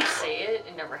 Every time we say it,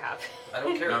 it never happens. I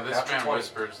don't care. No, this Natural man 20.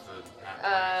 whispers the.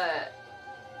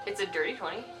 It's a dirty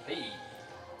 20. Hey.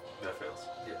 That fails.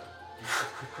 Yeah.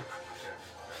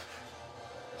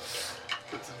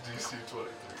 It's a DC 23.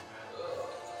 Oh,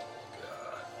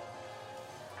 God.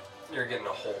 You're getting a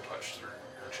hole punched through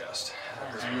your chest.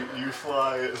 You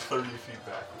fly 30 feet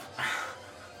backwards.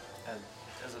 And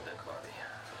as a dead body.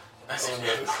 Oh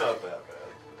no, it's not that bad.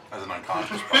 As an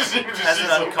unconscious person. As an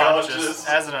unconscious.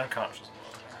 As an unconscious.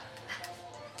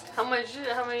 How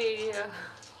many?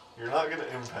 You're not going to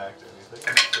impact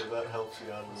anything, so that helps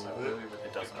you out a little bit.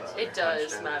 It doesn't. It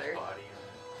does matter.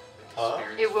 Huh?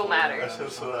 It will I matter.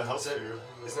 said so that helps you.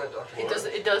 Isn't that Dr. It does.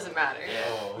 It doesn't matter.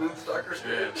 Oh. It's Dr. Yeah,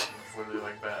 Strange. it's literally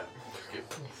like that. Just get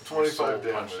 25 soul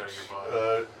damage. punched out of your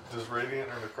body. Does Radiant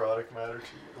or Necrotic matter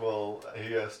to you? Well,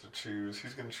 he has to choose.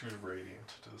 He's going to choose Radiant.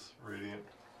 Does Radiant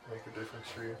make a difference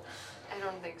for you? I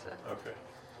don't think so. Okay.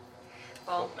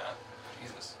 Well, Hope not.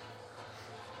 Jesus.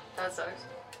 that sucks.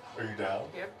 Are you down?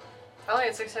 Yep. I only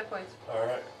had 6 hit points.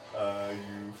 Alright.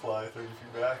 You fly 30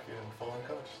 feet back and fall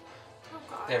unconscious. Oh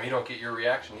god. Damn, you don't get your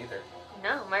reaction either.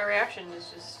 No, my reaction is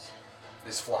just.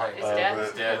 It's flying. It's dead.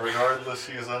 But dead. regardless,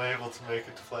 he is unable to make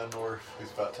it to Flandorf. He's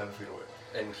about 10 feet away.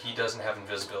 And he doesn't have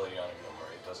invisibility on him no more,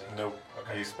 does he? Nope.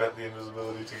 Okay. He spent the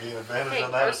invisibility to gain advantage Hey, on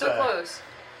I that was so attack. close.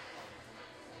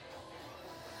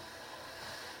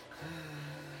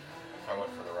 I went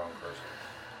for the wrong person.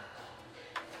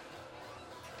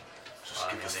 Just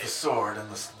give us the sword and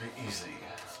this will be easy.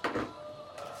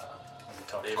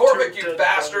 Corvic, you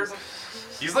bastard!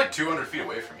 He's like 200 feet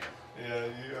away from you. Yeah,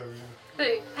 you, I mean...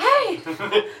 Hey!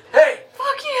 Hey!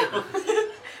 Fuck you!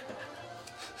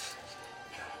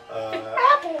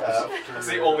 After, That's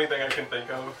the only thing I can think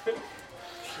of.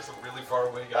 He's a really far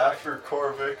away guy. After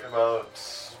Corvic, about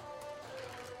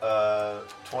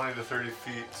 20 to 30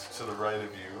 feet to the right of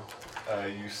you,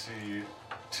 you see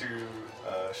 2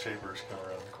 shapers come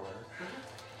around the corner.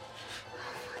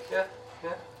 Yeah,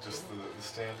 yeah. Just the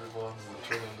standard ones that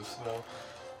turn into snow.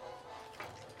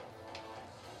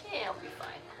 Yeah, I'll be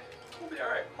fine. We'll be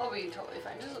alright. I'll be totally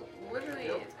fine. Just literally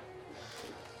Yep.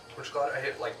 We're just glad I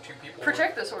hit like 2 people.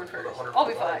 protect the sword with first. 100 I'll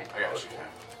be foot fine. line. I got you.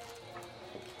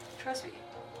 Trust me.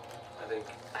 I think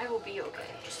I will be okay.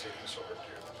 just take the sword here.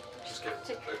 Just get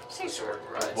Take- the take sword.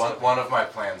 sword. Right. One of my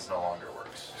plans no longer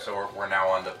works. So we're now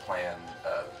on to plan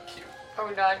Q. Oh,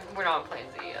 we're not on Plan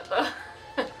Z yet, though.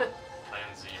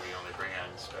 Plan Z, we only bring on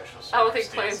special I don't think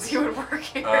Plan Z circumstances. would work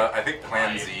here. I think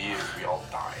plan Z is we all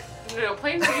die. No,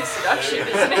 Plan Z is seduction,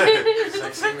 isn't it?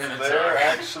 60 minutes They're out.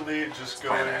 actually just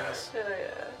going... Plan S.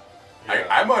 Yeah.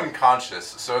 I'm unconscious,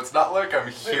 so it's not like I'm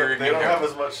They hearing don't him. have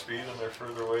as much speed and they're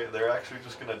further away. They're actually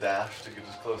just going to dash to get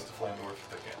as close to Flandorf as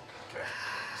they can. Okay.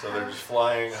 So they're just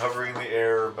flying, hovering in the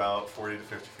air about 40 to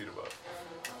 50 feet above.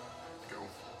 Cool.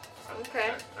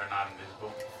 Okay. They're not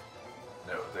invisible.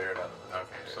 No, they're not.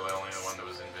 Okay, so the only one that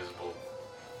was invisible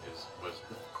was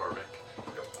Corvic.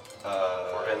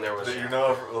 And there was- that you know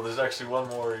of, well, there's actually one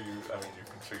more. I mean, you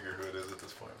can figure who it is at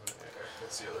this point. But yeah.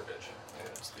 It's the other bitch. Yeah.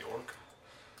 It's the orc.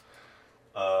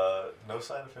 No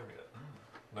sign of him yet.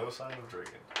 No sign of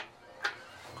Dragon.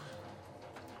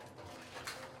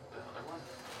 The other one?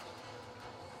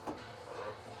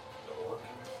 The orc.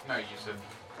 No, you said.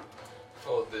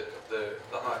 Oh, the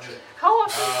hot chick. How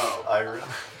often? Oh. Iron.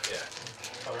 Yeah.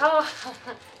 How,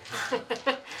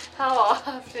 how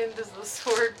often does the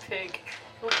sword pick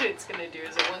What it's gonna do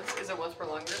is it once per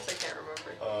long rest? I can't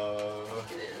remember.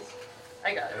 It is.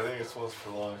 I got I it. think it's once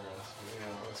for long rest. But, you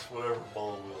know, it's whatever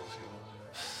ball wills,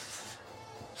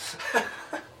 you know.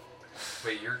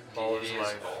 Wait, your Ball deity is is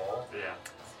life. Ball? Yeah.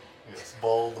 Yes,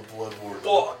 Ball the Blood Warden.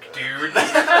 Fuck, dude.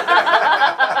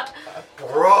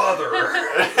 Brother.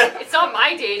 It's not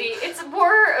my deity. It's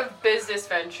more a business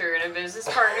venture and a business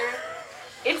partner.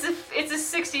 It's a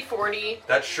 60-40.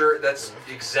 That's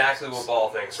exactly what Ball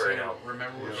thinks right now.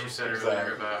 Remember what Yeah, you said exactly.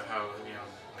 earlier about how,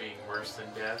 being worse than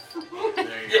death?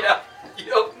 There you Yeah.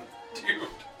 Yup. Dude.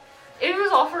 It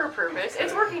was all for a purpose.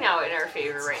 It's working out in our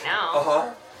favor right now.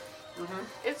 Uh-huh.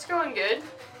 It's going good. go.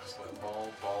 Just let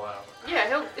ball out.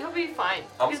 Yeah, he'll be fine.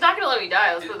 Um, He's not gonna let me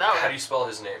die. Let's put it that How do way. you spell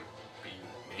his name?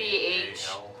 BH.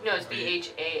 No, it's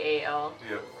BHAAL.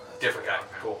 Yep. Different guy.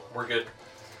 Cool. We're good.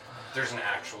 There's an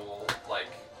actual, like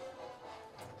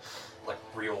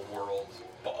real world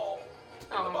Ball in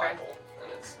the Oh, okay. Bible.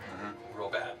 And it's real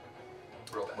bad.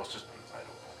 Real bad. Well, it's just an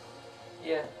idol.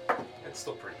 Yeah. It's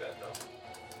still pretty bad, though.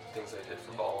 Things I did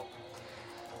for Ball.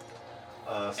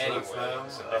 So Anyway, it's them,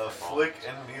 it's a different ball. Flick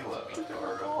and Mila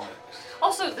are up next.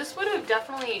 Also, this would have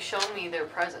definitely shown me their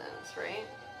presence, right?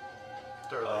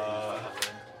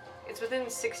 It's within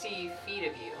 60 feet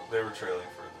of you They were trailing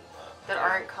further than that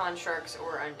aren't constructs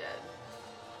or undead.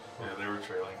 that. Yeah, they were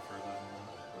trailing further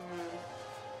than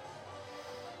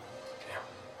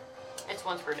Damn. It's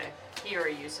once per day. He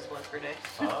already used his once per day.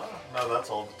 that. No, that's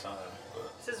all the time.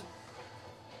 But This is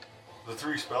the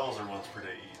 3 spells are once per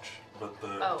day each, but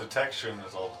the Oh. detection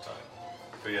is all the time.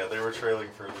 But yeah, they were trailing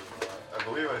further than that. I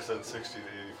believe I said 60 to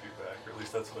 80 feet back, or at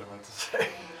least that's what I meant to say.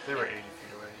 They were 80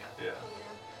 feet away. Yeah.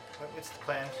 What's the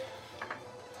plan?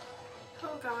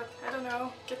 Oh god, I don't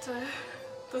know. Get to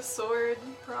the sword,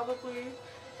 probably.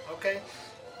 Okay.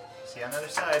 See you on the other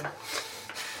side.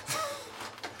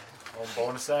 Oh,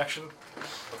 bonus action.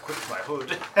 Equip my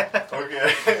hood.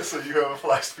 Okay, so you have a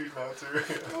flash speed now too.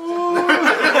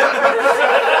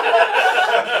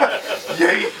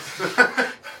 Yay!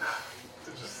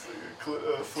 Just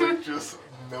Flick just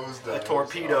nosedives. The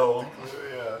torpedo.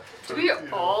 Yeah. Do we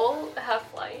torpedo. all have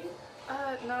flight?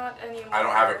 Not anymore. I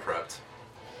don't have it prepped.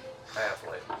 I have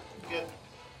light. Good.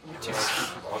 You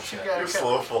Okay. You're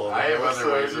slow fall. I have now, other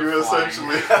so ways of you flying.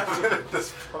 essentially have it at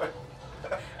this point.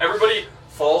 Everybody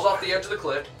falls off the edge of the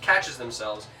cliff, catches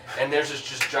themselves, and there's this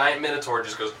just giant minotaur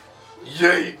just goes,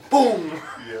 yay, boom!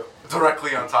 Yep.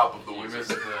 Directly on top of the You women. missed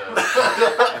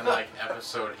the in like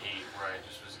episode 8 where I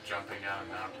just was jumping down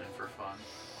a mountain for fun.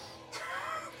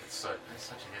 It's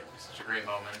such a great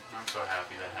moment. I'm so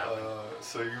happy that happened.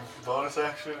 So you bonus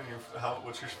action and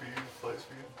what's your speed? Flight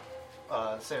speed?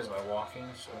 Same as my walking,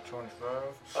 so 25.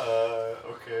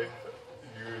 Okay.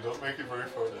 You don't make it very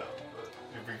far down, but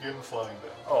you begin flying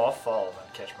down. Oh, I'll fall and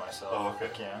then catch myself. Oh, okay.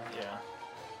 Yeah.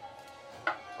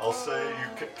 I'll say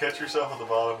you catch yourself at the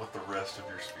bottom with the rest of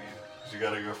your speed. Because you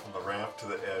gotta go from the ramp to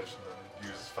the edge and then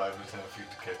use 5 to 10 feet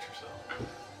to catch yourself.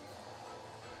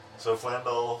 So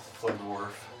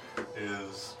Flandorf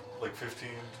is like 15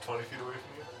 to 20 feet away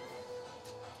from you.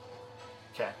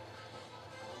 Okay.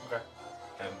 Okay.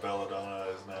 And Belladonna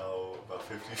is now about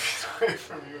 50 feet away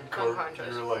from you. And Corbin,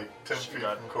 Unconscious. you're like 10 She feet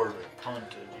got- from Corbin.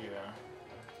 Punted, yeah.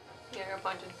 Yeah, I got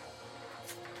punted.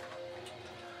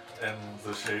 And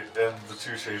the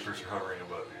 2 shapers are hovering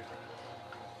above you.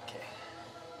 Okay.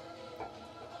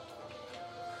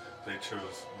 They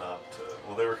chose not to.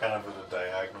 Well, they were kind of at a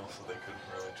diagonal, so they couldn't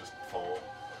really just fall.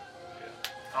 Yeah.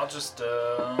 I'll just,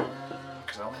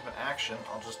 because I only have an action,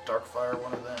 I'll just Darkfire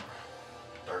one of them.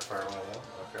 Darkfire one of them?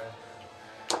 Okay.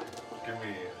 Give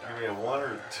me a 1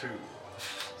 or a 2.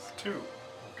 2.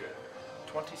 Okay.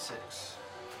 26.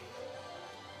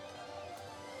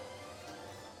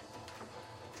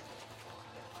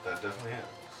 That definitely hits.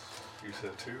 You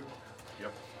said 2?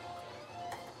 Yep.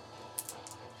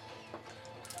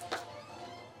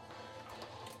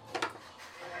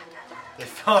 They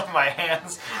fell in my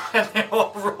hands and they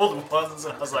all rolled ones,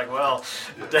 and I was like, well,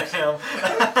 damn.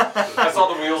 I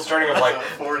saw the wheels turning. I'm like,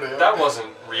 4 damage. that wasn't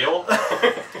real.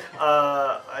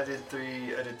 I did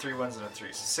 3 ones and a 3,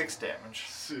 so 6 damage.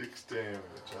 6 damage.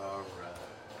 Alright.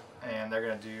 And they're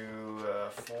gonna do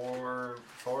 4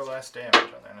 less damage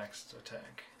on their next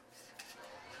attack.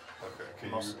 Okay.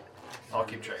 Can Also- you? I'll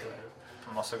keep track of that.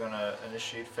 I'm also gonna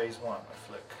initiate phase 1 by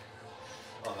Flick.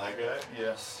 On that guy?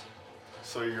 Yes.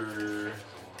 So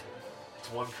it's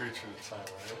 1 creature at a time,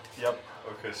 right? Yep.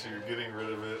 Okay, so you're getting rid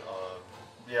of it on.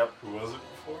 Yep. Who was it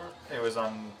before? It was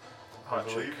on I Hot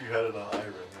believe Chick. you had it on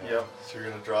Iron. Yeah. Yep. So you're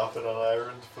gonna drop it on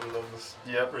Iron to put it on this.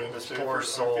 Yep. random This shaper? poor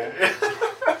soul. Okay.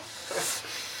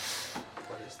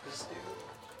 What does this do?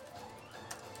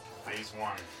 Phase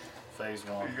 1. Phase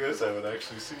 1. You guys haven't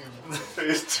actually seen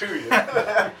phase 2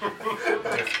 yet.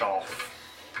 Lift off.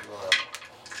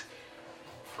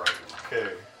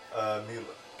 Okay,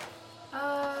 Neela.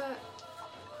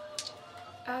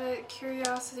 Out of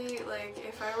curiosity, like,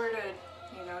 if I were to,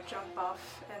 you know, jump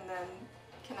off and then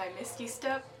can I Misty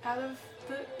Step out of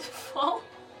the fall?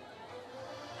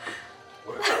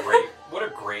 What a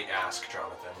great ask,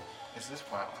 Jonathan. Is this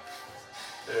wow?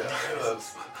 Yeah,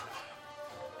 that's...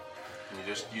 Can you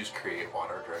just use create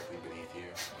water directly beneath you?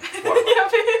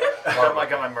 I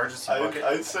got my emergency bucket.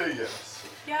 I'd say yes.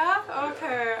 Yeah?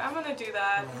 Okay, I'm gonna do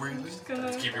that. Really? I'm just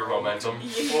gonna... Keep your momentum.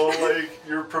 Well, like,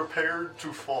 you're prepared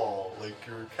to fall. Like,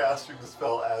 you're casting the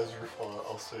spell as you're falling.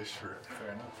 I'll say sure.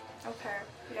 Fair enough. Okay,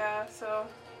 yeah, so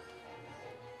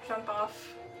jump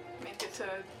off, make it to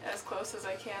as close as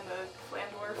I can to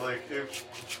Flandorf. Like,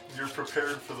 if you're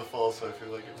prepared for the fall, so I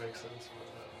feel like it makes sense.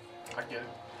 I get it.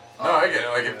 No, I get it.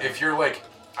 Like, Yeah. if you're like,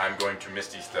 I'm going to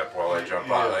Misty Step while I jump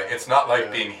Yeah. out, like, it's not like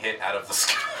Yeah. being hit out of the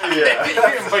sky. Yeah.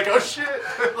 I'm like, oh shit.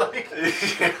 Like,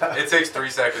 Yeah. it takes 3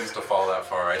 seconds to fall that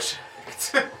far. I'm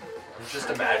just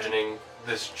imagining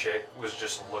this chick was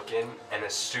just looking, and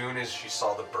as soon as she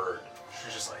saw the bird, she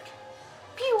was just like,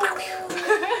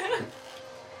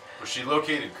 Well, she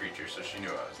located creatures, so she knew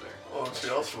I was there. Well, she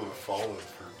also would have fallen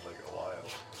for like a while.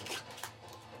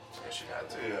 Yeah, she had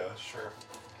to. Yeah, sure.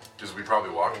 Because we probably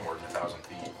walked more than 1,000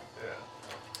 feet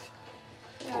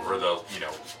Yeah. Yeah. over the,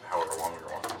 however long we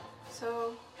were walking.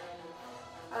 So,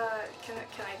 can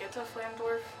I get to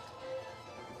Flandorf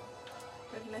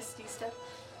with Misty Step?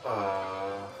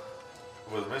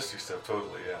 With Misty Step,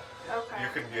 totally, yeah. Okay. You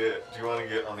can get. Do you want to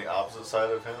get on the opposite side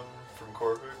of him from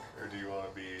Korvik, or do you want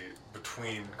to be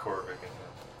between Korvik and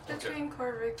him? Between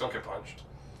Korvik. don't get punched.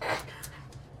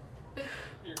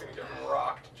 You're gonna get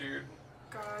rocked, dude.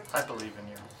 God. I believe in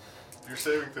you. Your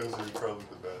saving throws are probably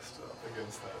the best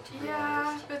against that, to be Yeah,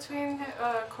 honest. between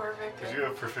Korvik Because and... you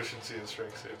have proficiency in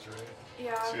strength saves, right?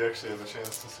 Yeah. So you actually have a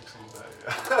chance to succeed that,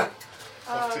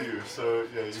 yeah. Up to you. So,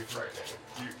 yeah, you can...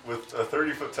 With a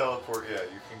 30-foot teleport, yeah,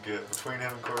 you can get between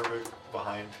him and Korvik,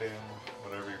 behind him,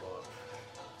 whatever you want.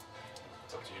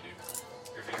 It's up to you, dude.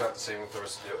 If you got the saving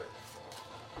throws to do it.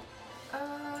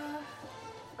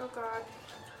 Oh god.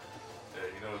 Yeah,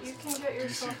 you know, it's You can get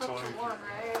yourself DC up to 20. 1,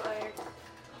 right? Like...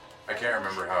 I can't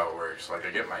remember how it works. Like,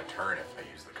 I get my turn if I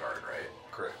use the card, right?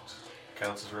 Correct.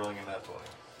 Counts as rolling in that 20.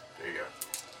 There you go.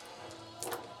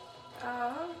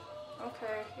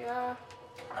 Okay, yeah.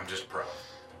 I'm just pro.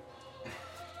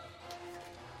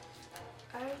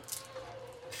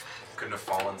 Couldn't have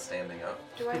fallen standing up.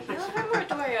 Do I heal him or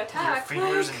do I Your attack?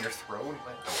 fingers in your throat. Don't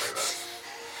worry about it.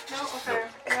 No, okay.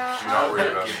 Yeah. Do not worry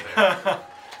about me.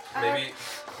 Maybe you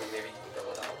can go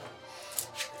without it.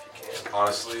 If you can.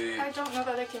 Honestly, I don't know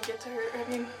that I can get to her. I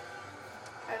mean,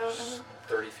 I don't know.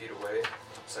 30 feet away.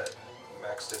 It's at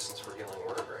max distance for healing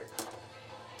word, right?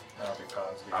 No,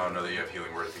 because I don't know that you have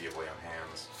healing word if you give lay on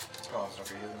hands. Oh, it's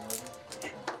okay. Healing word.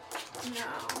 Sure.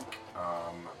 No.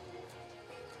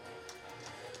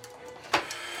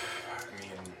 I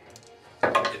mean,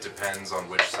 it depends on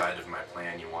which side of my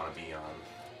plan you want to be on.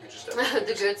 You just have to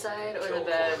The good side or the kill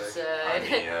bad Korvik. side?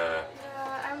 Yeah,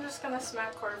 I'm just gonna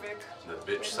smack Korvik. The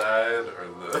bitch side or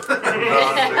the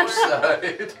non-bitch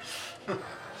side? With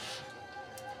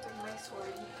my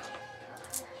sword.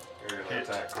 You're going to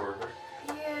attack Korvik.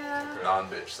 Yeah.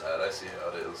 Non-bitch side, I see how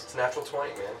it is. It's a natural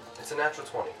 20, man. It's a natural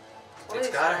 20. One It's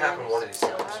of these gotta happen times one of these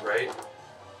still times, happen. right?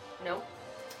 No,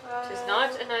 it's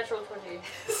not a natural 20.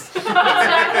 It's not a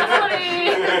natural 20.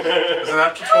 Is it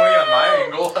after 20 on my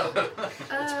angle?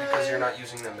 It's because you're not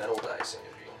using the metal dice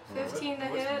energy. 15 to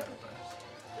hit.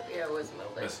 Yeah, it was a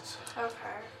metal dice. Misses.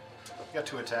 Okay. You got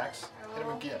 2 attacks. Hit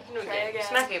him again. No, Okay, okay, again.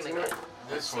 smack him again.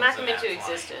 This Smack one's him a into nat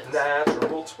 20. existence.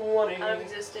 Natural 20. Out of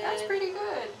existence. That's pretty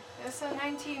good. It's a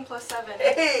 19 plus 7.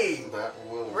 Hey! That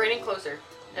will... We're getting closer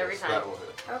every Yes, time. That will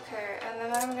hit. Okay, and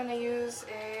then I'm gonna use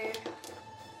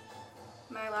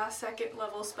my last 2nd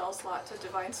level spell slot to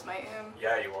Divine Smite him.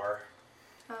 Yeah, you are.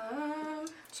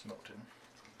 Smoked him.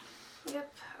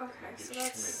 Yep. Okay, so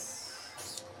that's...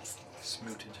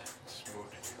 Smooted. So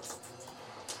it is...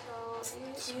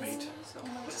 Smite. Oh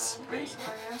my god, I'm Smite.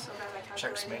 sorry, I'm so bad at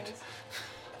Check calculating. smite.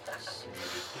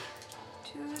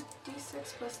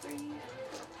 2d6 plus 3.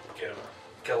 Get him.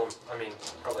 Kill him. I mean,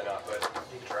 probably not, but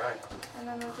you can try. And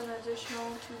then with an additional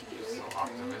 2d8. So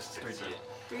optimistic. 3d8.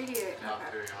 3d8, Not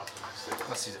okay. very optimistic.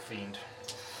 Unless he's a fiend.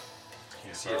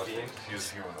 Is he a fiend? He's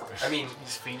humanoid. I mean,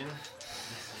 He's fiending.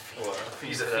 What?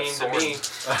 he's a for that fiend to me.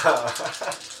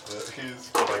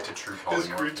 His I like to true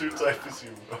polymorph. creature type is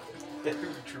humanoid.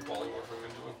 True polymorph him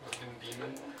into a fucking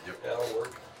demon. Yep. Yeah, that'll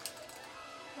work.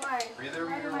 Why? Were you there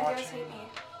when Why you do were my guys watching? hate me?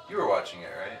 You were watching it,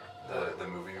 right? The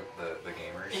movie, the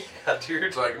gamers. Yeah, dude.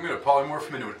 It's like, I'm gonna polymorph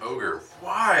him into an ogre.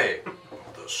 Why?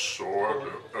 The sword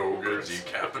of ogre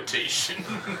decapitation.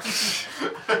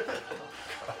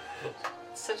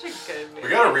 Such a good movie. We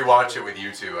gotta rewatch it with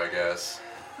you two, I guess.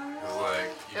 Cause like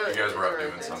you guys were up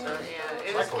doing something. Yeah,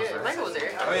 it was good. Michael was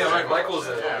there. Oh yeah, Michael's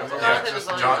in it.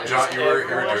 Yeah. John, you were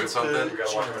doing something. We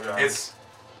gotta watch it with John.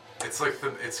 It's like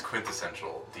it's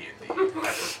quintessential D&D at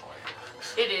this point.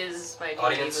 It is my D&D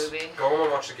Audience, movie. go home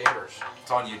and watch the gamers.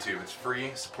 It's on YouTube. It's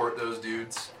free. Support those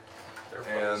dudes. They're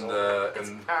fun as And hell.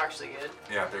 It's actually good.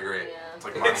 yeah, they're great. Yeah. It's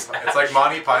like Monty, it's like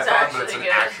Monty Python, but it's actually an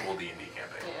good. actual D&D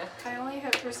campaign. Yeah. I only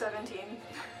hit for 17.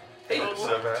 Hey,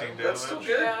 17 that's still damage.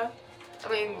 good. Yeah. I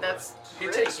mean, that's He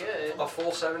really takes good. a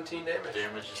full 17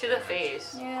 damage. To the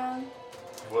face. Yeah.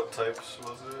 What types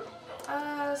was it?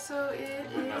 So it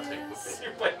You would not take the is You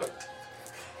might not be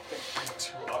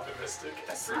too optimistic.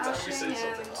 Every time we say slashing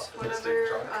something and optimistic, whatever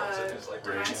John comes in and is like,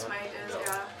 Divine Radiant? Smite is, No.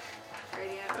 yeah.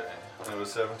 Radiant. And it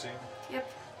was 17? Yep.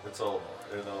 It's all,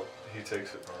 he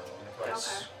takes it normally.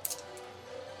 nice.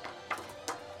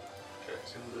 Okay.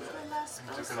 My last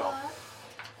spell took it all. slot.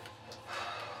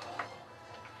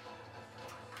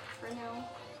 For now.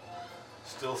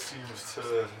 Still seems to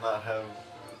not have,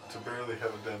 to barely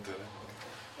have a dent in it.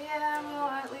 Yeah, well,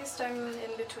 at least I'm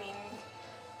in between.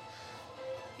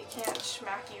 He can't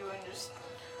smack you and just.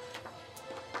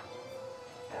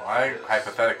 Well, I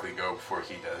hypothetically go before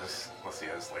he does, unless he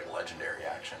has like legendary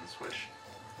actions, which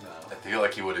No. I feel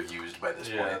like he would have used by this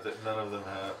Yeah, point. that none of them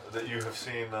have, that you have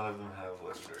seen, none of them have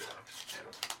legendary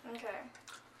actions. Okay.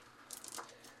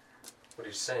 What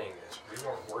he's saying is, we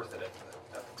weren't worth it at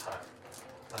the time.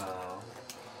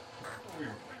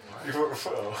 You were,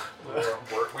 well,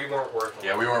 We weren't worth it.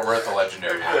 Yeah, we weren't worth the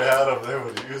legendary if they action. had them, they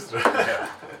would have used it. Yeah.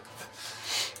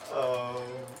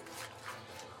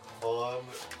 On,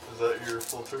 is that your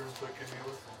full turn, Fucking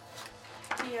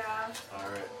Neela? Yeah.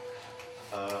 Alright.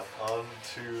 On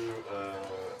to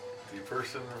the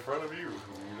person in front of you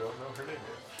who you don't know her name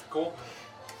yet. Cool.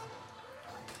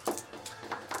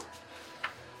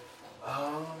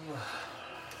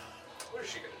 What is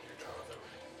she gonna do, Jonathan?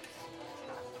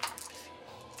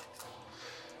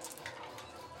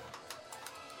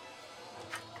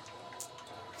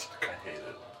 I hate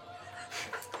it.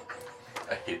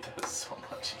 I hate that so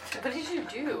much. What did you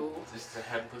do? Just a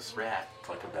headless rat. It's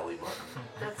like a belly button.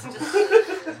 That's just.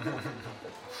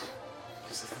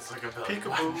 Just it's like a belly.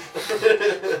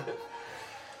 Peekaboo.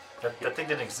 That thing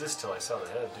didn't exist till I saw the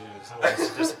head, dude. It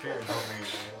just disappeared.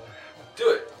 Do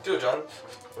it, John.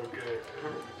 Okay.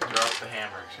 Drop the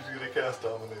hammer. She's gonna cast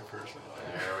Dominate person.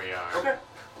 There we are. Okay.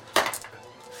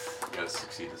 You gotta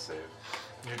succeed to save.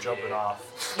 You're jumping off.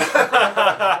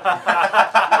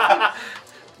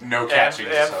 No catching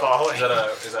and yourself. falling.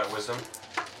 Is that wisdom?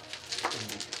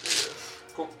 Yes.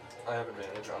 Cool. I have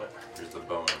advantage on it. Here's the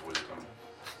bone of wisdom.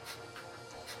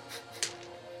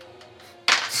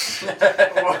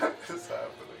 What is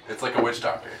happening? It's like a witch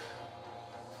doctor.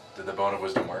 Did the bone of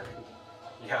wisdom work?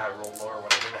 Yeah, I rolled lower when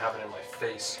I didn't have it in my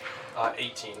face.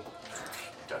 18.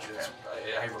 Gotcha, It's- man.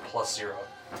 I have a +0.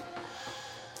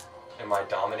 Am I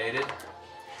dominated?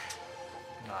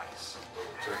 Nice.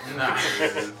 Nice.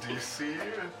 DC.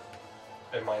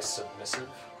 Am I submissive?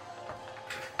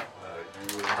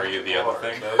 You Are you the other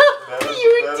thing?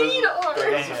 You indeed are.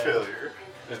 That is a failure.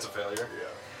 It's a failure. Yeah.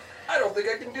 I don't think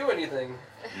I can do anything.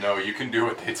 No, you can do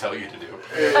what they tell you to do.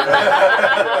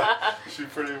 She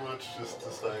pretty much just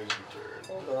decides to turn.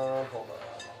 Hold on.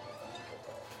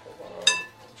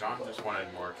 John just wanted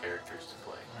more characters to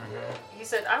play. He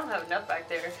said, I don't have enough back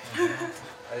there.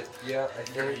 I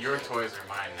think, Your toys are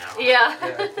mine now. Yeah.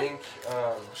 I think,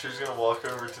 She's gonna walk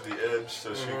over to the edge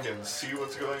so she can see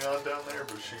what's going on down there,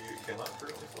 but she cannot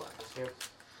currently fly.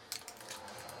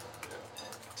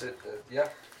 that's it. Yeah,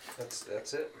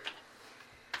 that's it.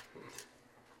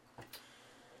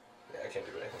 Yeah, I can't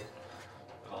do anything.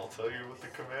 And I'll tell you what the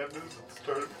command is at the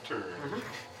start of the turn.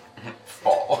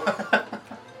 Fall.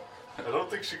 I don't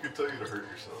think she could tell you to hurt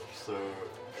yourself, so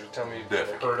Just tell me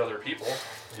Defecate. to hurt other people.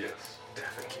 yes.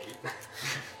 Defecate.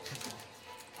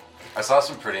 I saw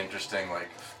some pretty interesting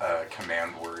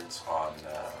command words on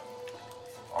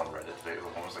Reddit today.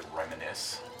 One was like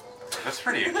reminisce. I was like, that's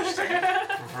pretty interesting.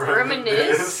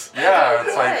 Reminisce? Yeah,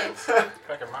 it's like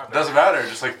What? it doesn't matter.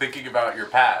 Just like thinking about your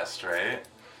past, right?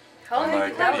 How I'm long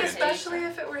like, did That Yeah. was especially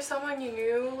if it were someone you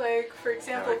knew, like for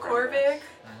example, like Korvik.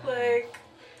 Like,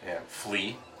 Yeah,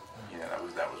 flee. Yeah, that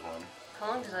was one. How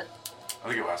long does it? I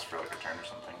think it lasts for like a turn or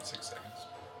something. 6 seconds.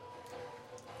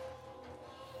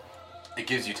 It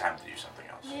gives you time to do something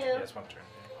else. Yeah, Yeah. it's one turn.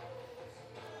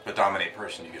 But dominate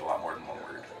person, you get a lot more than one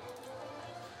word.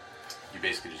 You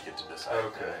basically just get to decide.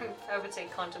 Okay. I would say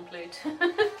contemplate.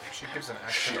 She gives an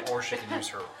action, or she can use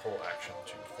her whole action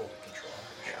to fully control.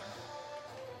 Yeah.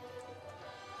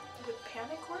 Would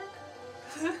panic work?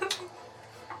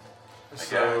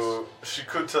 So she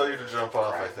could tell you to jump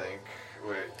off, I think.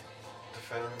 Wait.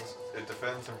 It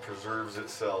defends and preserves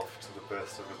itself to the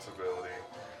best of its ability.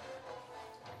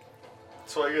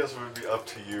 So I guess it would be up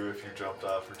to you if you jumped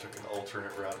off or took an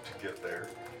alternate route to get there.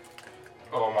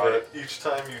 Oh my. But each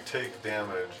time you take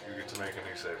damage, you get to make a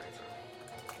new saving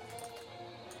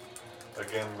throw.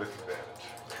 Again with advantage.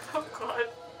 Oh god.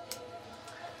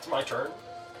 It's my turn.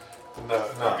 No.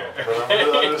 Okay. But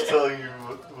I'm just telling you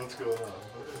what's going on.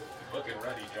 Looking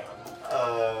ready, John.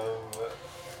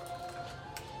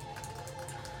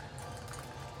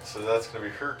 So that's going to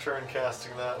be her turn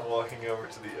casting that and walking over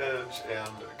to the edge, and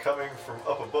coming from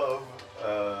up above,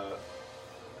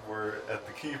 we're at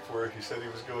the keep where he said he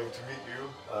was going to meet you.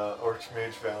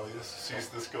 Archmage Valius sees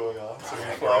this going on, so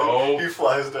Bro. he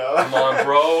flies down. Come on,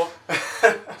 bro.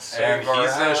 And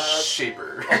he's a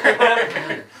shaper.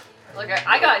 Look,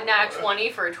 I got nat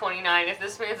 20 for a 29. If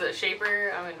this man's a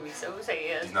shaper, I'm gonna be so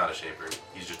sad. He's not a shaper.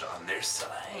 He's just on their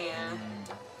side. Yeah.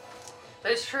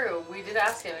 That's true. We did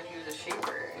ask him if he was a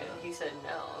shaper, and he said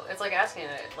no. It's like asking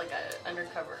an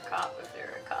undercover cop if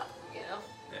they're a cop, you know?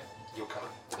 You'll come.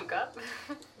 You cop?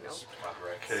 No.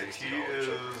 Okay, he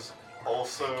is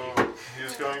also,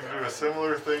 he's going to do a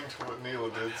similar thing to what Neela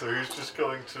did, so he's just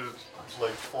going to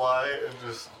like fly and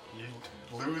just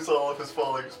lose all of his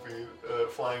flying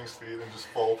speed and just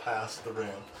fall past the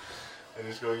ramp. And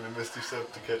he's going to Misty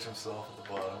Step to catch himself at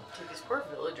the bottom. Dude, these poor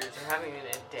villagers are having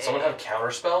it a day. Someone have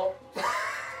counterspell?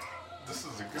 This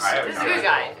is a good This is a good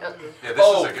guy. Yeah, this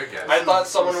is a good guy. I thought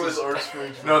someone This was is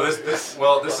Archmage. No, this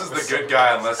is the good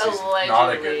guy unless he's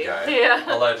not a good guy.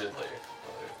 Yeah. allegedly.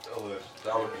 Alleged.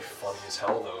 That would be funny as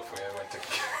hell though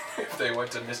if they went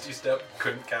to Misty Step,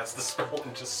 couldn't cast the spell,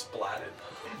 and just splatted.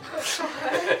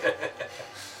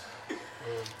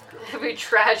 It'd be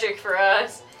tragic for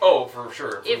us Oh, for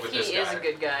sure. if with he this is guy. a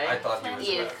good guy. I thought he was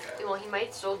a bad If, guy. well, he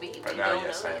might still be. But We now, don't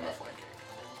yes, know I am a yet. flanking.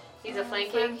 He's a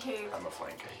flanking. Flanking. I'm a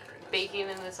flanking. Baking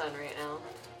in the sun right now.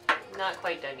 Not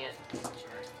quite done yet.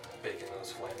 Baking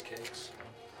those flan cakes.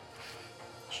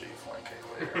 Show you flank cake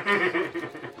later.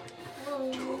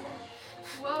 Whoa. 2 of them.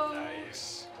 Whoa.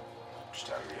 Nice. Just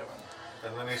out of the oven.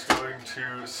 And then he's going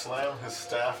to slam his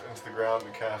staff into the ground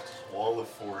and cast Wall of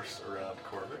Force around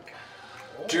Korvik.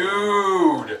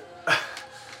 Dude!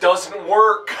 Doesn't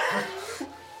work!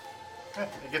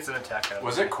 It gets an attack out of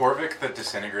Was it Korvik that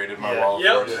disintegrated my Yeah. wall of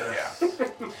Yep. force?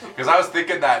 Yeah. Because I was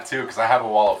thinking that too, because I have a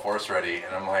wall of force ready,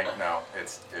 and I'm like, no,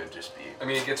 it would just be. I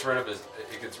mean, it gets rid of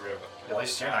At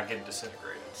least you're not getting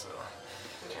disintegrated, so.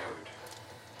 Dude.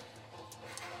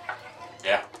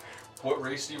 Yeah. What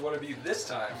race do you want to be this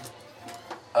time?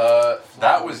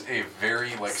 That was a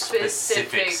very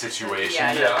specific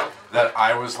situation Yeah. that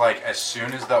I was like, as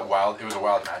soon as it was a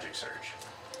wild magic surge.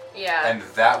 Yeah. And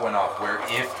that went off where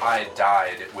if I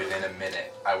died within a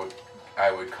minute, I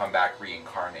would come back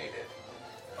reincarnated.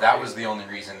 That was the only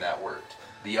reason that worked.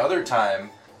 The other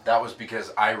time, that was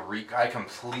because I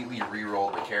completely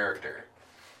re-rolled the character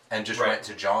and just went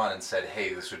to John and said,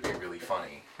 hey, this would be really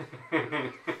funny.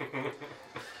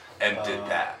 And did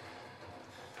that.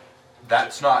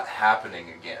 That's not happening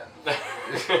again.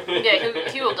 Yeah,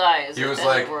 he will die as He was as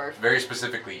like, a dwarf. very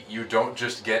specifically, you don't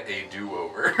just get a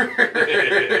do-over.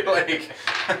 like,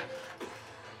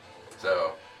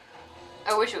 so.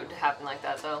 I wish it would happen like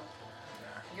that though.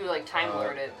 You like time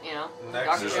lord it, you know? next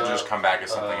Dr. This is- should just come back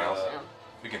as something else. Yeah.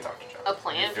 We can talk to John. A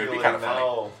plant? It would be Feeling kind of funny.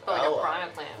 now But like a ally piranha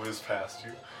plant. whiz past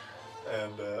you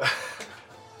and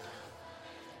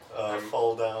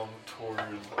fall down toward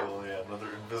another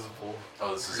invisible.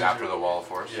 Oh, this is creature. after the wall of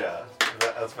force? Yeah.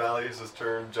 That's Valius'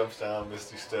 turn, jumps down,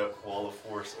 Misty Step, Wall of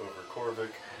Force over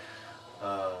Korvik.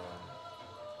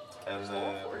 And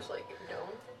then Or is like your dome?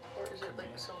 Or is it like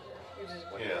someone you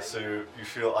just went yeah, away? so you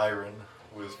feel Iron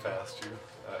whiz past you,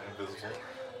 invisible.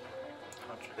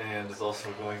 And is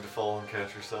also going to fall and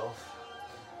catch herself.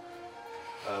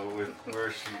 With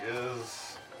where she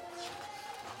is.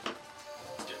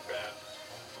 Get bad.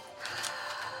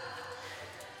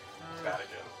 Bad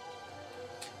again.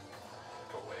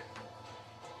 Go away.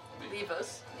 Leave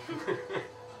us.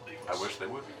 I wish they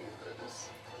would.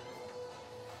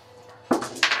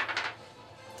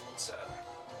 Sad.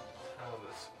 How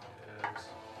this is.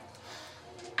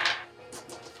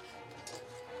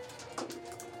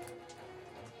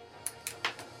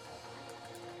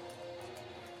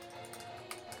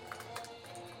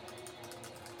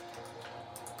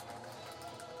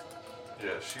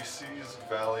 Yeah, she sees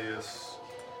Valius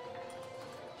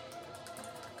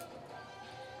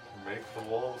make the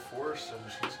wall of force, and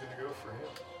she's gonna go for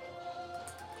him.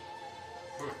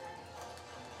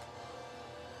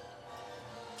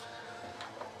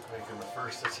 Making the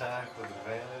first attack with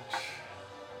advantage.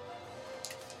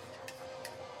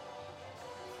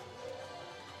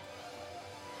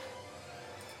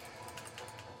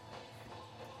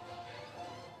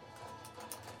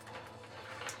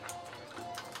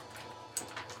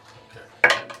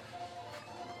 Okay.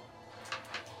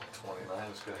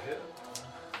 29 is gonna hit.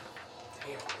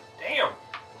 Damn.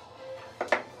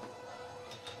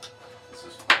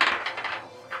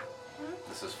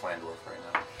 This is Flandorf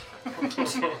right now.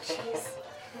 Jeez.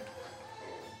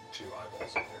 2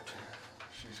 eyeballs in there too.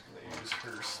 She's gonna use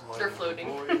her smite. They're of the floating.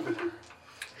 void.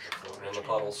 Floating in the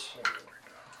puddles.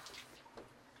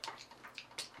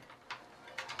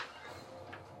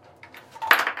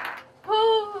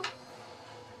 Oh!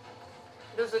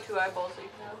 Those are 2 eyeballs that you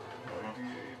have.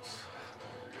 D8s.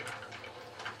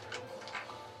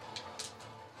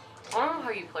 I don't know how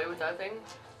you play with that thing,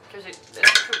 because it's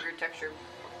such a weird texture.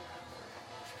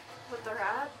 With the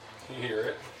rat? You hear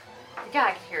it? Yeah,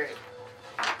 I can hear it.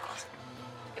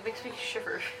 It makes me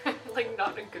shiver, like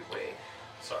not in a good way.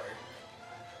 Sorry.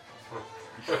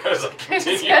 As I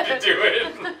continue to do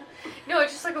it. No,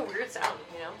 it's just like a weird sound,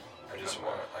 you know? I just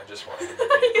want him to be,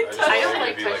 I don't want him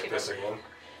like to be like touching this them. again.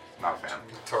 Not a fan.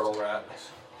 Turtle rat.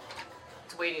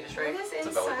 It's waiting to What strike. is It's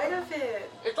a belly inside button. of it?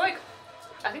 It's like,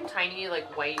 I think tiny,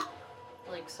 like white,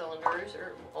 like cylinders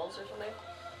or balls or something.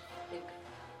 Like,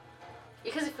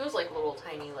 because it feels like little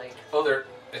tiny, like. Oh,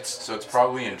 So it's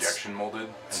probably injection molded,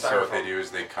 and so what they Styrofoam. do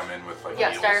is they come in with like Yeah,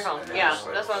 needles, styrofoam. and they Yeah, just,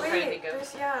 like, that's what I'm trying to Wait, think of.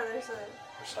 there's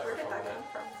a... Where did that come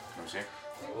from? Let me see.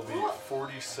 Will be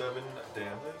 47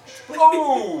 damage.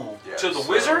 Oh! Yeah, To the so-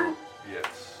 wizard?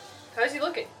 Yes. How's he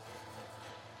looking?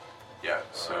 Yeah,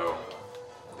 so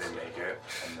they make it,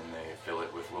 and then they fill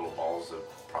it with little balls of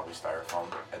probably styrofoam,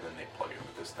 and then they plug it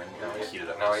with this thing, and they heat it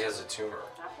up. Now he has a tumor.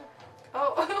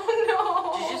 Oh, oh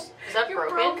no! Did you just, is that You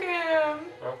broken? broke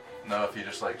him! No, if you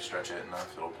just like stretch it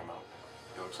enough, it'll come out.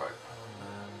 It looks like,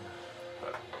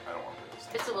 but I don't want it.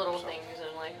 It's a little thing,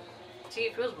 and like, see,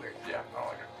 it feels weird. Yeah, I don't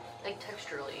like it. Like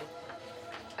texturally,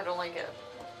 I don't like it.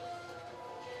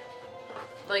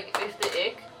 Like if the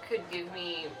ick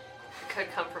could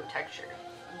come from texture,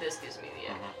 this gives me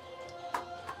the ick.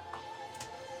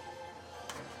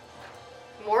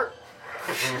 More.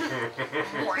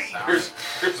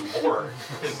 There's more.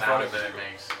 The sound that it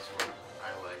makes is what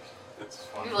I like. It's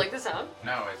fun. You like the sound?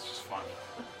 No, it's just funny.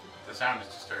 The sound is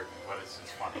disturbing, but it's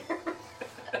funny.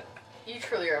 You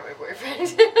truly are my boyfriend.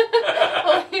 It's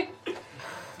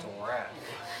a rat.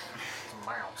 It's a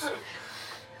mouse.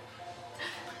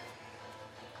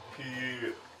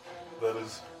 That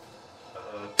is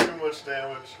too much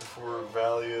damage for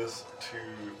Valius to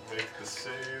make the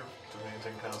save to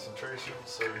maintain concentration,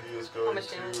 so he is How going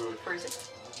much damage? to.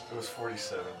 46? It was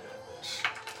 47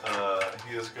 damage.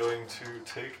 He is going to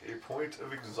take a point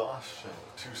of exhaustion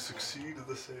to succeed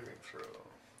the saving throw.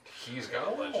 He's got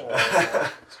a legend.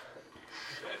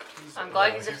 I'm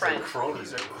glad he's a friend. He's a Crone.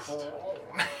 He's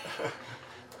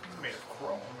made of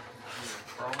chrome.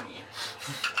 Crony.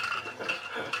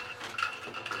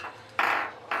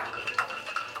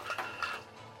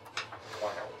 Wow.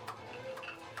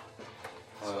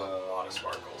 That's a lot of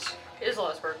sparkles. It is a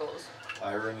lot of sparkles.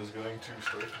 Iron is going to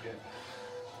strike again.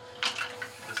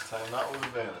 This time not with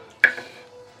advantage.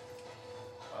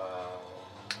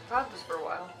 I've had this for a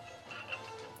while.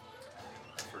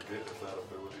 I forget if that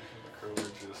ability from the Curler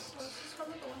just This is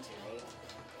probably the ones you hate.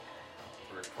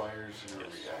 requires your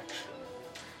reaction.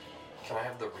 Can I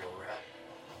have the real rat?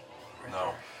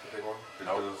 No. The big one? It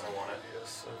Nope. does I want it.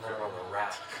 Yes. No, Okay. no, the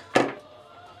rat.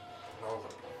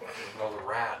 No, the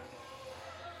rat.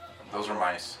 Those are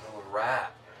mice. No, the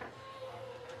rat.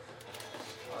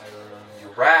 Iron. You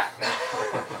rat!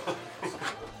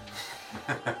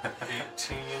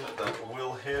 18, that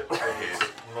will hit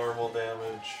with normal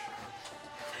damage.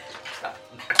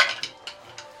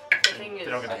 The thing is,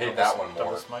 They don't get I the hate double- that one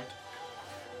double more. smite.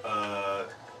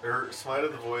 Her Smite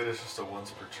of the Void is just a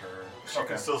once per turn. She Okay.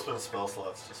 can still spend spell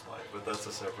slots to smite, but that's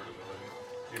a separate ability,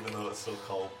 even though it's still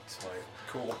called smite.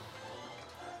 Cool.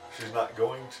 She's not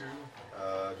going to.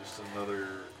 Just another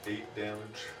 8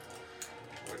 damage,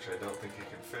 which I don't think he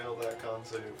can fail that con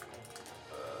save.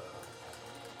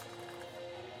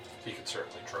 He could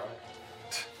certainly try.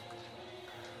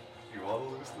 You want to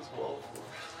lose this wall?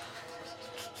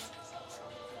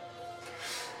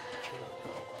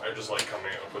 I just like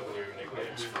coming up with new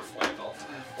nicknames for Flandorf.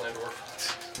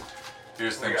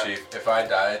 Here's the thing, We got- Chief. If I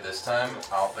die this time,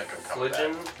 I don't think I'm coming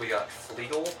Fligen, back. we got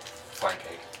Fleagle. Flank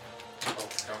cake. Oh,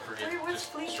 Don't forget, Wait, what's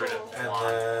just straight up And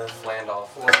flan. then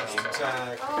Flandolf. last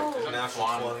attack, Oh. natural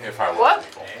Flan. 20. If I want What?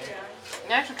 people. Hey,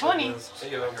 Natural 20. I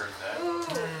heard that. Ooh.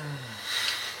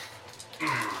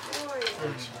 Boy.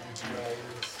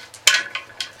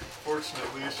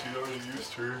 Fortunately, she already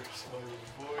used her Smiling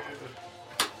Void.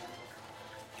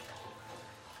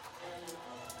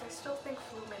 I still think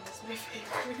Flumen is my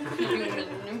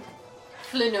favorite.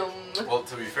 Flinum. Well,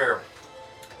 to be fair,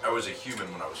 I was a human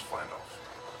when I was Flandolf.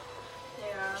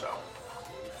 Yeah. So,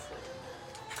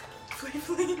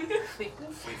 Fleefling.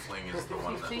 Fleefling is the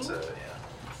one that's, yeah.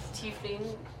 Tiefling.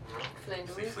 Flinum.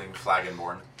 Fleefling,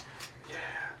 Flagonborn.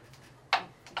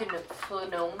 Flinum.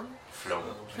 Flum.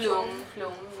 Flum.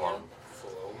 Flum. Flum.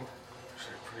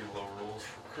 Actually, pretty low rolls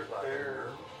for crit there.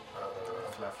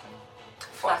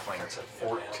 Flafling. That's at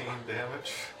 14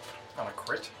 damage. On a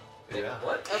crit? Yeah.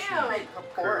 What? That's Damn. great Crit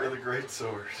rapport. with a great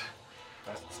sword.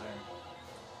 That's the same.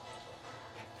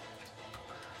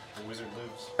 The wizard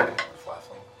lives.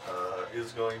 Flafling.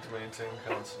 Is going to maintain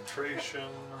concentration.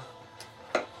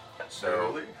 So,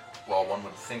 Barely. well, one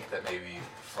would think that maybe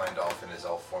Flandolf in his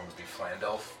elf form would be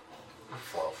Flandelf.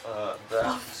 Fluff.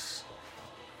 That's.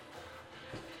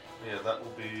 Yeah, that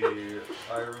will be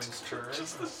Iron's turn.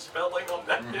 Just the spelling on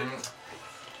that.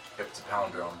 Yep, it's a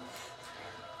palindrome.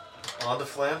 On to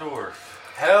Flandorf.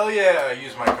 Hell yeah, I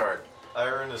use my card.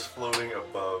 Iron is floating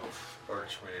above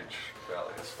Archmage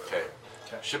Valius. Okay.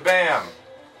 Shabam!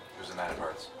 There's a 9 of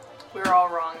hearts. We were all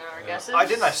wrong in our guesses.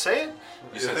 Didn't I say it?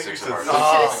 You I said think 6 you of said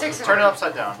hearts. You said it's 6 of Turn it hearts.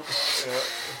 upside down.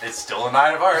 Yeah. It's still a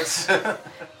 9 of hearts.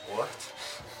 What?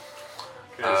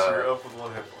 Okay, so you're up with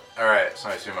 1 hit point. Alright, so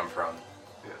I assume I'm prone.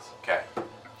 Yes. Okay.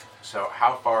 So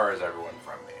how far is everyone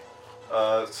from me?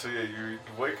 So yeah, you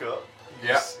wake up.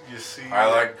 Yeah. You see. I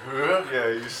like, Yeah,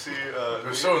 you see. it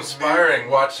was so inspiring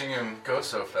watching him go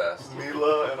so fast.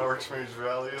 Mila and Archmage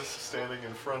Valius standing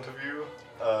in front of you.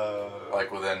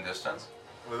 Like within distance?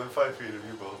 Within 5 feet of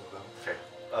you, both of them. Okay.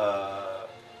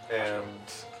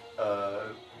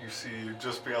 You see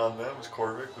just beyond them is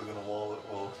Korvik within a wall.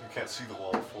 Well, you can't see the wall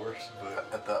of force, but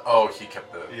At the, oh, he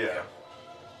kept the... yeah.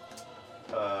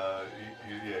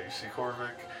 You see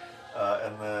Korvik,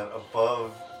 and then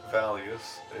above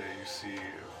Valius, you see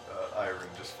Iron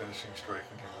just finishing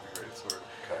striking him with a great sword.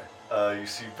 Okay. You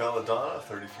see Belladonna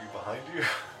 30 feet behind you.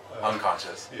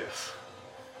 Unconscious. Yes.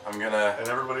 I'm gonna... And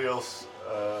everybody else,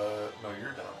 no,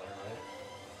 you're down there,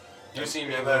 right? You see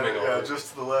me And then, moving yeah, over. just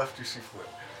to the left, you see Flint.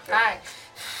 Hi.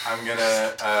 I'm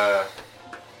gonna,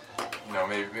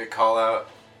 maybe call out,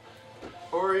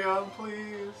 Orion,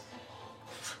 please.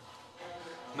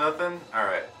 Nothing?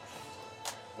 Alright. I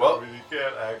Well, mean, you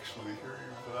can't actually hear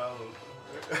you, but I don't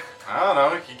I don't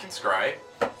know, he can scry.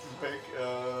 make,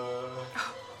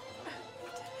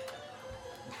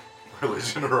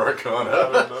 Religion or I Arcana?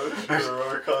 don't know, sure,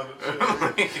 Arcana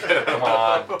check. Come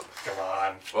on. Come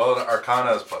on. Well,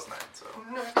 Arcana is +9, so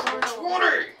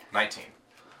 19.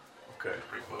 Okay.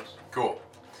 Pretty close. Cool.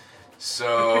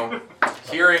 So,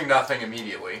 hearing nothing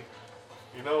immediately,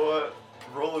 You know what?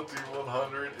 Roll a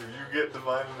d100 if you get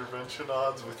divine intervention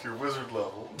odds with your wizard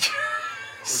level, which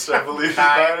I believe is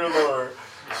 9 or lower,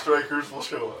 strikers will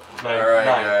show up. alright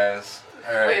guys.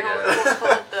 Alright Wait, hold guys.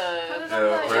 the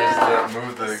Where's the,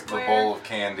 move the bowl of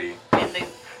candy in the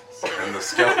and the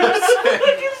skeleton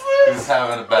who's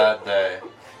having a bad day.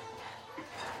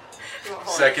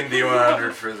 Second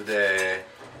D100 for the day.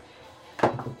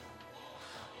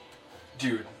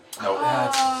 Dude, Nope.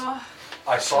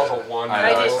 I saw the one.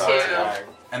 I know, I did was too. like,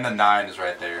 And the 9 is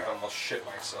right there. I almost shit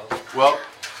myself. Well,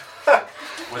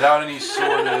 without any sort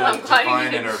I'm of glad you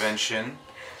divine didn't. intervention,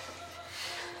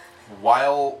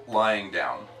 while lying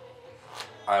down,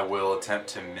 I will attempt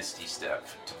to Misty Step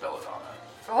to Belladonna.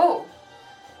 Oh.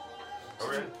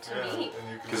 Okay. To Yeah, me. and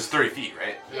you can Because it's 30 feet,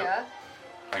 right? Yeah.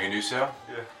 I can do so?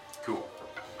 Yeah. Cool.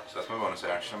 So that's my bonus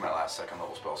action, my last 2nd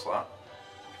level spell slot.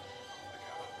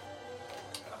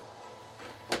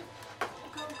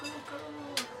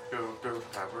 Go, go,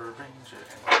 Power Ranger.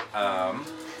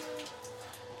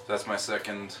 So that's my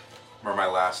my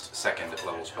last 2nd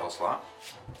level spell slot.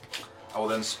 I will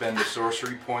then spend a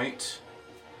sorcery point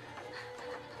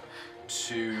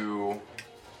to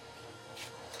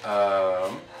I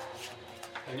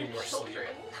need more sleep.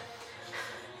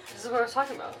 This is what I was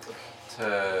talking about.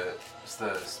 it's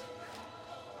the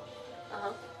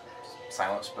Uh-huh.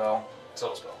 silent spell.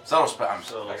 Subtle spell. Subtle spell.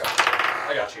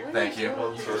 I got you. Thank you.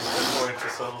 One sorcery point to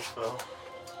subtle spell.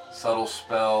 Subtle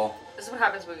spell. This is what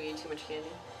happens when we eat too much candy.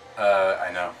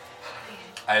 I know.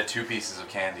 I had 2 pieces of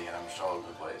candy and I'm just all over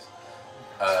the place.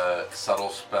 Subtle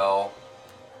spell,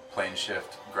 plane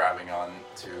shift, grabbing on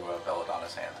to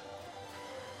Belladonna's hand.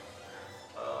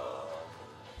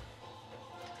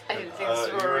 I didn't think this is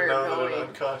You where we would were know that an going.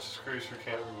 unconscious creature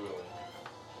can't be willing.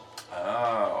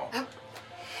 Oh.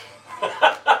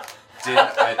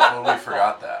 I totally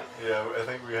forgot that. Yeah, I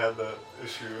think we had that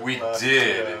issue. We last-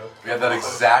 did. yeah. We had that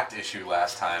exact issue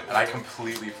last time, and I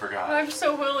completely forgot. I'm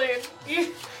so willing.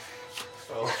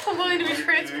 Well, I'm willing to be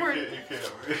transported. You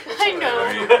can't be. I know.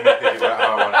 Let me think about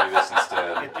how I want to do this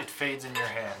instead. It fades in your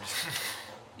hand.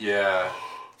 Yeah.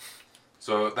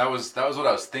 So that was what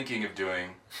I was thinking of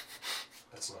doing.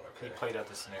 That's not He okay. played out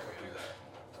the scenario. Don't do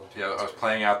that. Don't do Yeah, that. I was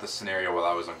playing out the scenario while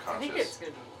I was I think unconscious. it's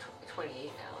gonna be 28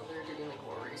 now. They're doing like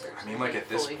more research. I mean, like, at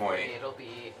this Fully point- 40, it'll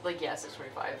be like yes, it's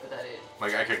 25, but that it.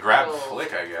 Like I could grab Oh.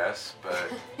 Flick, I guess, but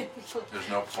there's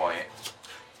no point.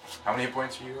 How many hit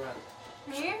points are you at?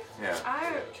 Me? Yeah.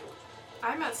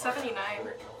 I'm at 79.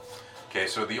 Okay,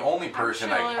 so the only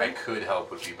person I chilling. could help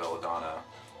would be Belladonna,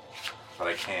 but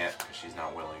I can't because she's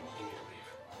not willing. You need to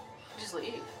leave. Just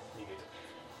leave. You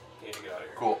need to get out of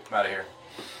here. Cool, I'm out of here.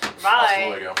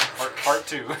 Bye. Go. Part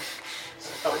 2.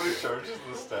 How many charges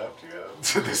of the staff do you have?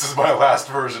 So this is my last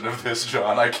version of this,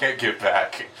 John. I can't get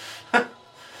back.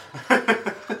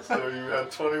 So you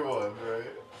had 21,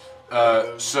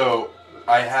 right? So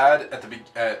I had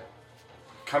at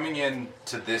coming in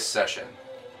to this session.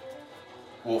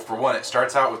 Well, for one, it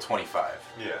starts out with 25.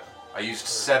 Yeah, I used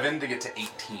 7 to get to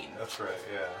 18. that's right.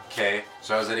 Yeah. Okay,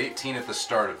 so I was at 18 at the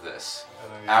start of this.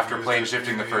 And then you After used plane it-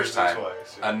 shifting you the first used it time.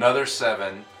 twice, yeah. Another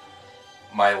 7.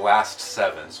 My last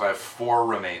 7. So I have 4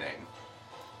 remaining.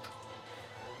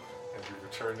 And you're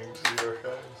returning to the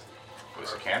archives. Which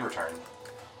I can return.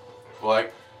 Well, I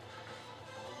can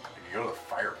go to the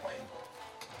fire plane.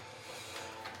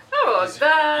 Oh,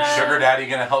 that. Sugar Daddy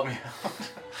gonna help me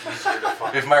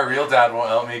out? If my real dad won't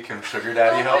help me, can Sugar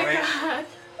Daddy help me? God.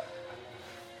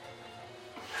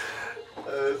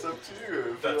 It's up to you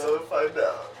if That's you want to find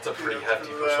out. It's a pretty Yeah, hefty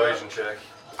for persuasion check.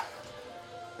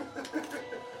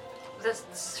 This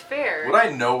is fair. Would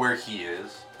I know where he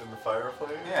is? In the fire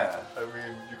plane? Yeah. I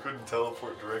mean, you couldn't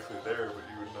teleport directly there, but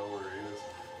you would know where he is.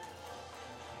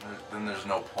 Then there's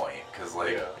no point, cause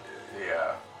like,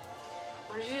 yeah.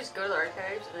 Why don't you just go to the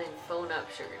archives and then phone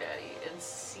up Sugar Daddy and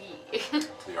see?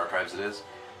 To the archives it is.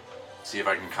 See if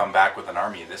I can come back with an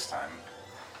army this time.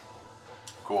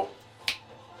 Cool.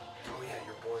 Oh yeah,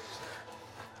 your boy is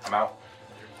there. I'm out.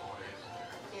 Your boys.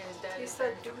 Yeah, his daddy He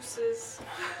said deuces.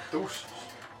 Deuce.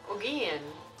 again.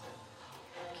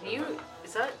 Can you?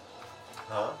 Is that?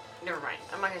 Huh? Never mind.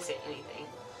 I'm not gonna say anything.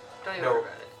 Don't even No. worry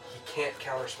about it. He can't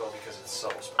counterspell because it's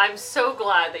subtle spell. I'm so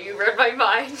glad that you read my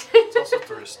mind. It's also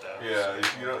through his staff. Yeah,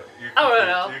 you don't. You can, Oh, keep,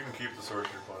 no. you can keep the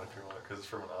sorcery point if you want, because it's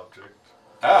from an object.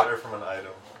 Ah. Or from an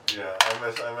item. Yeah,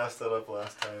 I messed that up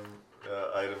last time.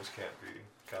 Items can't be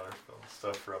counterspelled.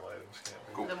 Stuff from items can't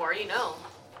be. Cool. The more you know.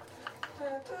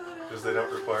 Because they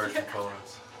don't require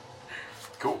components.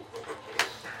 Cool.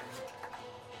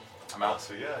 I'm out.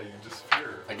 So yeah, you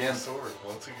disappear. with Again. the sword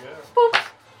once again. Boop.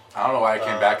 I don't know why I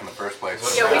came back in the first place.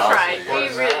 What Yeah, we now? tried. What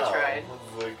We really now? tried.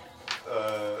 Like,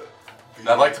 And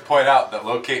I'd like to point out that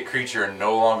locate creature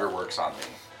no longer works on me.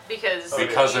 Because.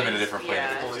 Because I'm you- in a different plane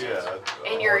of yeah. well,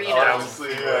 yeah. And you're, you know-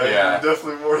 Obviously, yeah, Yeah. you're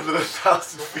definitely more than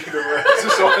 1,000 feet away.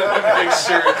 Just wanted to make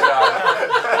sure,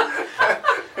 John.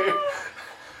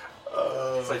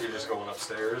 It's like you're just going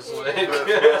upstairs. But, Like.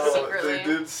 well, Secretly. they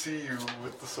did see you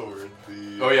with the sword.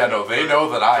 The, Oh, yeah, no, they know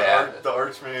that I have it. The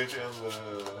Archmage and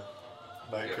the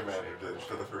Knight Yeah, Commander same. did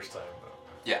for the first time, though.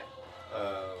 Yeah.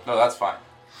 Um, No, that's fine.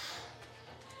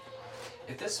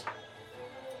 If this.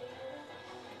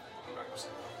 I'm not gonna say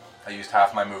I used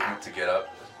half my movement to get up.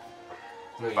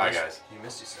 that. No, you Bye, missed- guys. You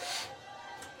missed your step.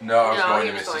 No, I was No, going he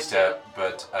to was Misty going Step,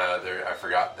 but there I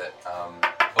forgot that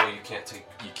Oh, you can't take.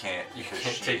 you can't You because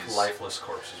can't take she's lifeless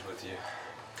corpses with you.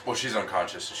 Well, she's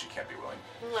unconscious, so she can't be willing.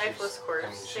 Lifeless corpse. I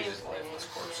mean, Same she's a thing. lifeless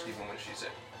corpse, even when she's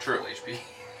at True. full HP.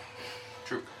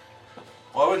 True.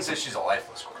 Well, I wouldn't say she's a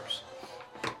lifeless corpse.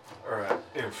 Alright,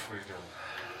 Inf, what are you doing?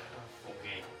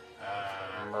 Okay.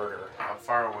 Murder. How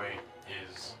far away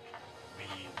is the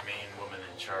main woman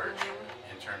in charge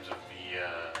in terms of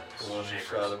the The one who shapers?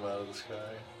 shot him out of the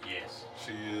sky. Yes.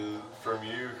 She is, from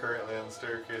you, currently on the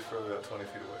staircase, probably about 20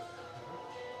 feet away.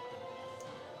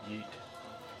 Yeet.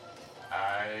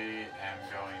 I am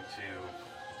going to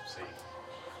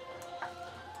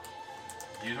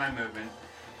use my movement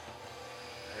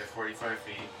at 45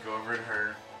 feet, go over to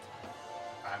her.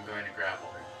 I'm going to grapple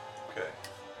her. Okay.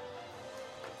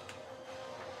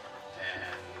 And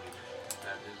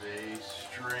that is a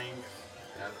strength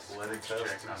athletics check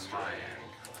Contested on my strength.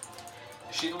 end.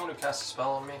 Is she the one who cast a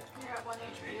spell on me? You're at 1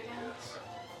 HP again. Yes.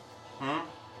 Hmm?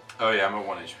 Oh yeah, I'm at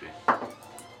 1 HP.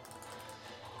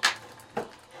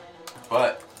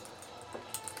 But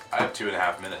I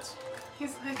have 2.5 minutes.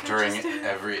 He's like, During I just,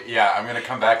 every... Yeah, I'm going to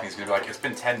come back and he's going to be like, it's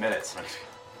been 10 minutes.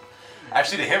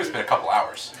 Actually, to him, it's been a couple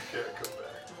hours. You can't come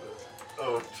back to this.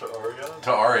 Oh, to Aria?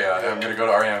 To Arya, I'm going to go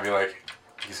to Arya and be like,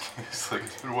 he's like,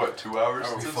 it's been what, 2 hours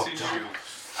Oh, since fuck he's you.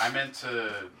 I meant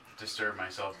to disturb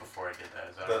myself before I did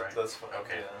that. Is that alright? That's fine.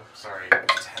 Okay. Yeah. Sorry.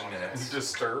 10 minutes.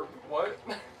 Disturb? What?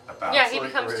 About. Yeah, he like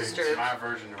becomes rage. disturbed. My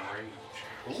version of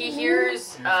rage. He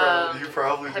hears. You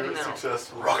probably heavy do it metal.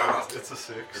 successfully. It's a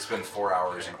 6. It's been 4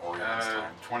 hours in Orion's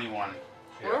time. 21.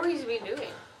 What were we doing?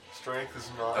 Strength is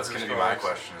not. That's her going to be my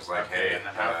strong question. Is like, Okay, hey, and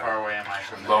then how far away am I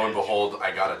from the lo and edge? behold,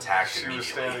 I got attacked suit. She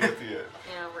was immediately. standing at the edge.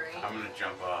 Yeah, right. I'm gonna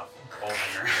jump off, holding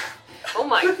her. Oh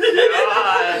my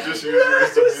god! Just use her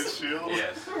as a mid shield.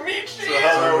 Yes. So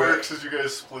how that works is you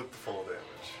guys split the fall damage.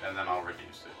 And then I'll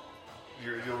reduce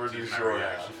it. You'll reduce my your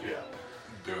reaction. half.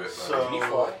 Yeah. Do it. So- Can you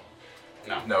fly?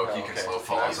 No. no, Oh, he can okay. slow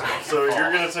fall. He's So like- So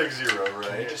you're gonna take 0, Can you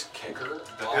right? just kick her?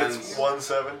 It's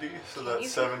 170, so Can you-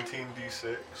 that's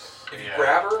 17d6. If you Yeah,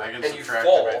 grab her I can and you subtract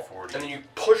fall, it by 40. and then you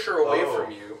push her away Oh.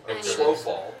 from you And and you slow just-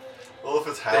 fall, Well, if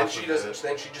it's half then of she it, doesn't.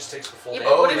 Then she just takes the full Yeah,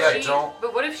 damage. but Oh, what if yeah, she? don't-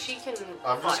 But what if she can?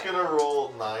 I'm just fly? gonna roll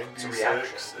It's a 9d6,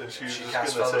 reaction. and she's She just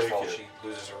casts gonna feather take fall. it. She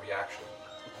loses her reaction.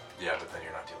 yeah, but then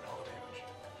you're not dealing all the damage.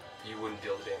 You wouldn't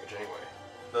deal the damage anyway.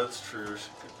 That's true. She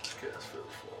could just cast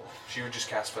Featherfall. She would just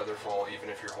cast feather fall even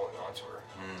if you're holding on to her.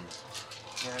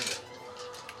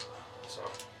 So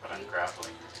But I'm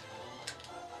grappling.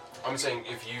 I'm saying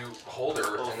if you hold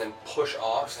her and then push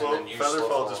off and then use slow Featherfall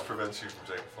fall. just prevents you from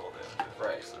taking fall damage.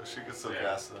 Right. So she could still Yeah.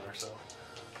 cast it on herself.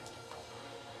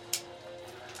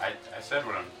 I said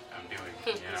what I'm doing.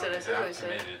 You He know, said I said what I I'm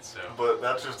said. committed, so. But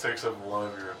that just takes up one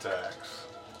of your attacks.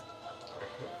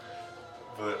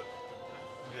 But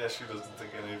yeah, she doesn't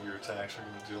think any of your attacks are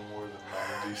going to deal more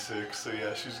than 9d6. So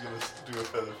yeah, she's going to do a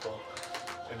Featherfall.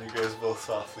 And you guys both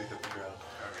softly hit the ground.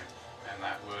 Okay. And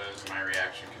that was my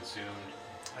reaction consumed.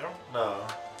 No,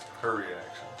 her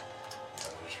reaction. I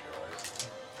just realized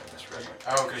I misread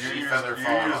my. Oh, because You she used, feather you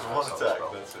fall. used one Spell, attack,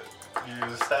 spell. that's it. You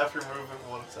used half your movement,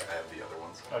 one I attack. have the other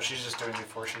ones. Oh, she's just doing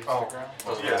before she hits Oh. the ground?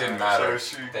 Well, Yeah, it didn't matter.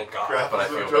 So she Thank God. But I grapples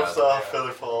feel and jumps bad, off, yeah.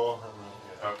 Featherfall, and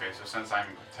then Okay, so since I'm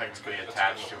technically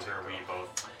attached to her, we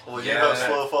both. Well, you Yeah. have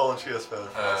slow fall and she has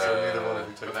Featherfall, so neither one of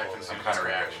you But take that fall. consumes kinda her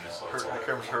regretting reaction. that. So Her, that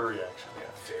comes her reaction, yeah.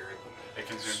 Very. it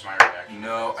consumes my reaction.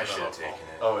 No, I So should have slow fall. taken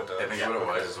it. Oh, it does. I think Yeah, what it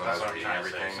was because is when I that's was what I'm reading trying to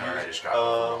say, everything, sorry. I just got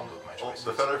overwhelmed with my Well, choices.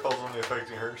 the Featherfall's only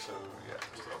affecting her, so yeah.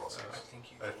 I think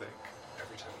you. I think.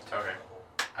 Every time you Okay.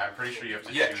 I'm pretty sure you have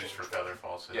to Yeah. choose for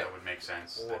Featherfall, so Yeah. that would make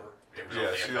sense. Or- that it would Yeah,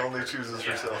 only she affect only her. chooses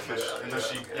Yeah, herself. Unless, Yeah, unless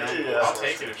she, yeah. you know, Yeah. I'll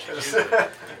take it if she chooses it.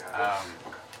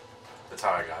 That's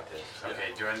how I got this.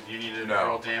 Okay, do you need to No.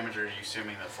 roll damage, or are you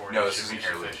assuming that 40 No, this should be isn't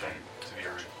heirloom sufficient to be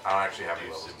a I don't actually have a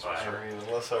reduced level in by? I mean,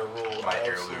 unless I roll My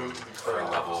heirloom absolutely for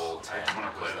crap. level 10 I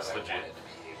wanna play was this that I legit. wanted to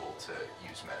be able to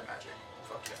use meta magic.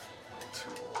 Fuck yeah. 2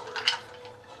 more.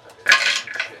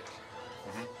 Shit.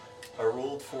 I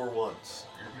rolled 4 once.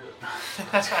 You're good.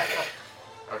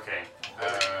 Okay.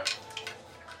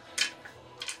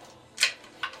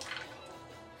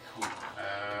 Cool.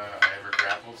 I have her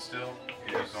grappled still.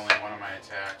 Yes. Use only one of my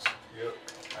attacks. Yep.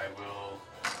 I will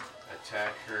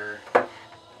attack her.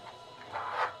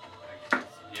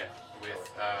 Yeah,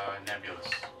 with Nebulous.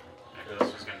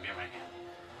 Nebulous is going to be in my hand.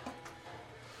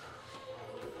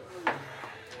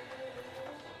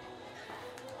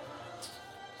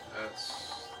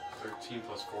 That's 13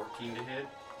 plus 14 to hit.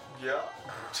 Yeah.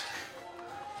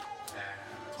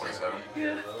 And 27.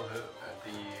 Yeah, that'll hit. That'd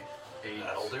be 8.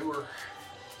 That'll do her.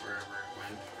 Wherever it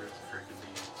went, where the freaking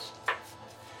leads.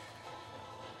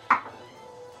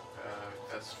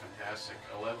 That's fantastic.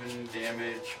 11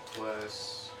 damage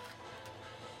plus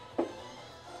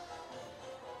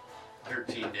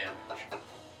 13 damage.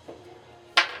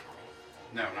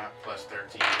 No, not plus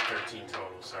 13. 13 total,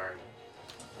 sorry.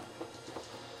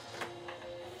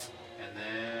 And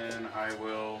then I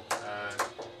will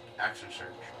action surge.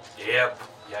 Yep.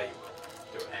 Yeah, you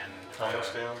will. Do it. And How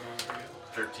much damage was it again?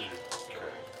 13. Okay.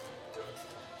 Do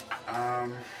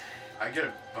it. I get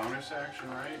a bonus action,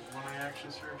 right? When I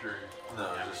action surge, or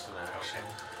No, Yeah. just an action.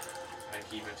 I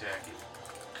keep attacking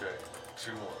Okay.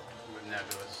 2 more. with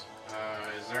Nebulous.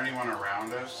 Is there anyone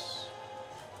around us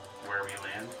where we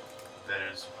land that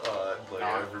is Like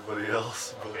Not- everybody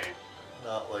else, but okay?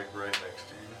 not like right next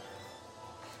to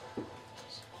you.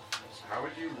 So how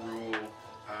would you rule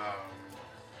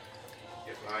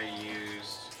if I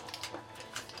used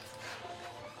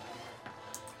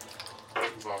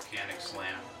volcanic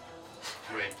slam?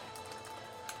 Wait,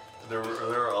 There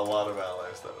are a lot of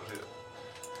allies that would hit.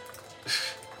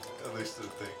 At least I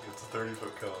think it's a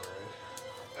 30-foot cone,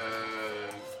 right?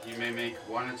 You may make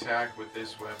one attack with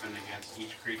this weapon against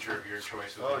each creature of your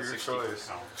choice within your 60 foot choice.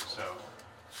 cone. So,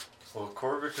 Well,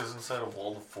 Korvik is inside a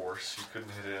wall of force. You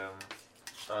couldn't hit him.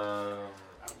 I'm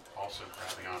also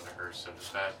grabbing onto her. So does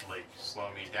that like slow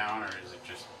me down, or is it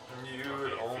just You okay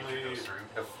would if only, Feature goes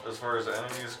through? as far as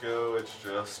enemies go, it's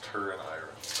just her and Iron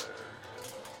there.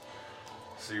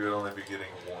 So you would only be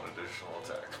getting one additional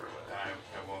attack for Then that. I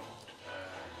won't.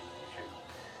 Shoot.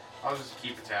 I'll just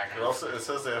keep attacking. It also it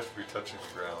says they have to be touching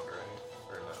the ground, right?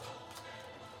 Or no?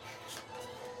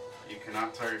 You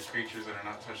cannot target creatures that are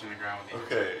not touching the ground with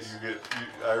the Okay,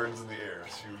 Iron's in the air,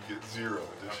 so you would get 0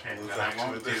 Okay, additional then I attacks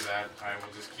won't with do this. that. I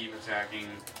will just keep attacking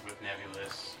with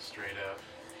Nebulous straight up.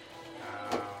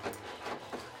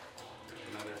 There's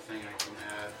another thing I can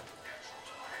add.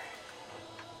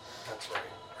 That's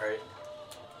right. Right?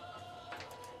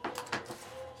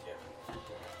 Yeah. I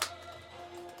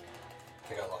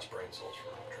think I lost brain cells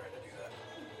from trying to do that.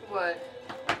 What?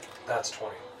 That's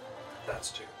 20.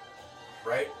 That's 2.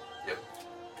 Right?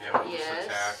 Yeah, we'll Yes.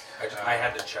 just attack. I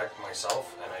had to check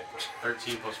myself, and I...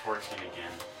 13 plus 14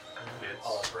 again. It's,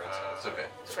 Oh, that's brain cells. It's okay.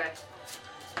 Okay.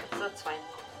 So that's fine.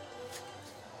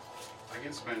 I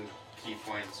can spend key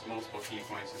points, multiple key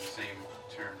points in the same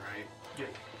turn, right? Yeah.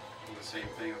 On the same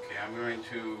thing. Okay, I'm going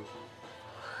to.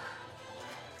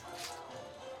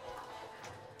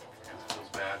 That feels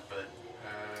bad, but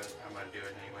I'm gonna do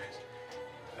it anyways.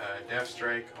 Death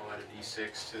Strike. I'll add a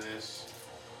D6 to this,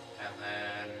 and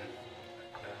then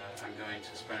I'm going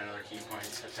to spend another key point.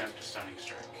 Attempt a Stunning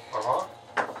Strike. Uh-huh.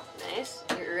 Nice.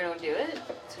 You're gonna do it.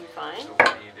 It's gonna be fine. So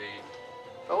 1d8.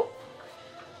 Oh.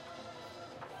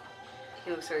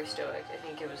 He looks very stoic. I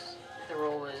think the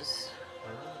roll was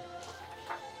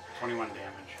 21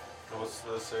 damage. What's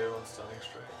the save on Stunning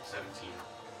Strike? 17.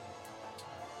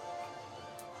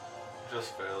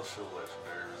 Just fails, she'll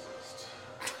legendary resist.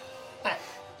 I'm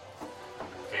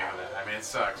okay with it. I mean, it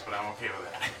sucks, but I'm okay with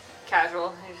that.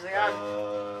 casual. He's like, I'm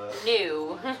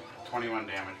new. 21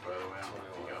 damage, by the way. I don't know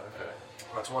if you got that. Okay.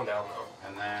 That's one down, though.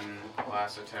 And then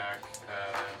last attack,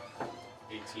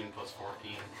 18 plus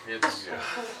 14 hits. Yeah.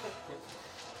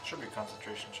 Should be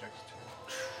concentration checks too.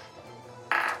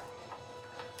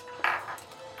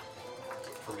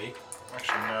 For me?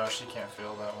 Actually, no, she can't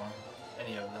fail that one.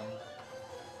 Any of them.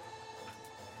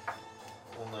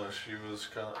 Well, no,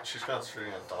 she's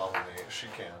concentrating on dominate. She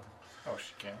can. Oh,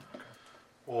 she can. Okay.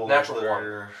 Well, Natural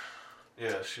they're-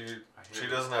 Yeah, she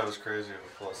doesn't have as crazy of a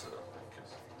plus, I don't think.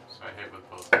 So I hit with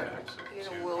both attacks. So You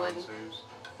get a 2 willing- con saves.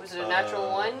 Was it a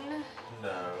natural one?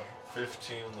 No.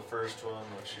 15 the first one,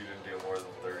 which you didn't deal more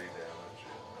than 30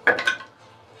 damage.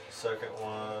 Second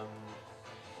one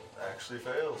actually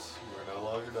fails. You are no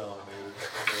longer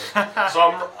dominated.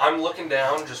 So I'm looking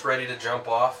down, just ready to jump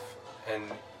off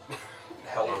and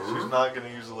help. She's not going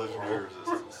to use a legendary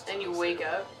resistance. And you wake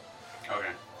up.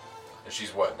 Okay. And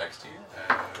she's what, next to you?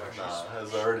 Nah,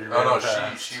 has already Oh no, ran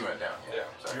past. she went down. Yeah.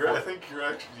 Sorry. I think you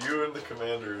and the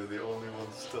commander are the only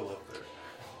ones still up there.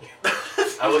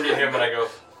 I look at him and I go,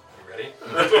 you ready?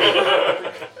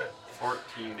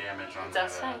 14 damage on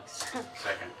That's that nice.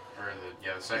 second. Or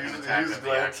the second He's attack of the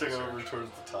glancing action over surge. towards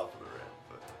the top of the ramp.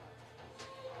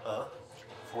 But,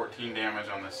 14 damage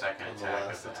on the second On the attack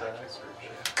last of the attack? action surge.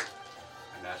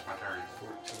 And that's my turn.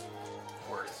 14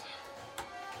 Worth.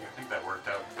 Yeah, I think that worked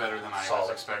out better than I was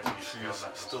Solid. expecting. It She's feels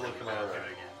like still really looking bad. alright. Do it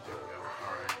again. There we go.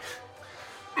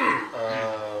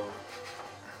 Alright.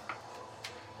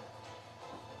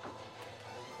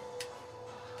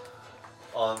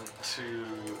 On to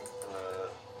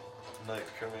Knight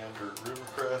Commander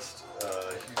Rivercrest.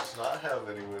 He does not have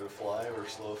any way to fly or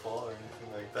slow fall or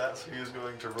anything like that, so he is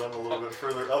going to run a little bit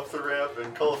further up the ramp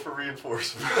and call for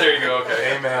reinforcements. There you go,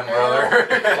 okay. Amen, brother.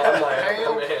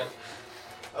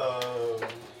 Oh man.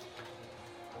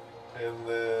 And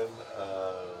then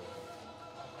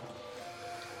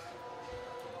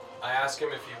I ask him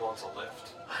if he wants a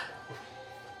lift.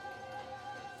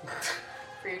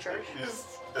 For your charge. he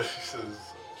says,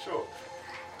 sure.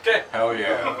 Okay. Hell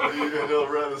yeah. And he'll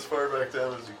run as far back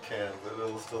down as you can, but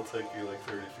it'll still take you like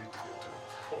 30 feet to get to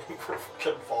him. We're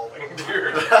fucking falling,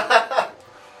 dude.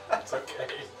 That's okay.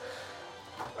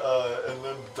 And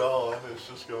then Dawn is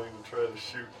just going to try to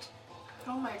shoot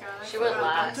Oh my god. I She went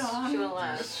forgot about last. Dawn. She went these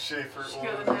last. Schaefer, She one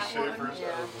got of a these nat one. Schaefers out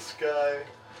Yeah. of the sky,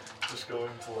 just going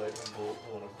to lightning bolt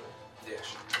one of them. Yeah,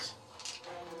 she is.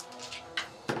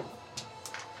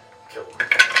 Kill him.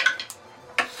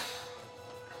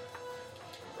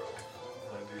 Bro,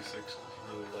 my D6 is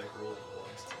really like rolling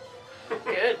ones.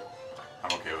 Good.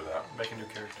 I'm okay with that. Make a new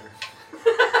character.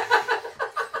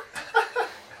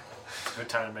 Good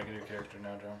time to make a new character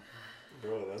now, John.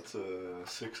 Bro, that's a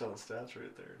 6 on stats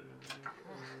right there, dude.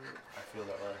 I feel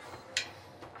that way.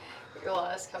 Your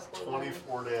last couple of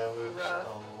 24 damage rough.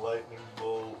 on lightning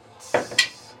bolts.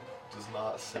 Does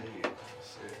not save.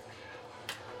 Sick.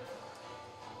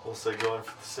 We'll say going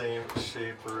for the same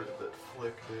shaper that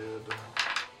Flick did.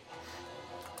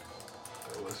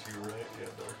 Unless you right, yeah,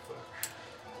 Darkfire.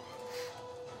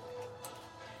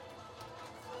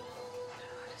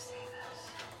 How to say this?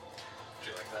 Do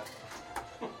you like that?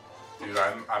 Dude,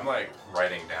 I'm like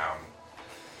writing down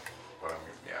what I'm,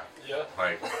 yeah. Yeah.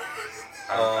 Like,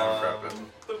 I'm prepping.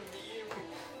 The meme.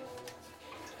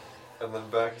 And then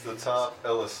back to the top,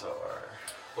 Elisar.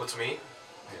 What's me?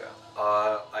 Yeah.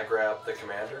 I grab the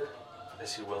commander.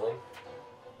 Is he willing?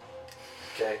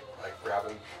 Okay, I grab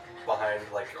him behind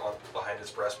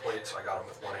his breastplate, so I got him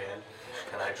with one hand,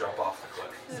 and I jump off the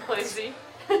cliff. This is Quincy.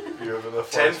 You have enough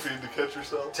fly speed to catch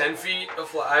yourself? 10 feet of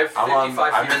fly. I have I'm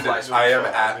 55 I'm feet of in fly the, speed. I am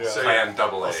at Yeah. plan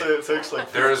double I'll A. say it takes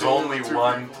like There is 15 only to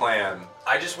one people. plan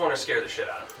I just want to scare the shit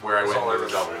out of him. where I That's went all with the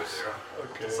really wanna doubles. do.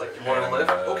 Okay. It's like, you want to And, lift?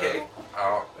 Okay.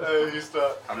 I He's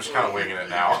not. I'm just kinda winging it he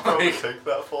now. could probably take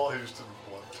that fall, he just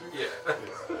didn't want to. Yeah.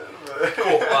 Yeah.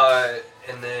 Cool.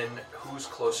 And then who's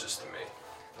closest to me?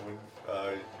 When,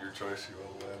 your choice, you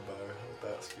will land by with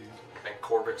that speed. And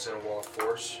Korvik's in a wall of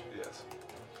force. Yes.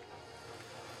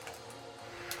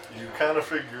 You kind of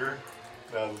figure,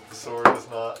 now that the sword is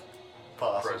not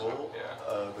possible, Present,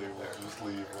 yeah. they will just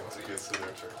leave once it gets to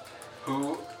their turn.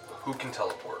 Who can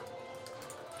teleport?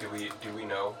 Do we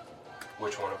know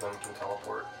which one of them can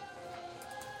teleport?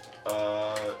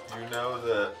 You know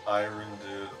that Iron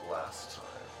did last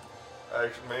time.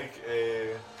 Make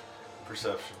a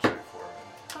perception check for me.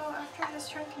 Oh, after this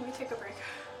turn, can we take a break?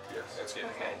 Yes. It's getting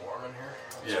Okay. warm in here.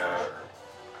 Yeah.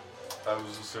 I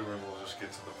was assuming we'll just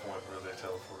get to the point where they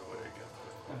teleport away again.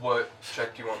 What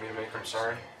check do you want me to make? I'm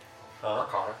sorry. Huh?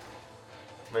 Arcana.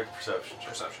 Make a perception check.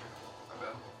 Perception. My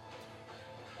bad.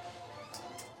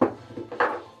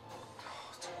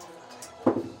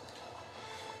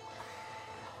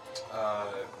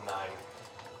 9.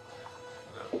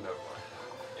 No, never mind.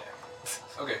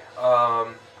 Yeah. Okay.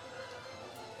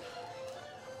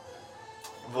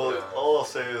 Well, all I'll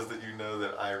say is that you know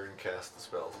that Iron cast the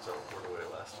spell to teleport away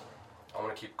last time. I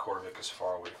want to keep Korvik as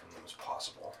far away from them as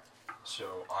possible. So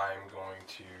I'm going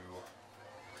to.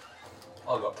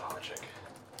 I'll go up to Hot Chick.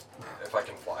 If I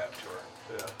can fly up to her.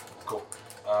 Yeah. Cool.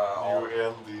 You I'll,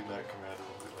 and the Knight Commander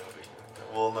will be landing.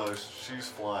 Well, no, she's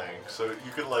flying, so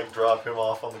you can like drop him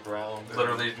off on the ground. and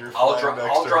literally, you're I'll flying next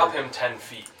I'll to drop her. him 10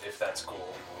 feet if that's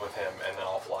cool with him, and then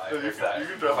I'll fly. No, you if can, you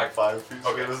can drop if I- him 5 feet, so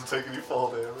Okay. it doesn't take any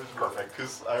fall damage. Perfect.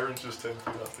 Because Iron's just 10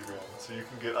 feet off the ground, so you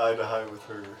can get eye to eye with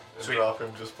her and Sweet. drop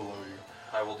him just below you.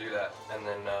 I will do that, and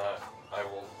then I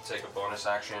will take a bonus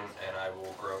action, and I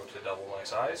will grow to double my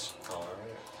size. All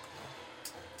right.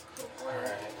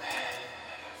 Alright.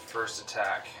 First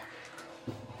attack.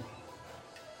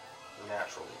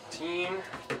 Natural 18. I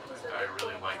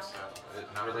really like that. It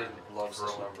number. really loves this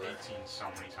Rolled number. 18 so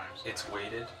many times. It's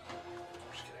weighted. I'm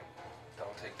just kidding.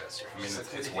 Don't take that I mean,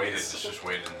 seriously. it's weighted. It's just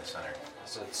weighted in the center.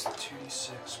 So it's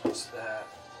 2d6 plus that,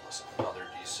 plus another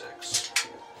d6.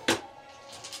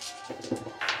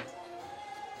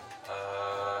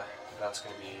 That's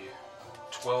going to be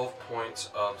 12 points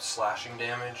of slashing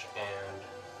damage and...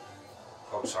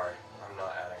 Oh, sorry. I'm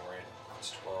not adding right.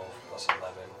 It's 12 plus 11,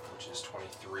 which is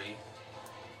 23.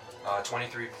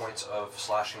 23 points of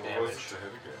slashing What was damage. it to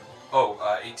hit again?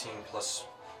 Oh, 18 plus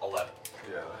 11.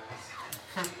 Yeah.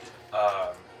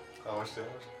 Um, How much damage?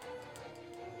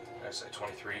 I say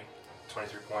 23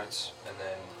 points, and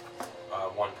then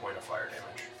 1 point of fire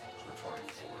damage. So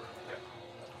 24.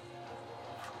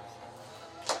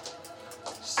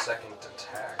 Second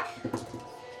attack. Yeah,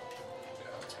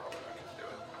 that's probably not going to do it.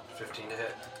 15 to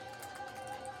hit.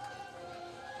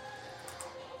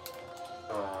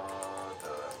 No,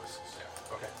 that was.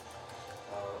 Yeah. Okay.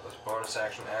 That's bonus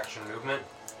action movement.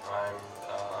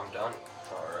 I'm done.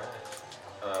 Alright.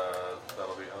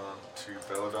 That'll be on to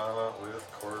Belladonna with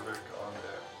Korvik on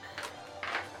deck.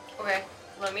 Okay,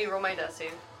 let me roll my death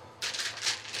save.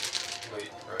 Wait.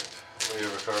 Right. Do you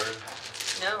have a card?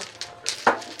 No. Okay.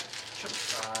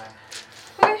 Fine.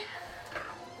 Okay.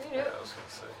 We can do Yeah, it. I was gonna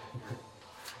say. You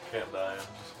can't die. I'm just.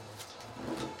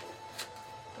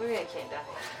 What do you mean I can't die?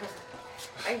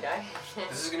 I can die.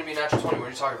 This is going to be natural 20. What are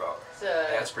you talking about? It's Yeah,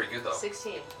 that's pretty good, though.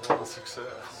 16. Well,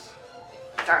 success.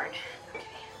 Darn.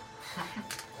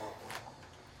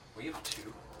 We have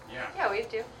 2. Yeah. Yeah, we have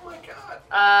to. Oh my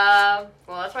god.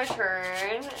 Well, that's my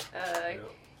turn. Yep. And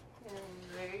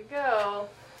there you go.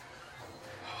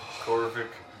 Korvik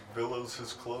billows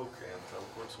his cloak and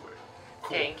teleports away.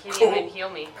 Dang, can't even heal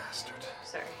me. Bastard.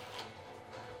 Sorry.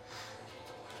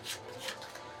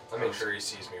 Let me make sure he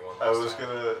sees me one I last was time.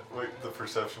 gonna wait. The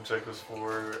perception check was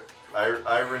for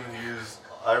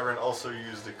Iron also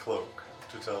used a cloak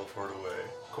to teleport away.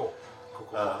 Cool. Cool.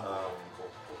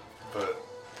 But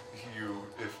if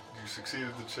you succeeded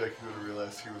the check, you would have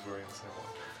realized he was wearing the same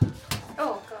one.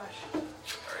 Oh gosh.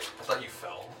 Alright, I thought you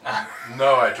fell.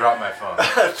 No, I dropped my phone.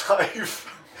 I thought you.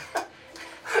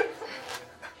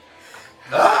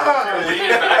 You're leaning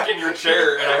back in your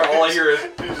chair, and all I hear is.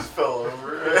 He just fell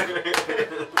over.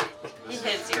 He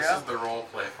hit This 0. is the role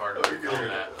play part of the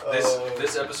combat.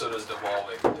 This episode is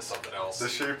devolving into something else. The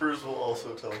Shapers will also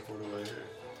teleport away.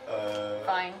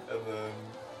 Fine. And then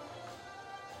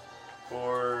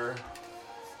for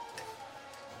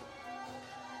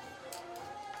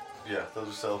they'll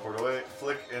just teleport away.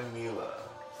 Flick and Mila.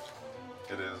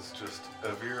 It is just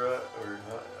Avira or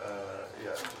not.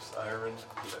 Just Iron.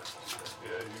 Yeah,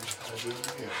 I did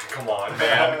it again. Come on,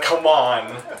 man. Come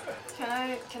on. Can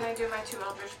I do my 2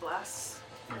 Eldritch Blasts?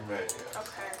 You may. Yes.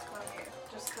 Okay, let me,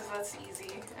 just because that's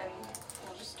easy, and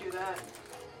we'll just do that.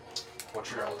 What's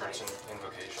your Eldritch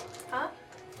invocation? Huh?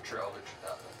 What's your Eldritch?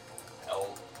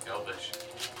 Elvish.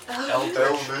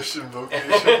 Elvish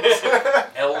invocations.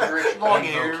 Eldritch Long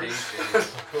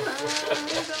invocations. Double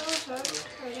check. I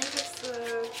think it's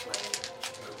the,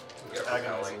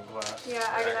 Agonizing blast.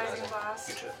 agonizing blast.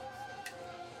 Good shit.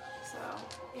 So,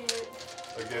 it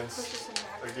Against pushes him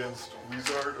back.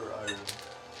 Wizard or Iron.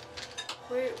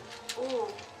 Wait, ooh.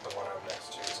 The one I'm next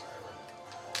to is Iron.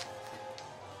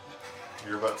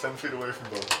 You're about 10 feet away from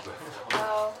both of them.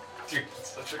 Oh. Dude, it's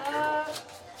such a good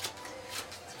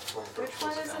Which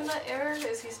one is in the air?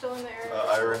 Is he still in the air?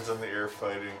 Iron's in the air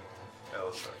fighting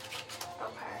Alistar.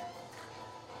 Okay.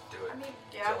 Do I it. mean,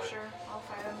 yeah, Kill it. sure. I'll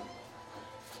fight him.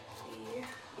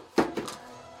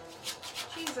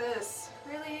 Jesus.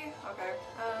 Really? Okay.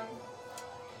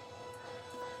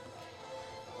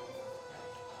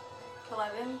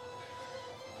 11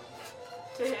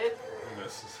 to hit.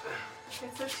 Misses.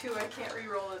 It's a 2. I can't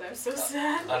re-roll it. I'm so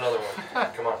sad. Another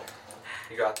one. Come on.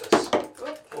 You got this.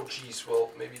 Oop. Oh, jeez. Well,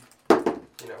 maybe,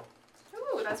 you know.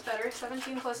 Ooh, that's better.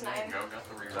 17 plus 9. There you go, got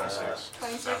the reroll. 26.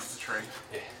 26. That's the trait.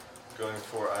 Going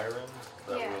for Iron,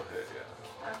 that Yeah. will hit,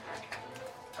 yeah. Okay.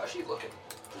 How's she looking?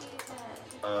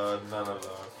 None of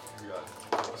them. You got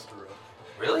Buster up.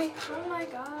 Really? Oh my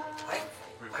god.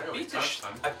 We I really beat the touched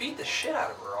them. I beat the shit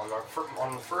out of her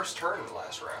on the first turn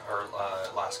last round or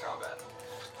last combat.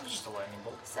 Just a lightning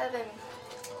bolt. 7.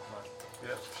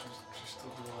 Yeah, she's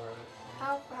still doing alright.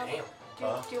 How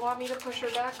Damn. do you want me to push her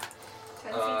back?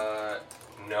 10 feet?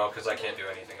 No, because I can't do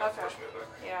anything on Okay. first movement.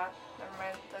 Yeah, never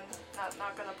mind. Then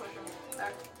not gonna push him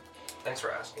back. Thanks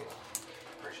for asking.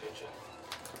 Appreciate you.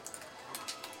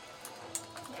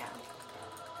 Yeah.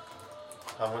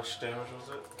 How much damage was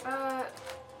it?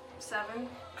 7.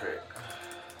 Great.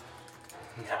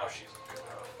 Now she's looking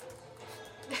rough.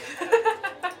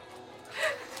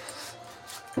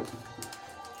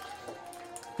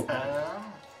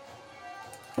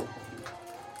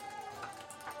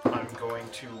 I'm going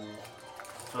to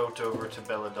float over to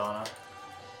Belladonna,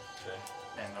 Okay.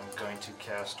 and I'm going to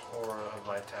cast Aura of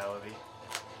Vitality,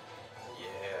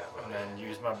 Yeah. and then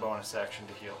use my bonus action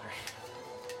to heal her.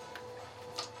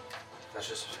 That's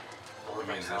just. I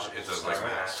mean, it does like like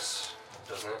max,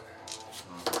 doesn't it?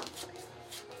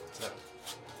 So,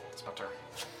 it's my turn.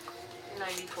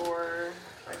 94.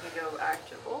 I can go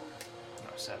actable. No,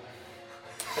 7.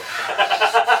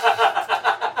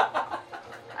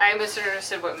 I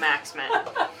misunderstood what max meant.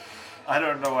 I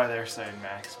don't know why they're saying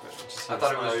max, but it just I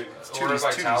thought it was it's Aura 2d6.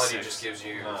 Vitality just gives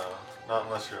you. No, not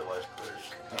unless you're a life cleric.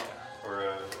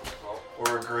 Yeah.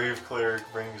 Or a grave cleric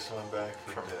bringing someone back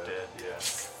from From dead. dead. Yeah.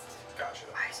 Gotcha.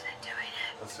 Why isn't it doing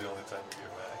it? That's the only time you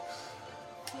get max.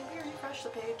 Maybe refresh the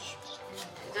page.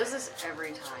 It does this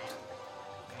every time.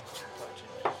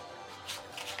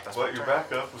 That's But my your turn.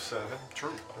 backup was 7.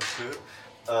 True. That's it.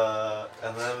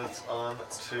 And then it's on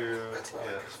to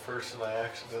first and I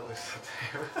accidentally said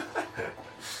name.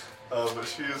 But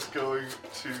she is going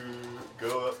to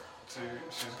go up to.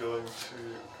 She's going to.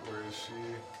 Where is she?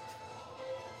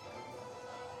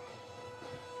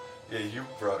 Yeah, you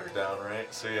brought her down,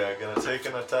 right? So yeah, gonna take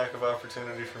an attack of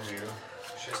opportunity from you.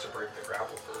 She has to break the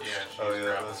grapple first. Yeah, she's Oh yeah,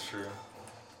 grabbing. that's true.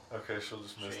 Okay, she'll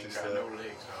just She misty ain't step. got no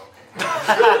legs,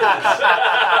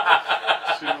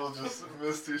 She will just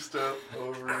misty step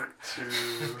over to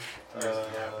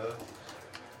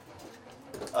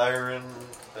Iron,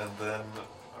 and then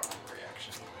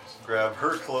reaction anyways. grab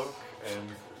her cloak and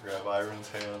grab Iron's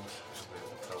hand, and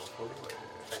then teleport away.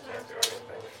 I can't do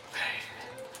anything.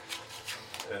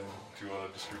 And do you want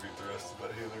to distribute the rest of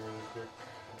that healing really quick?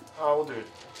 Oh, we'll do it.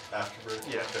 After break?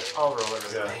 Yeah, Okay. I'll roll it.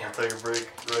 Yeah, Right we'll take a break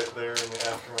right there in the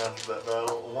aftermath of that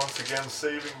battle. Once again,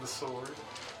 saving the sword.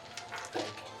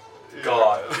 Yeah.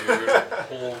 God, dude.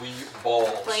 Holy balls.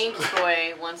 Playing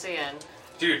boy once again.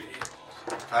 Dude,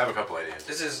 I have a couple ideas.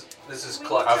 this is We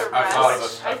clutch. need to I've thought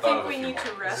rest. of a- I I've thought think of a we few need more.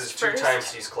 to rest This is 2 first.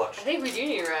 times he's clutch. I think we do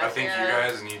need rest. I think yeah.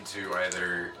 you guys need to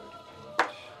either.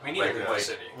 We need Like to leave that. the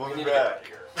city. We'll We be need to get back. out of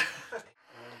here.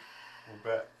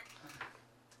 We're back.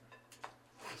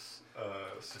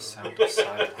 The So, sound of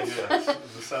silence. yes,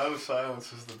 the sound of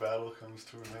silence as the battle comes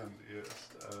to an end. Yes,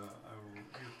 I will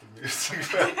get the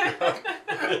music back up.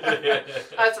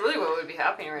 That's really what would be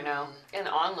happening right now. And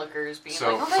onlookers being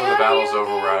So, like, oh so my the God, battle's you're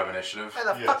over. okay. We're out of initiative. Why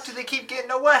the Yes. fuck do they keep getting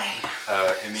away?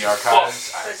 In the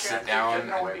archives, I Fuck. sit down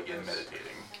and begin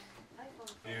meditating.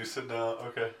 You sit down.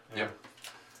 Okay. Yeah. Yep.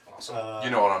 Awesome. You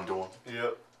know what I'm doing.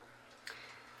 Yep.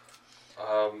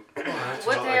 What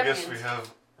Well, I guess happened? we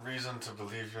have reason to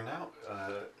believe you now.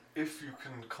 If you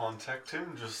can contact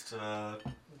him, just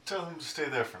tell him to stay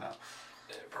there for now.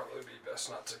 It'd probably be best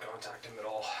not to contact him at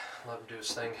all. Let him do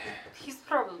his thing. He's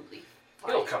probably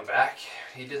He'll fine. come back.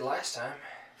 He did last time.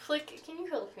 Flick, can you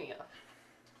help me up?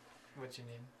 What you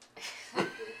need?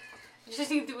 You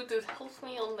just need to help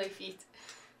me on my feet.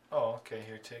 Oh, okay.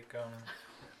 Here, take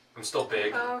I'm still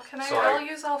big. Oh, can I? Sorry. I'll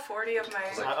use all 40 of my.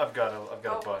 It's like- I've got a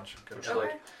Oh. bunch. Would you Okay.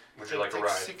 like? Would you like a Take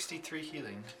ride? 63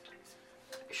 healing.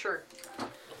 Sure.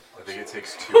 I think it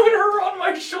takes Put her on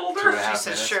my shoulder. 2.5 She said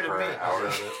minutes sure to per me. hour.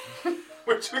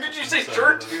 Who did you say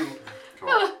sure to? Cool.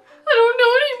 I don't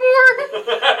know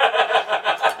anymore.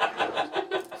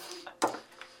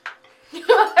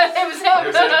 it was him. It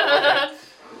was him? Okay.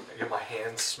 I get my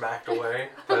hand smacked away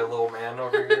by a little man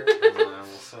over here. And then I will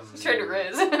send He's trying to you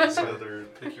riz. some other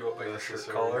Pick you up by your shirt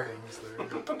necessary collar. things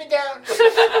there. Put me down.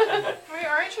 Wait,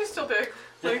 aren't you still big?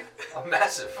 Like, I'm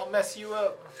massive. I'll mess you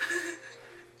up.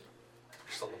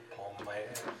 Just on the palm of my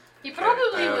hand. He probably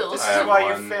I have- will. This I is have why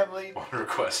your one- family One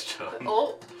request, John.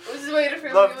 Oh, this is way to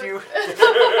feel loved you.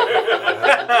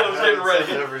 I was getting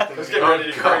ready. Everything. I was getting Oh,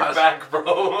 ready to gosh. crank back,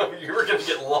 bro. You were gonna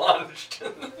get launched.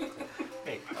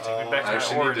 Hey, take me back I to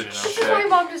actually my need origin. to okay? My check.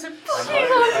 mom just said,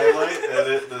 I might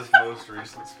edit this most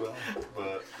recent spell,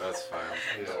 but That's fine.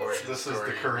 yeah, Origin this is the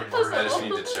story. current I version. just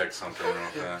need to check something real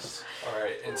fast.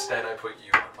 Alright, instead I put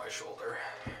you on my shoulder.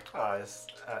 Oh,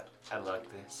 I like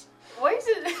this. why is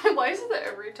it that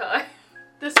every time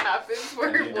this happens I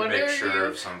where need to one make of sure you,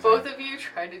 of something. both of you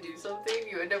try to do something,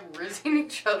 you end up rizzing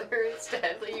each other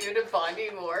instead, like you end up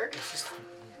bonding more? It's just,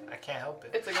 I can't help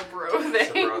it. It's like a bro It's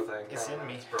a thing. bro thing. It's in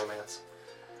me. It's bromance.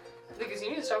 Because you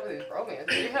need to stop with these romance.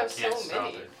 You have so Can't stop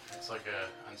many. it. It's like a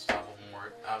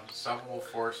unstoppable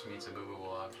force meets a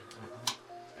movable object.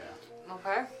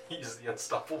 Okay. He's the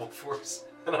unstoppable force,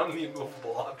 and I'm the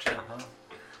immovable object.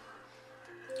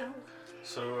 Uh-huh.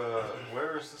 So,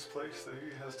 where is this place that he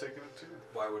has taken it to?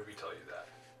 Why would we tell you that?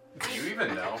 Do you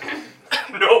even know?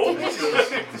 No!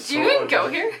 Do you even go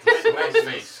here? Nice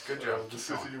face. Good job. The Keep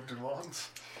city going. of Dumont.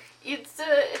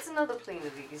 It's another plane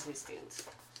of existence.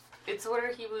 It's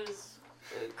where he was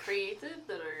created,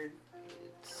 or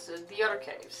it's the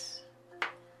archives.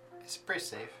 It's pretty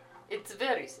safe. It's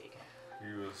very safe.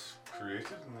 He was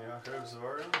created in the archives of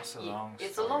Arion? It's a long story.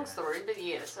 It's a long story, but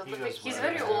yes. He goes He's way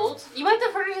very back. old. You might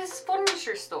have heard of his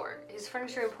furniture store, his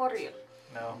furniture emporium.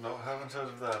 No. No, haven't heard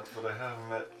of that, but I have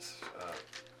met,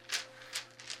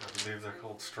 I believe they're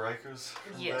called strikers.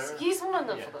 in Yes, there. he's one of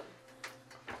them. Yeah. For them.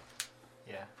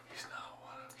 Yeah. He's not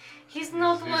one. He's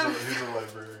not he's one. He's a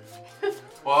librarian.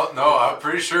 Well, no, I'm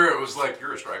pretty sure it was like,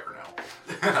 you're a striker now.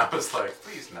 And I was like,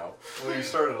 please no. Well, you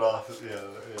started off, yeah.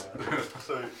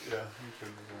 So, yeah, you could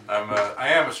have been. I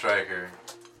am a striker.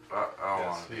 I don't Yes,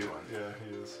 want to be one. Yeah,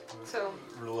 he is. So-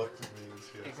 Reluctantly is,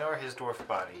 yes. Ignore his dwarf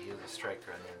body. He is a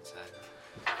striker on the inside.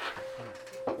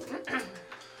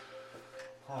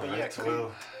 All But right, yeah, could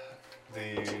well,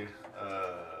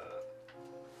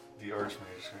 the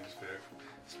archmage is going to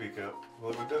speak up.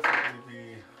 Well, it would definitely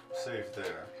be safe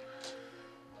there.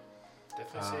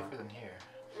 Definitely safer than here.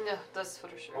 No, that's for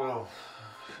sure. Well,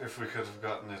 if we could have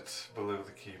gotten it below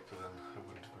the keep, then I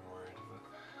wouldn't have been worried.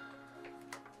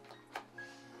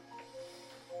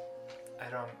 I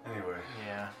don't. But anyway,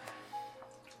 Yeah.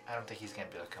 I don't think he's gonna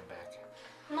be able to come back.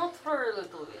 Not for a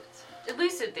little bit. At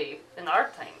least a day. In our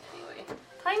time, anyway.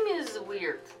 Time is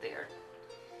weird there.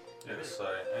 yes,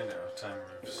 I know. Time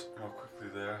moves more quickly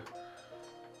there.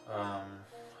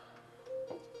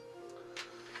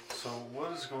 So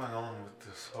what is going on with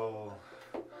this whole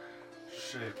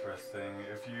Shaper thing?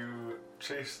 If you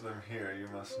chase them here, you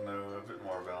must know a bit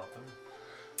more about them.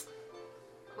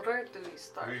 Where do we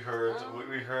start? We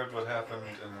heard what happened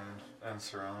in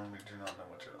Edjrana. We do not know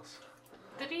much else.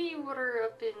 3 were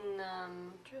up in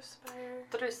Drispire.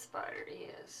 Drispire,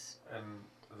 yes. And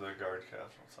the guard captain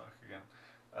will talk again.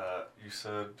 You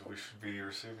said we should be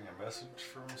receiving a message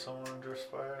from someone in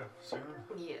Drispire soon?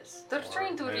 Yes. They're Or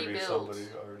trying to maybe rebuild somebody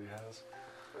already has.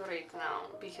 right now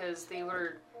because they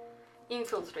were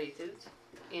infiltrated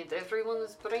and everyone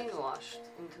is brainwashed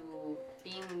into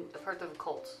being a part of a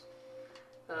cult.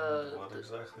 What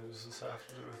exactly does this have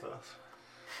to do with us?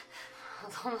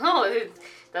 I don't know.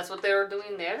 That's what they were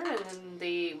doing there, and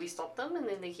then we stopped them, and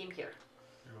then they came here.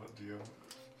 What do you?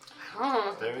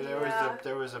 Huh.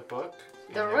 There was a book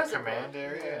in There their was a command book.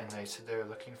 area, and they said they were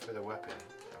looking for the weapon.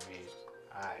 And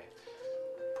I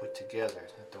put together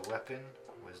that the weapon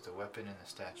was the weapon in the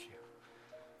statue.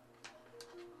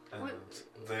 And What?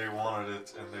 they wanted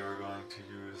it, and they were going to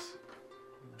use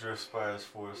Drispire's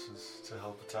forces to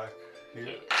help attack here.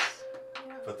 Yes.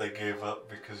 But they gave up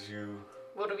because you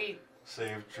What do we?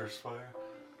 saved Drispire.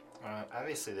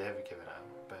 Obviously, they haven't given up,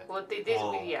 but What they did?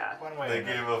 Well, Yeah. one way They or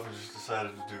another, gave up and just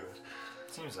decided to do it.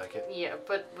 seems like it. Yeah,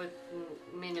 but with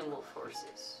minimal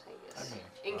forces, I guess. I mean,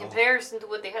 in well, comparison to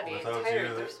what they had the Without entire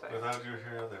you, Drispire. without you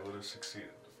here, they would have succeeded.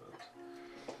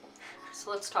 But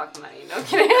So let's talk money. No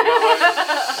kidding.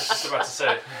 I was just about to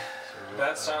say. so,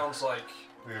 That sounds like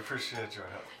We appreciate your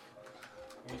help.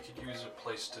 we could use a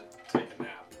place to take a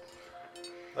nap.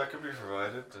 That could be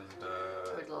provided, and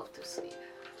I would love to sleep.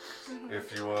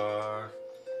 if you are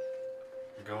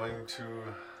going to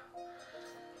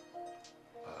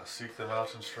seek them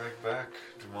out and strike back,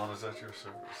 Dumont is at your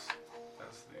service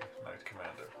as the Knight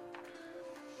Commander.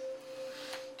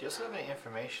 do you also have any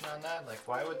information on that? Like,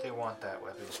 why would they want that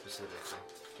weapon specifically?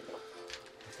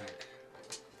 I think.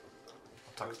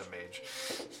 I'll talk to the mage.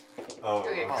 Oh,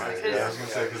 Okay, okay. 'cause Yeah, I was gonna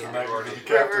say because yeah. the Knight, the Right,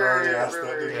 captain already asked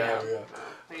that. Didn't yeah. he? No,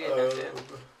 we didn't know that.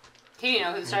 He didn't know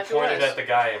who the He statue pointed was. at the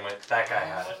guy and went, that guy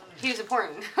had it. He was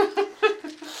important.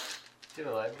 Did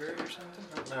a library or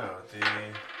something? No,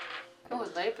 the Oh, a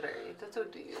library. That's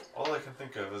what they use. all I can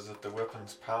think of is that the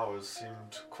weapon's powers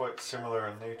seemed quite similar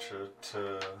in nature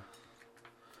to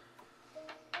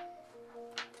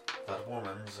that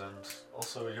woman's and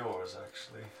also yours,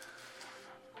 actually.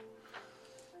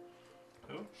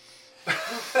 Who?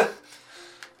 I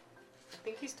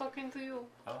think he's talking to you.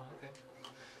 Oh, okay.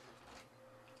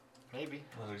 Maybe.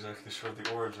 Not exactly sure the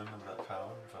origin of that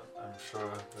power, but I'm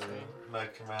sure the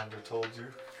Knight Commander told you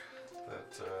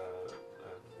that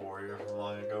a warrior from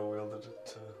long ago wielded it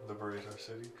to liberate our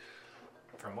city.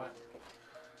 From what?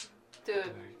 The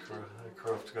A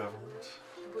corrupt government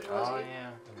which was Oh, it? yeah.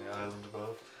 in the island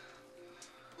above.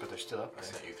 But they're still up I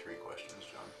there. sent you 3 questions,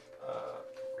 John.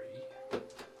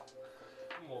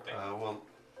 Well,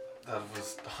 that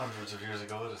was hundreds of years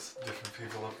ago. There's different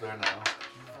people up there now.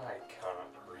 I can't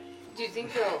read. Do you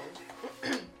think they'll?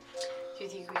 Do you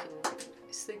think we can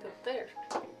sleep up there?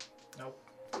 Nope.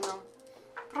 No.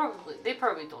 Probably. They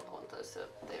probably don't want us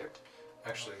up there.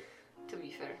 Actually, To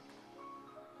be fair.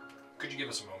 could you give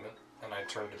us a moment? And I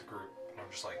turn to the group and I'm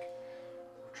just like,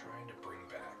 we're trying to bring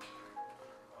back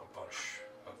a bunch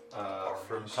of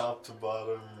From armies. top to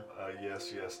bottom,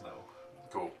 yes, yes, no.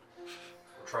 Cool.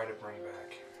 We're trying to bring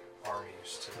back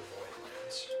armies to the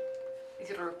Voidlands.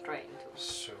 You're trying to.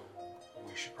 So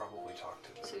we should probably talk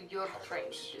to them. So you're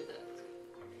trying to do that.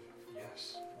 I mean,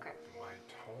 yes. Okay. My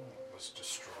home was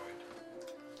destroyed.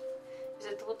 Is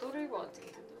that what we're wanting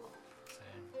to do?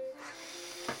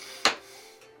 Same.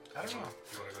 I don't know.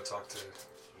 You wanna go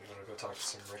talk to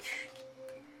some rich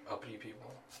uppity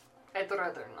people? I'd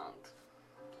rather not.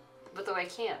 But though I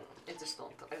can, I just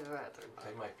don't. I'd rather not.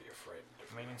 They might be afraid.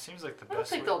 I mean, it seems like the I don't best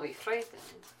think way. they'll be frightened.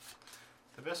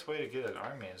 The best way to get an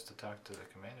army is to talk to the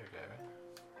commander guy, right?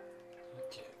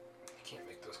 You can't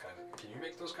make those kinds of. Can you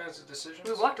make those kinds of decisions?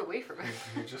 We walked away from it.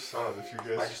 He just said if you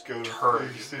I guys just go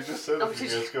turned. he just said Oh, if you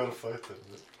did you? guys go to fight them,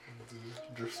 that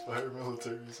the Drispire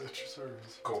military is at your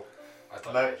service. Cool. I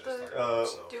thought Night, you were just talking uh, about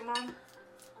yourself. Dumont.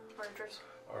 Or Dris.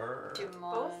 Or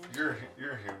Dumont. you're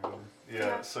human. Yeah,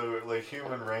 Yeah. so like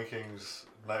human rankings,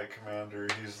 Knight Commander,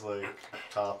 he's like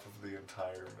top of the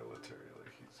entire military.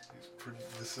 Like he's pretty.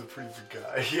 This is a pretty big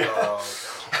guy. Yeah. Oh,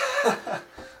 okay.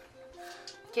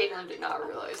 Caitlin did not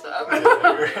realize that.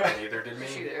 Neither did me.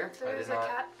 Was she there? There I is did a not.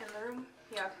 cat in the room.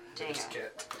 Yeah. Dang Just it.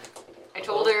 get. I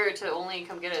told her to only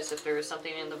come get us if there was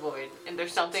something in the void. And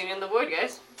there's something in the void,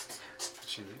 guys. Did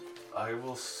she leave? I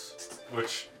will.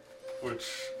 Which,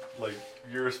 like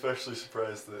you're especially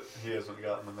surprised that he hasn't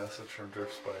gotten the message from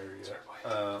Driftspire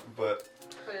yet. But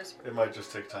it might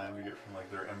just take time to get from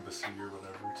like their embassy or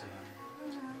whatever to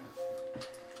him.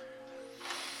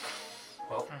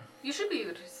 Well, You should be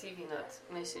receiving that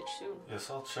message soon. Yes,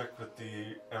 I'll check with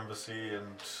the embassy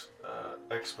and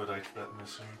expedite that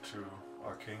mission to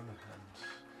our king and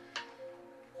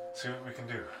see what we can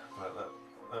do. But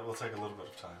that will take a little bit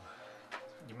of time.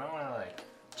 You might want to like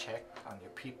check on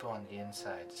your people on the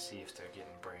inside to see if they're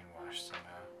getting brainwashed somehow.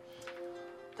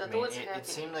 I That's mean, what's it happening.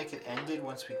 seemed like it ended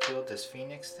once we killed this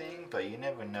phoenix thing, but you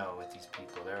never know with these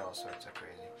people. They're all sorts of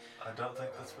crazy. I don't think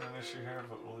that's been an issue here,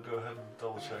 but we'll go ahead and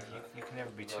double check that. You can never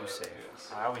be too safe.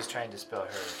 Yes. I always try and dispel her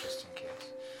just in case.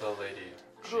 The lady,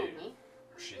 Who, me?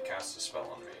 she cast a spell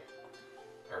on me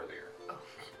earlier, Oh,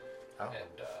 and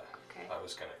Okay. I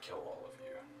was gonna kill all of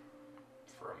you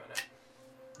for a minute.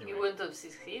 You wouldn't have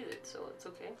succeeded, so it's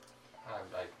okay. I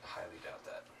highly doubt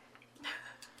that.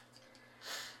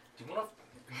 Do you want to?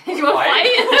 You want to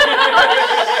fight?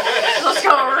 Let's go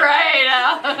right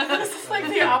now. This is like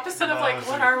the opposite of like,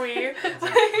 what are we? Now's a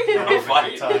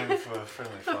Fight. good time for a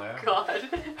friendly fire. God. I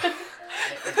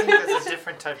think that's a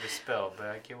different type of spell, but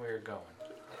I get where you're going.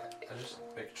 I just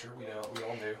make sure we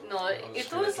all knew. No, I it just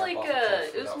gonna was jump like off a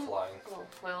cliff it was. without flying. Oh,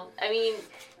 well, I mean,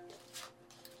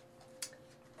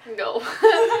 no,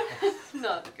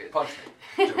 not good. Punch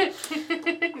me. Do it.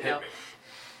 Hit No. me.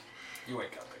 You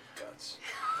ain't got big guts.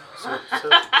 So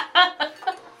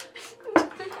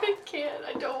I can't.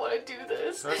 I don't want to do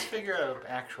this. let's figure out an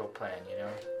actual plan, you know?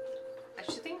 I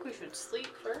should think we should sleep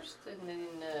first, and then.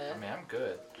 I mean, I'm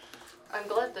good. I'm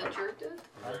glad that you're good.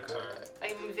 I'm very tired.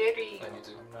 I'm very I need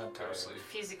to I'm not go tired. to sleep.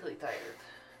 physically tired.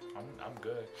 I'm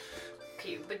good.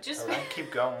 Okay, but just. Alright,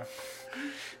 keep going.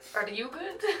 Are you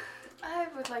good? I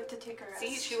would like to take a rest.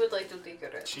 See, she would like to take a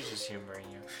rest. She's just humoring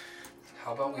you.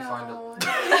 How about we find a? No.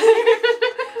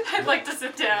 I'd like to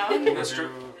sit down. That's true.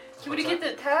 You want to get the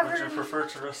Would tavern? you prefer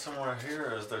to rest somewhere here,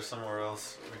 or is there somewhere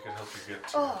else we could help you get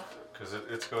to? Oh. Because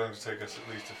it's going to take us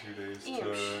at least a few days to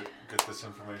Eesh. get this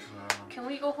information around Can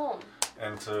we go home?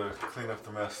 and to clean up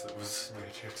the mess that was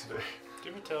made here today. Do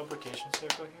you have a teleportation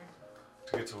circle here?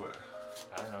 To get to where?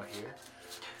 I don't know, here?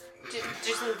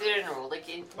 Just in general, like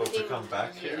in. Oh, to within- come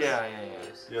back here? Yeah.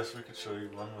 Yes, we could show you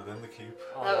one within the keep.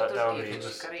 Oh, That that would would be be...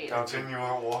 Just great. continue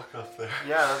our walk up there.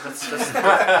 Yeah, that's Oh, we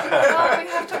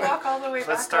have to walk all the way Let's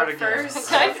back start up again.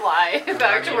 first. I fly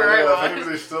back to where I was.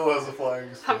 Everybody still has a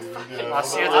flying speed. Yeah, I'll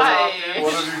see you Bye.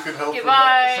 one of you can help.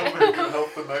 Goodbye. Somebody can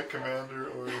help the night commander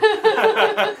or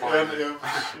and Imp.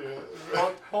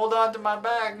 Yeah. Hold on to my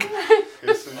bag.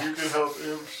 Okay, so you can help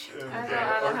Imp and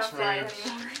I don't have flying Archmage.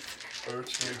 anymore.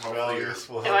 Archmage Hopefully Valius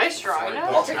will Am help. I strong fight enough?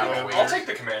 I'll the take, commander. I'll take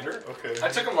the commander. Okay. I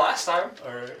took him last time,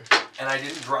 Alright. and I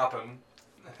didn't drop him.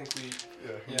 I think we.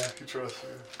 Yeah, he trusts you.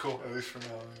 Cool. At least for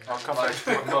now. I'll come I back.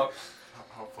 threw him up.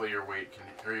 Hopefully your weight can,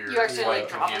 or your You actually flight like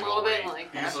can drop a handle little bit weight. and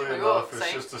like Easily actually go enough, it's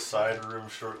outside. just a side room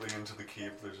shortly into the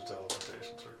keep. There's a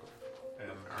teleportation circle.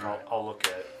 And I'll look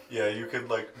at it. yeah, you could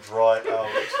like draw it out.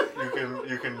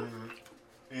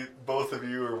 Both of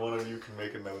you or one of you can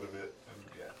make a note of it. And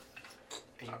yeah.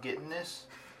 Are you getting this?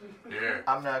 Yeah,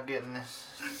 I'm not getting this.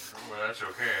 well that's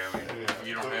okay. I mean, Yeah.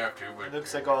 you don't have to, but It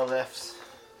looks like all F's.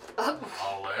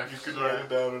 all left. You could write it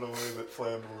down in a way that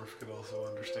Flandorf could also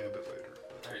understand it later.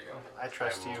 There you go. I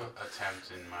trust I you. will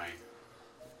attempt in my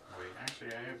way.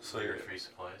 Actually, I have So clear yeah. free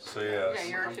supplies. So yeah. Yeah,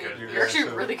 you're I'm actually, good. You you're guys actually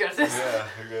have- really good at this. Yeah,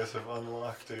 you guys have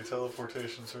unlocked a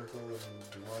teleportation circle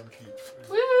in Duan Keep.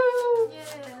 Woo!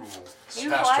 Yeah. Cool. You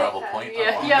Fast fly travel fast. point. Yeah,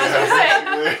 unlocked. yeah, I was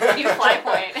gonna Basically. say. You fly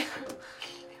point.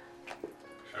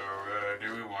 So, do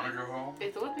we want to go home?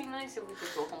 It would be nice if we could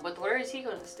go home, but where is he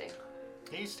gonna stay?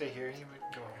 He stay here. He would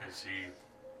go. Is he?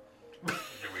 Do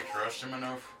we trust him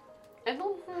enough? I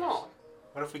don't know.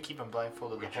 What if we keep him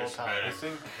blindfolded We the whole just time? met I him.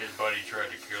 think His buddy tried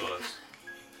to kill us.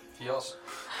 He also.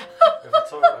 if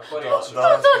it's alright, Buddy Don's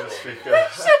also gonna speak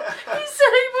up. He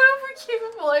said, what if we keep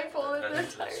him blindfolded That's,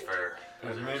 this that's time? fair.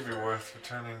 It may be worth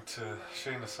returning to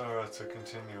Shaynasara to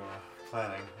continue our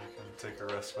planning. We can take a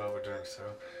rest while we're doing so.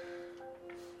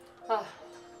 Oh,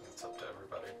 It's up to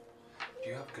everybody. Do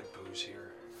you have good booze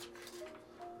here?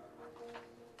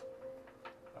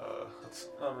 It's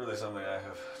not really something I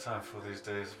have time for these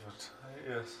days, but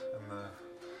yes,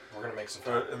 We're gonna make some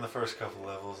time. in the first couple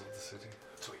levels of the city.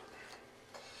 Sweet.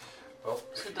 Well,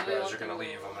 So if do you we guys want are gonna to-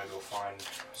 leave, I'm gonna go find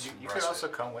some You could respite. also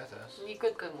come with us. you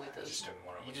could come with I us. just didn't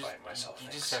want You to just, invite myself. you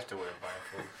thanks. just have to wear a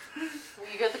blindfold.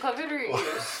 You got the cover or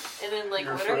yours? And then like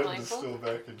Your whatever friend is blindfold. still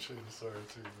back in Shaynasara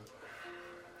too, but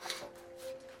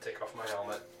Take off my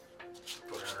helmet,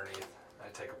 put it underneath. I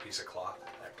take a piece of cloth, I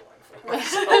blindfold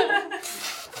myself.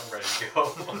 I'm ready to go.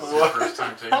 This is your first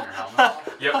time taking your helmet off?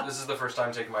 Yep, this is the first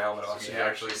time taking my helmet off, so you you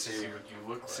actually see what you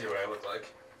look like. see what I look like.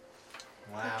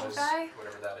 Wow. Purple guy?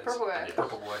 Whatever that is. Purple guy.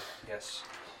 Purple boy. Yes.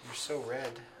 You're so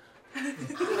red. Red.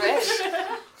 it's like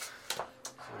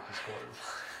his clothes.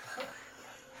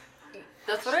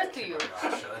 That's red to you. My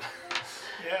mouth shut.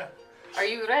 Yeah. Are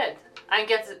you red? I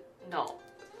get No.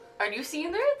 Are you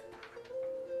seeing red?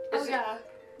 Oh yeah.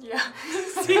 Yeah.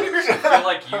 I feel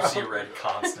like you see red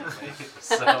constantly.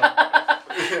 So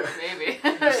Maybe.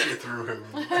 You see through him.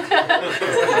 you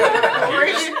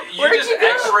just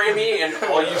X-ray me, and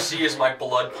all you see is my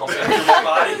blood pumping through my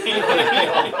body.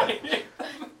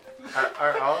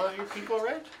 Are all of you people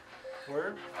red?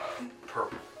 We're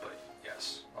Purple, but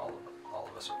yes, all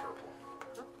of us are purple.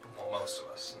 Well, most of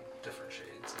us in different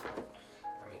shades.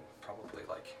 I mean, probably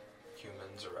like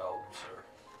humans or elves or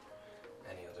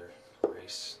any other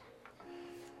race.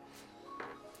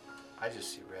 I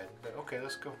just see red, but okay,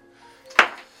 let's go.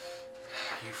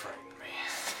 You frighten me. I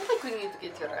think we need to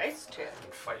get your eyes checked. I've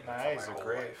been fighting My for eyes my are whole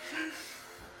great.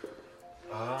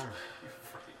 life.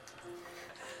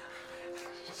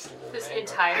 This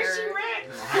entire.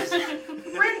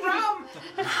 Red rum.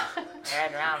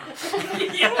 Red rum.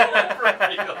 Yeah, for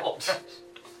real.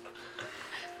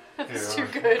 That's Here,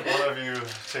 too good. one of you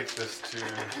take this to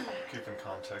keep in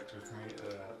contact with me.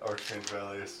 Arcane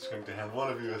Valley is going to hand one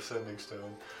of you a sending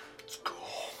stone. Let's go.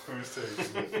 Who's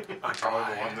taking it? I'm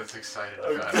probably the one that's excited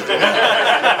Okay. about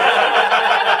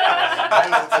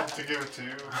Hesitant to give it to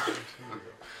you.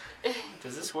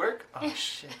 Does this work? Oh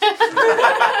shit.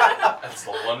 That's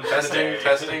the one Testing,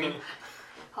 testing.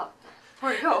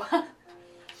 Where'd it go? I'm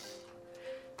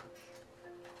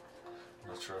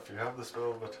not sure if you have the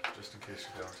spell, but just in case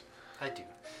you don't. I do.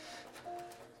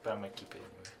 But I'm gonna keep it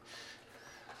anyway.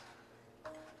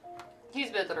 He's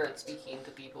better at speaking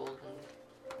to people, and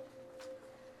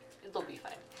it'll be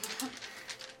fine.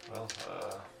 Well,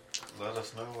 let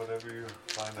us know whatever you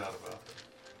find out about them.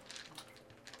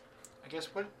 I guess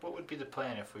what would be the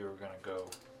plan if we were gonna go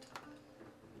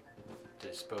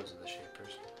dispose of the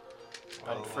shapers?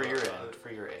 Well, For your end,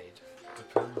 for your aid.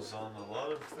 Depends on a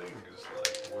lot of things,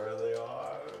 like where they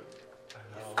are,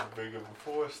 how big of a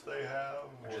force they have.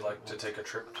 Would you like to take a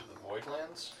trip to the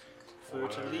Voidlands? If we were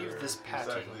to leave this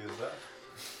patty. Exactly is that?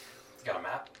 You got a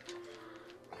map?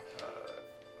 I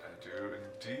do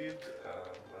indeed.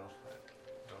 Well, I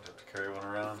don't have to carry one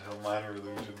around. He'll minor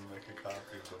illusion and make a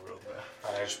copy of the world map.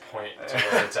 I just point to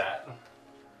where it's at,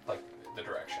 like the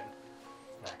direction,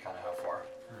 not kind of how far.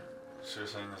 So you're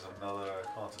saying there's another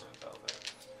continent out there?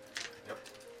 Yep,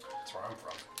 that's where I'm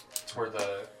from. It's where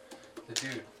the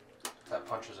dude that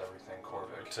punches everything, It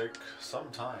Corvic. would take some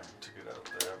time to get out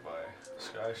there by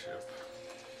skyship.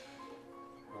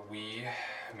 Me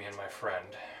and my friend,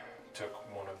 took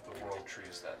one of the world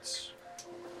trees that's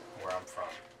where I'm from,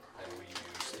 and we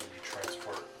used the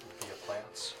transport via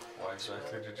plants. Why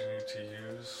exactly did you need to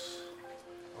use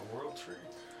a world tree?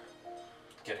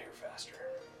 Get here faster.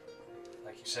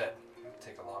 Like you said,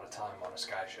 take a lot of time on a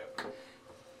skyship.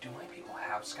 Do my people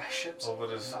have skyships? Well, but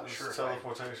is, I'm not sure is if I-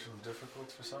 teleportation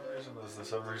difficult for some reason? Is there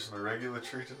some reason a regular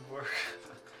tree didn't work?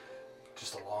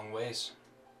 Just a long ways.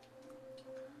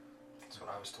 That's what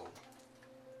I was told.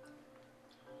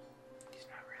 He's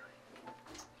not really.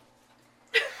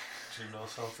 Do you know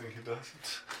something he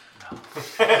doesn't?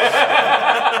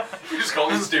 You just call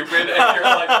me stupid, and you're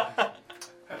like,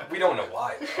 we don't know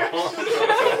why.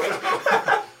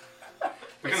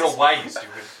 We don't know why he's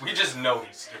stupid. We just know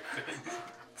he's stupid.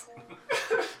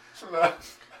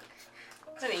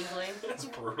 It's an inkling. That's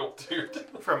brutal, dude.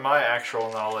 From my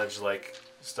actual knowledge, like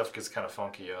stuff gets kind of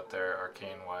funky out there,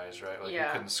 arcane wise, right? Like Yeah.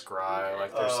 you couldn't scry.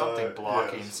 Like there's something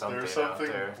blocking yes, something, there's out something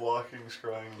there. blocking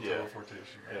scrying and Yeah.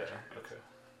 teleportation. Yeah. Okay.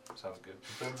 Sounds good.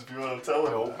 Depends if you want to tell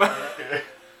him. Nope. that. Okay.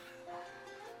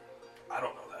 I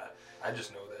don't know that. I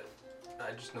just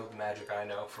know the magic I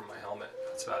know from my helmet.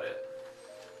 That's about it.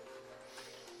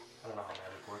 I don't know how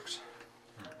magic works.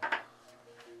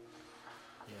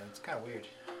 Yeah, it's kind of weird.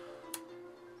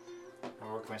 I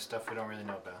work with stuff we don't really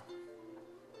know about.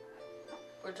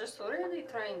 We're just really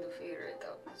trying to figure it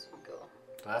out as we go.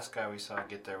 The last guy we saw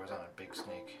get there was on a big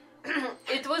snake.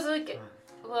 It was like,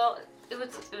 well, it was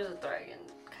a dragon,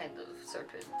 kind of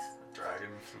serpent. Dragon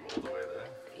flew all the way there.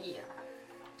 Yeah.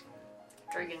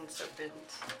 Dragon, serpent,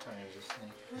 Oh, he was a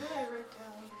snake. What did I write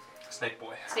down? Snake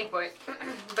boy. snake boy,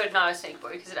 but not a snake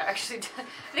boy because it actually. I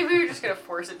think we were just gonna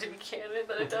force it to be canon,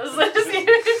 but it does.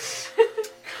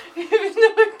 Even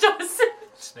though it doesn't.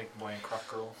 Snake boy and croc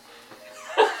girl.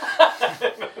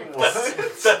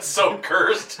 That's so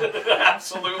cursed.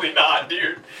 Absolutely not,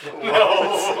 dude.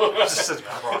 No. Just said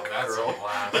croc That's girl. a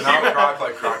blast. Not croc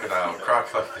like crocodile,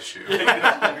 croc like the shoe.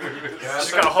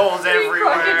 She's got holes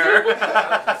everywhere.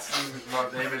 That's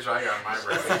the image I got in my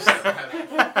brain.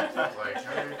 Like,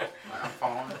 hey, I'm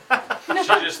falling.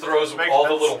 She just throws Makes all the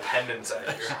sense. little pendants at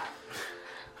you.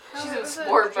 She's it in was a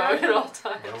sport mode dragon. at all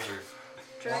times. Well, we've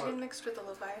Dragon mixed with a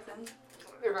leviathan.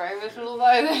 Right, with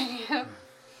Leviathan. Yeah.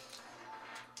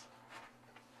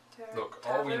 To Look,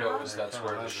 all we know Tavera? is that's I can't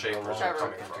where the imagine shapers how long are it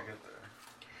coming took them from. to get there.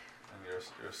 And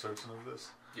you're certain of this?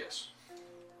 Yes.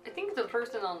 I think the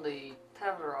person on the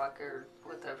Tavarok or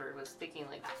whatever was taking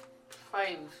like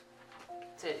 5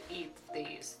 to 8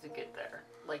 days to get there,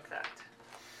 like that.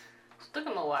 It took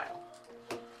him a while.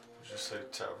 Did you say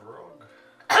Tavarog?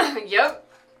 Yep.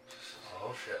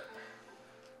 Oh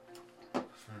shit.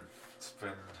 It's been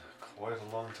quite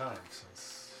a long time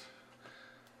since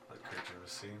that creature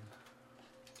was seen.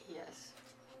 Yes.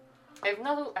 I don't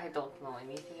know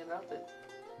anything about it.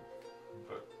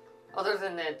 But Other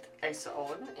than that, I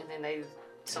saw it, and then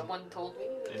someone told me.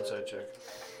 Inside check.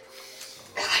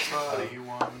 somebody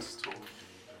once told me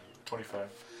 25.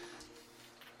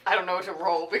 I don't know what to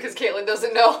roll because Caitlin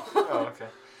doesn't know. Oh, okay.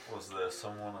 Was there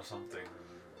someone or something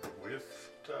with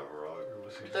Tavarog, or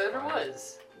was he just There fine?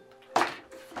 was.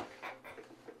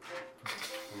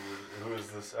 Who is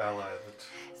this ally that...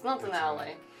 It's not an It's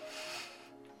ally.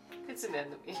 It's an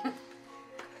enemy.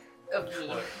 Of me.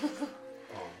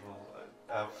 Oh,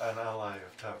 well, an ally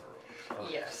of Tavarog. Oh.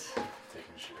 Yes.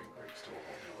 Taking shooting breaks to a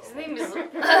His whole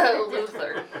new name level. is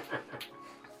Luther.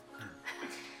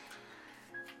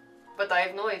 But I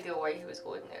have no idea why he was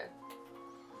going there.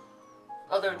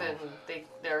 Other than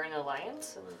they're in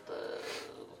alliance and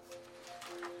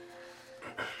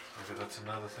Maybe that's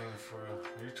another thing for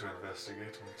you to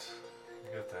investigate once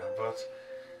you get there. But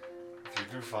if you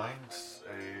do find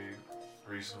a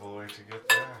reasonable way to get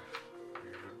there, we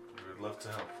would love to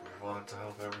help. We've wanted to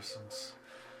help ever since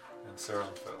in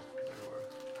Sarenfell. They were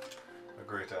a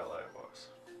great ally of ours.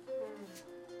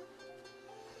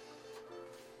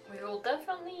 we will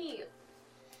definitely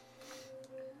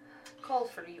call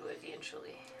for you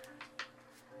eventually.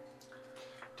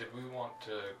 Did we want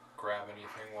to grab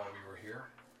anything while we were here?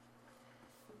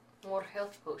 More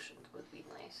health potions would be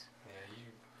nice. Yeah, you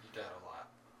did a lot.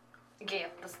 Yeah,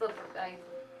 that's the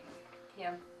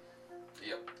yeah.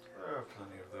 Yep. There are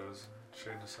plenty of those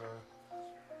in Shaynasara.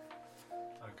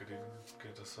 I could even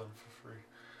get a son for free.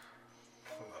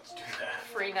 Let's do that.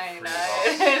 Free 99.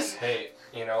 Hey,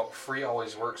 you know, free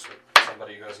always works with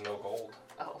somebody who has no gold.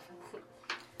 Oh.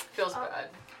 Feels bad.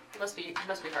 Must be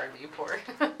hard being poor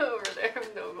over there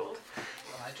with no gold.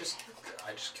 Well, I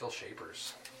just kill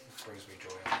shapers. It brings me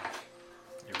joy in life.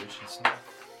 You're rich in snow.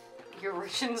 You're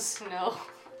rich in snow.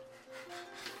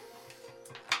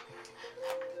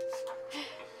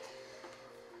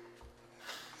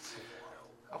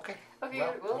 Okay. Okay,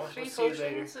 Well, well, we'll 3 see you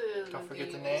later. potions. Don't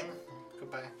forget the name.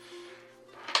 Goodbye.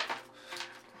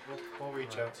 We'll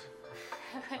reach out.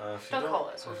 If you Don't call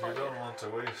us, we'll if you call you. don't want to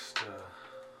waste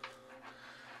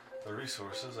the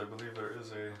resources, I believe there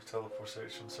is a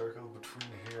teleportation circle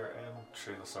between here and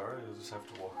Shaynasara. You'll just have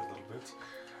to walk a little bit.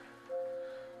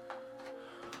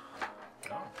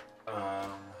 Oh.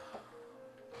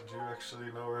 Do you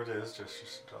actually know where it is?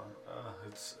 Just Don.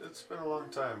 It's been a long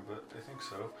time, but I think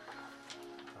so.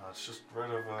 It's just right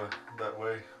over that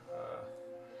way.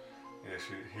 Yeah,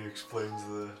 he explains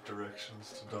the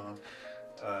directions to Don,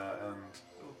 and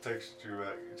it takes you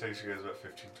guys about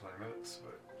 15-20 minutes,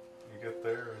 but you get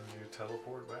there and you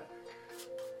teleport back.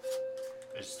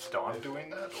 Is Dawn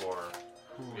doing that, or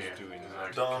who's Yeah, doing exactly.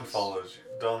 that? Don 'Cause- follows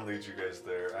you. Don leads you guys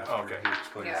there after Okay. he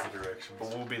explains Yeah. the directions. But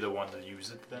we'll be the one to use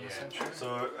it then, Yeah. essentially?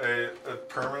 So a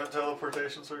permanent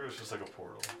teleportation circle is just like a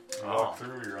portal. You Oh. walk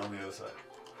through, you're on the other side.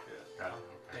 Got it.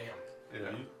 Damn.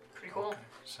 Yeah. Pretty cool. Okay.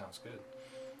 Sounds good.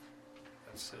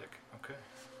 That's sick. Okay.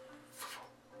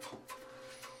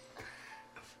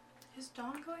 Is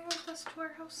Dawn going with us to our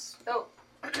house? Oh.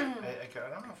 I don't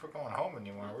know if we're going home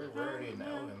anymore. We're already in the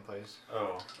Elven place.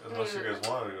 Oh, unless you guys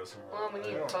want to go somewhere. Well, we I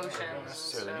need don't potions.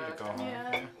 necessarily need to go and home.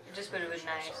 Yeah. stuff. It just would have been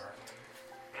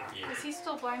nice. Is he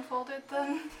still blindfolded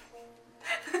then?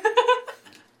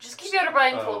 Just keep your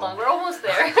blindfold on. We're almost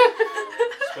there.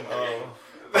 It's been Oh,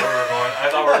 I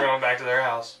thought we were going back to their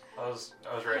house. I was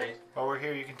ready. While we're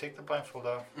here, you can take the blindfold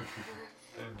off.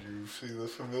 and you see the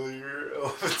familiar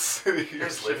Elven City. You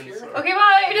guys live here? Okay,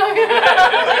 bye.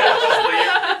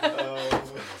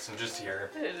 So just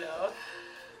here. No.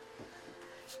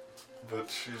 But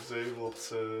she's able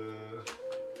to.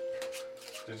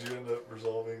 Did you end up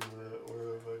resolving the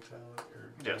Aura of Vitality? Or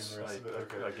doing Yes, the rest of it? I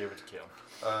Okay. gave it to Kale.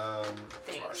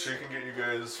 Thanks. She can get you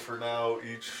guys for now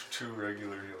each 2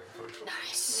 regular healing potions.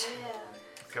 Nice. Yeah.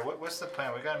 Okay, what's the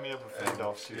plan? We gotta meet up with And,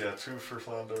 Fandolf too. yeah, 2 for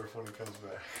Flandorf when he comes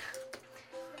back.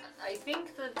 I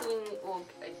think that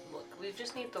look, we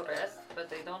just need to rest,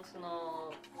 but I don't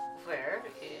know where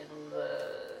in the.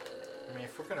 I mean,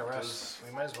 if we're gonna rest,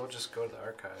 we might as well just go to the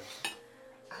archives.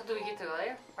 How do we get to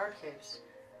there? Archives.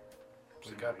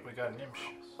 We got an Imsh.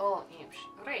 Oh,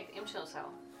 Imsh. Right, Imsh knows how.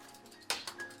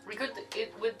 We could.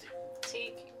 It would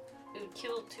take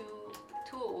killed two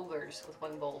ogres with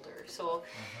one boulder. So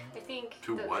I think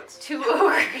Two what? 2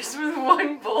 ogres with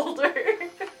one boulder.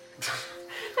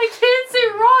 I can't say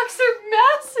rocks are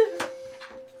massive.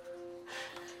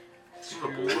 It's not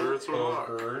a boulder, it's a rock.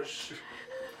 Ogres.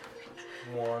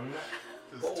 One.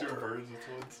 There's 2 birds with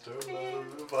 1 stone out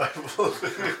of the Bible.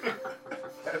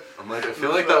 I'm like, I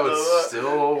feel like that would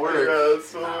still work. Yeah, that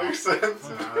still makes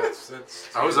sense.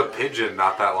 It's I was a pigeon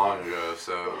not that long ago,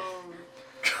 so.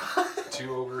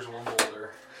 2 ogres, 1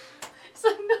 boulder. So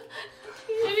no,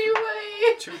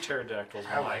 anyway. 2 pterodactyls,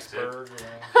 I 1 liked it. iceberg.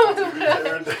 2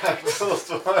 pterodactyls,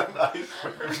 1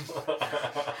 iceberg.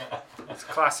 It's a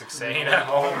classic saying at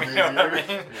home, you know what I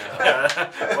mean?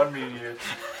 Yeah. 1 meteor.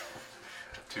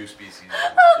 2 species.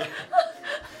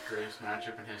 greatest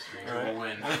matchup in history. Who Right. will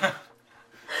win?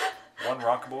 1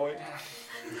 rock boy.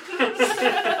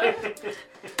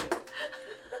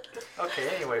 Okay,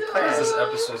 anyway, plans. This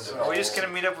episode. Are we just gonna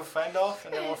meet up with Fendolf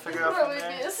and then we'll figure it out from Probably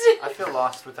there? missed. I feel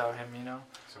lost without him, you know.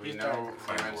 So we He's know done.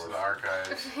 he went to the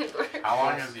archives. How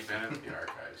long has he been in the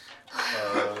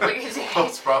archives? Like his Well,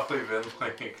 it's probably been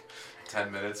like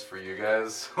 10 minutes for you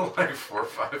guys, like 4 or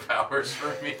 5 hours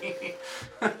for me.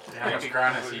 How much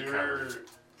ground has he covered?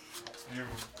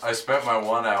 I spent my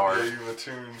 1 hour. Yeah, you've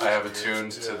attuned. I have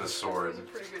attuned to the sword.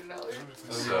 Pretty good knowledge.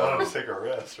 You wanted to take a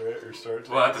rest, right? Or start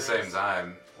Well, at the taking a same rest?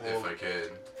 time, if Well- I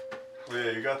could. Well,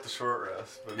 yeah, you got the short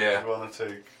rest, but Yeah. you want to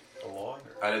take a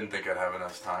longer. I didn't think I'd have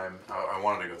enough time. I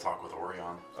wanted to go talk with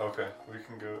Orion. Okay, we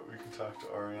can go. We can talk to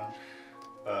Ariane.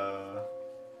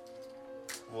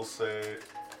 We'll say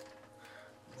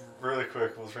really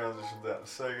quick. We'll transition to that in a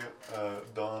second.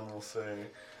 Dawn will say,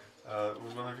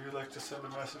 "Would one of you like to send a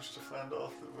message to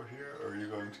Flandolf that we're here, or are you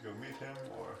going to go meet him,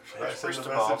 or should I send First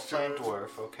a of all, message to plain him?"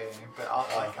 dwarf, okay, but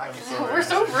I I'm can. sorry. We're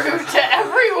so rude to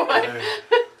everyone.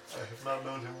 I have not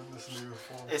known him in this new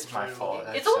form. It's for my very fault.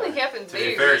 long. It's only happened To very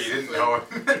be fair, you recently. didn't know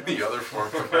him in the other form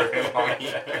for very long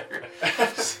either.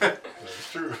 That's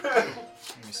true. Let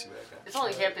me see what I got. It's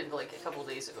only happened like a couple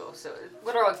days ago, so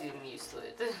we're all getting used to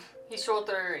it. He's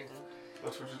shorter and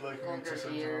What would you like me Longer to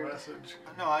send you beard. a message?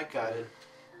 No, I got it.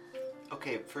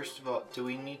 Okay, first of all, what do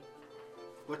we need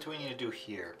to do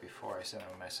here before I send him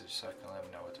a message so I can let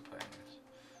him know what the plan is?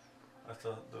 I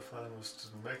thought the plan was to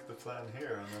make the plan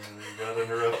here, and then we got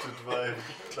interrupted by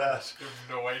that.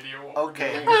 No idea what.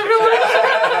 Okay. You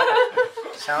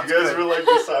Sounds guys good. were like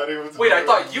deciding what to Wait, do. I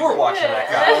thought you were watching that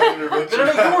guy.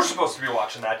 No, you were supposed to be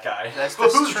watching that guy. That's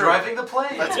But who's true. driving the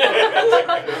plane? Let's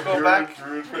Druid, go back.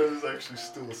 Druid Fred is actually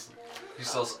still asleep. He's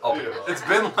still. I'll pick him up. It's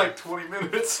been like 20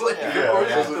 minutes. Like, Yeah. Yeah, we're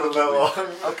it hasn't been that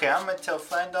long. Okay, I'm gonna tell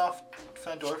Flandorf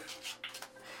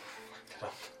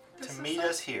to meet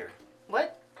us here.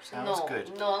 what? Sounds no, good.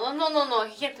 no.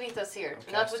 He can't meet us here.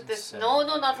 Okay, Not with this. since, No,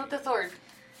 not with the sword.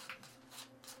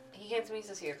 He can't meet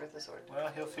us here with the sword. Well,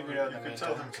 he'll figure it out You in the could tell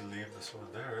meantime. him to leave the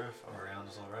sword there if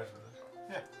Ariana's alright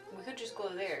with it. We could just go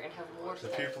there and have war. The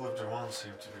people of Jawan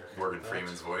seem to be okay Morgan with that.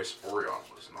 Freeman's voice. Orion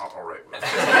was not alright with it.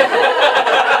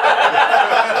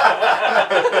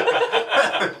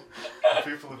 The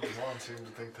people of Jawan seem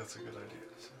to think that's a good idea.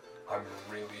 So. I'm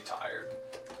really tired.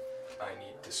 I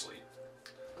need to sleep.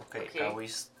 Okay, Okay. are we?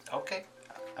 Okay,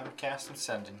 I'm casting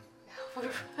sending.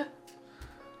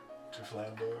 To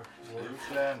Flandor. To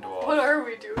Flandor. What are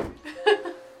we doing?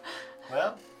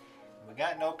 Well, we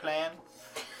got no plan.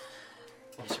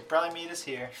 You should probably meet us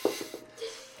here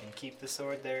and keep the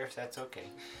sword there if that's okay,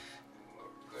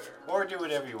 There. or do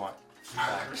whatever you want.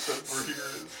 Except for here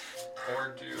is.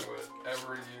 Or do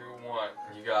whatever you want.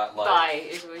 You got like Bye.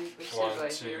 If we should 1, buy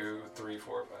 2, 3,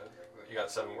 4, 5. You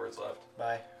got 7 words left.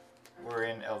 Bye. We're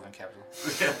in Elven capital.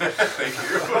 Thank you.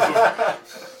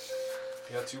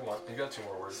 You got 2 more. You got 2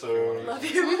 more words. So- if you wanna Love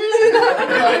use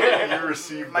you. You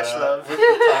received Much that love. with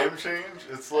the time change.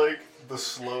 It's like the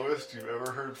slowest you've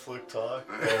ever heard Flick talk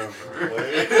ever.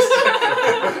 Like,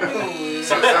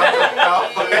 So it sounds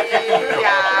about like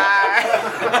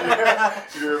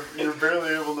you're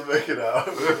barely able to make it out.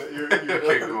 You're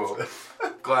Okay, cool.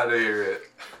 Glad to hear it.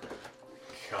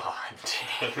 God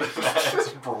damn. That's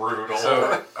brutal.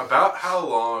 So, about how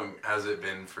long has it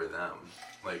been for them?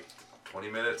 Like 20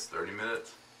 minutes, 30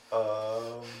 minutes?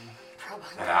 Probably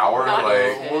An hour? not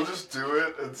Like- even. We'll just do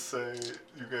it and say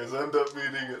you guys end up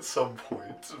meeting at some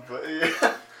point. But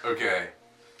yeah. Okay.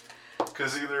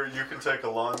 Because either you can take a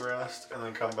long rest and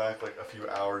then come back like a few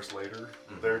hours later,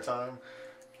 their time,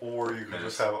 or you can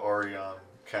Minutes. just have Ariane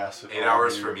cast it 8 on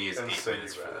hours you for me is and 8 send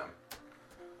minutes you for back. them.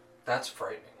 That's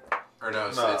frightening. Or no,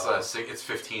 it's, No. it's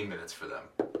 15 minutes for them.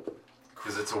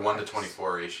 Because it's a 1 to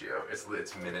 24 ratio. It's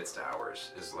minutes to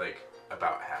hours is like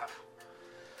about half.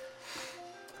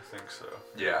 I think so.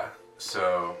 Yeah.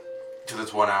 So Because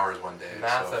it's 1 hour is 1 day.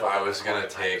 Math so if at I was gonna 11:20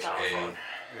 take might be a, fun.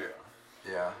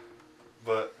 yeah,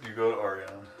 But you go to Arion.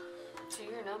 So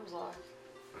your numbs are.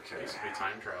 okay. Basically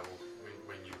time travel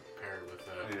when you pair it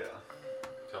with Yeah.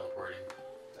 teleporting.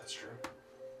 That's true.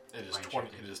 It is Mind 20.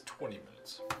 shifting. It is 20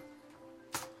 minutes.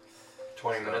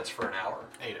 20 minutes for an hour.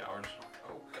 8 hours.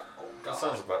 Oh god. Oh That god.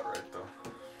 sounds about right, though.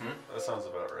 Hmm? That sounds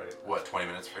about right. What, 20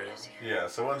 minutes for you? Yeah,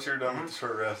 so once you're done with the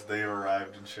short rest, they've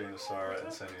arrived in Shanasara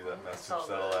and send you that message. all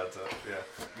That'll good. adds up,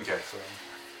 yeah. Okay.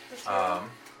 So, I'll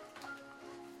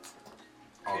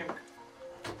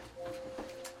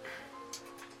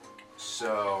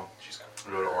so She's gone.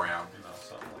 we'll go to Orion.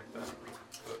 something like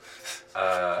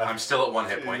that. I'm still at 1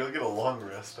 hit Yeah, point. you'll get a long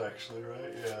rest, actually, right?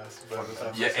 Yeah, so by the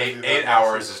time Yeah, they send you eight that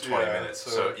hours message- is 20 yeah, minutes.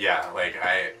 So yeah, like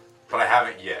but I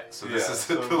haven't yet. So this yeah, is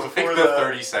so like before the that-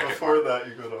 30-second Before mark. that,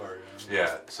 you go to Arion.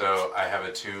 Yeah, so I have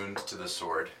attuned to the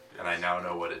sword, and I now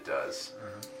know what it does.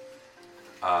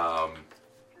 I'm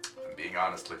being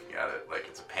honest, looking at it, like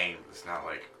it's a pain. It's not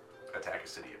like attack a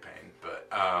city a pain, but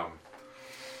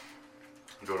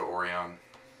go to Orion.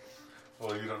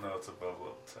 Well, you don't know it's above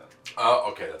level 10. Oh,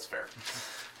 okay, that's fair.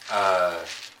 I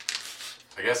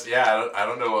guess yeah. I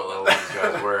don't know what level these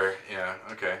guys were. Yeah,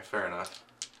 okay, fair enough.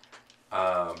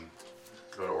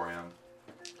 Go to Orion.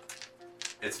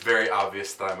 It's very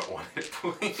obvious that I'm at 1 hit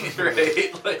point,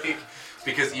 right? Like,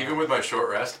 because even with my short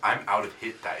rest, I'm out of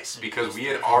hit dice because we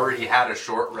had already had a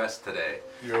short rest today,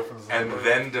 He opens the and door.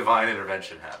 then divine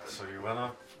intervention happened. So you went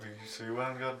up. So you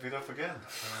went and got beat up again.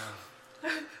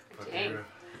 But Dang.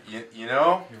 You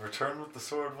know, you return with the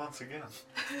sword once again.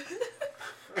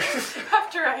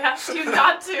 After I asked you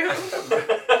not to.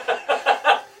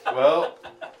 well,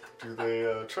 Do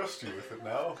they trust you with it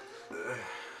now?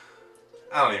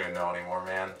 I don't even know anymore,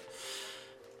 man.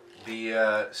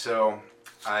 So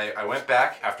I went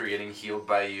back after getting healed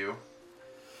by you,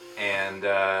 and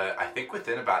I think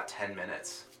within about 10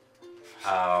 minutes,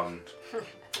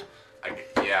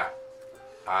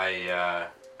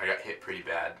 I got hit pretty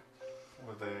bad.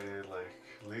 Were they like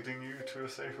leading you to a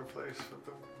safer place with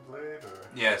the blade, or?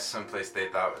 Yes, someplace they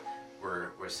thought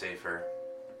were safer.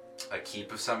 A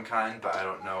keep of some kind, but I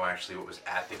don't know actually what was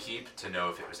at the keep to know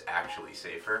if it was actually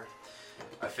safer.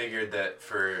 I figured that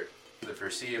for the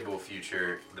foreseeable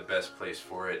future, the best place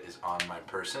for it is on my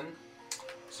person,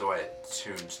 so I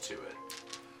attuned to it.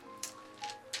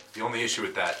 The only issue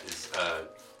with that is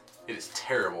it is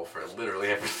terrible for literally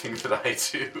everything that I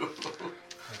do.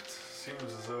 It seems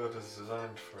as though it is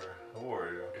designed for a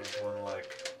warrior, not one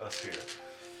like us here.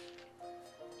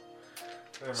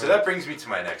 So that brings me to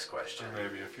my next question. There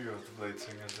may be a few of the blade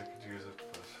singers that could use it,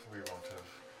 but we won't have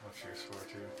much use for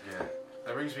it here. Yeah,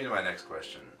 that brings me to my next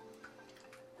question.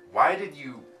 Why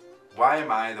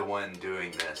am I the one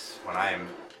doing this when I am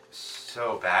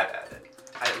so bad at it?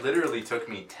 It literally took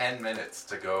me 10 minutes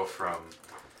to go from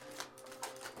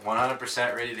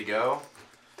 100% ready to go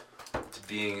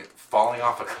to falling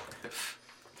off a cliff.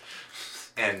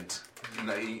 And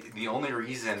the only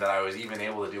reason that I was even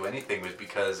able to do anything was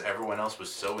because everyone else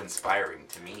was so inspiring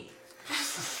to me.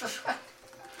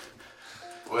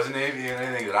 Wasn't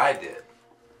anything that I did.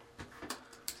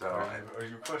 So Are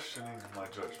you questioning my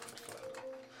judgment, Flandre?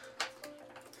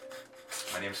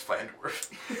 my name's Flandworth.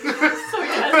 So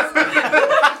yes.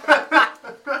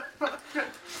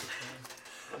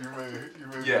 You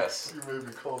may Yes. you may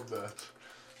be called that.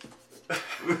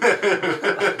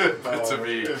 To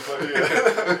me.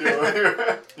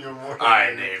 You're more.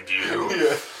 I named you.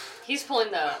 Yeah. He's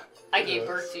pulling the I gave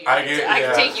birth to you. I I yeah.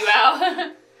 can take you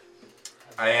out.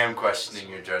 I am questioning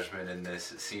your judgment in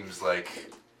this. It seems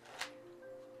like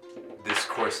this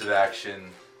course of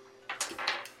action,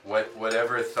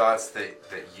 whatever thoughts that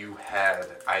you had,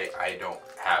 I don't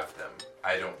have them.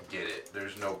 I don't get it.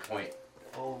 There's no point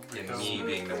All in become- me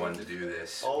being the one to do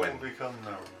this. All When will become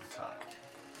known in time.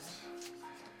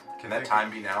 can that time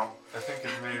be now? I think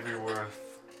it may be worth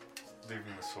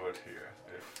leaving the sword here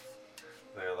if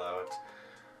they allow it.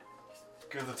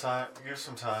 Give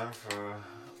some time for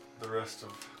the rest of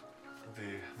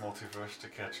the multiverse to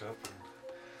catch up,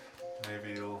 and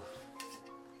maybe you'll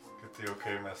get the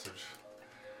okay message.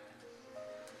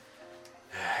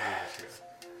 Leave it here.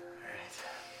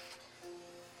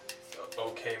 The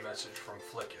okay message from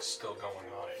Flick is still going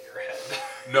on in your head.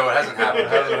 No, it hasn't It happened.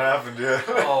 hasn't happened yet.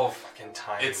 Oh, fucking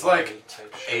time. It's like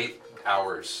type shit. 8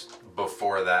 hours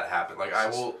before that happened. Like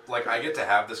I get to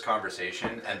have this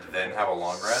conversation and then have a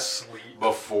long rest Sleep.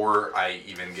 before I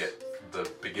even get the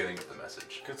beginning of the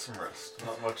message. Get some rest.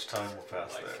 Not much time will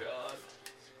pass My there. God.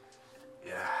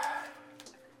 Yeah.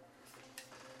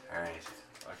 Alright.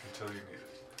 I can tell you need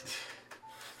it.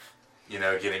 You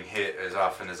know, getting hit as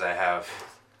often as I have.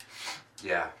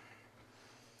 Yeah.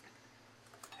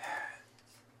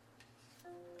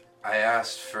 I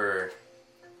asked for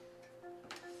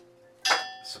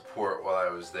support while I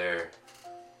was there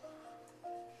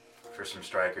for some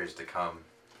strikers to come.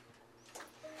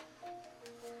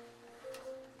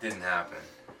 Didn't happen.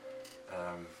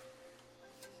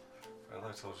 Well,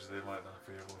 I told you they might not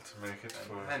be able to make it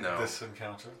for I know. this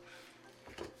encounter.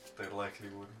 They likely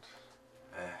wouldn't.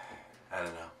 I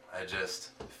don't know. I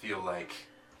just feel like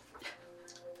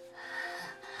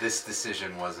this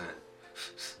decision wasn't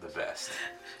the best.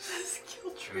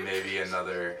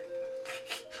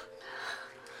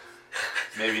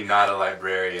 Maybe not a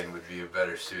librarian would be a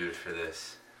better suited for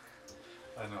this.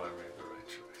 I know I made the right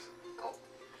choice.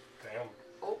 Damn.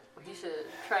 Oh, he should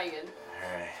try again.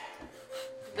 Alright.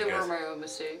 They were my own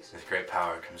mistakes. With great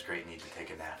power comes great need to take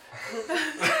a nap.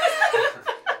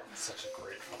 Such a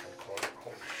great fucking quote.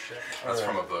 Holy shit. That's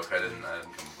from a book. I didn't come up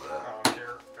with that. I don't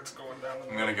care. It's going down.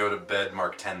 I'm gonna go to bed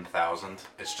mark 10,000.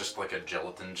 It's just like a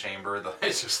gelatin chamber that I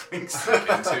just think slip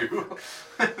into.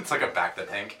 It's like a back the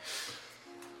tank.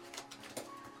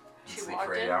 She Sleep walked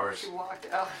for 8 in. hours. She walked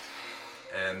out.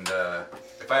 And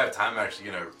if I have time, I'm actually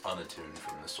gonna unattune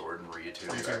from the sword and reattune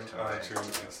You back can to my. tune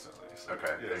instantly. So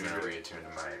Okay, yeah, I'm you gonna get- reattune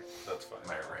to my That's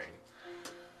fine. ring.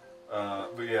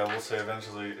 But yeah, we'll say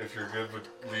eventually, if you're good with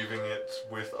leaving it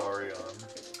with Arion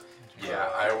Yeah,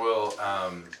 I will.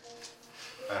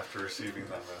 after receiving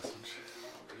that message.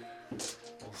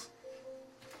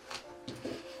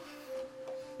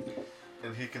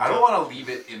 And he can. I don't tell- want to leave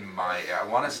it in my. I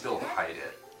want to still hide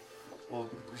it. Well,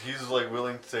 he's like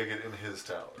willing to take it in his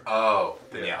tower. Oh,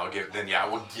 then Yeah. yeah, I'll give. Then yeah,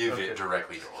 we'll give Okay. it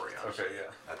directly to Orion. Okay,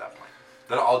 yeah. At that point,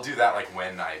 then I'll do that like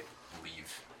when I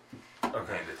leave.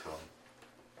 Okay. Hand it to him.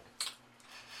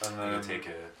 And I'm then gonna take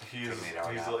a. he take an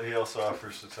 8-hour nap. he also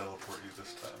offers to teleport you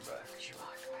this time back. She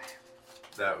walked away.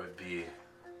 That would be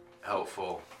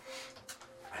helpful.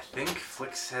 I think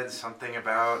Flick said something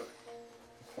about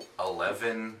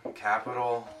 11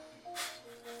 capital.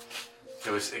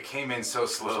 It came in so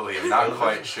slowly. I'm not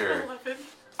quite sure.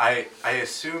 I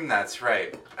assume that's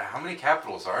right. How many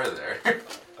capitals are there?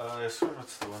 I assume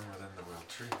it's the one within the world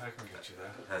tree. I can get you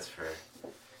there. That's fair.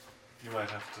 You might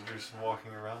have to do some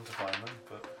walking around to find them,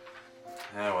 but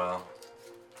Yeah, well,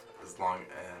 as long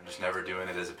I'm just never doing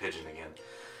it as a pigeon again.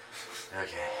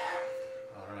 Okay.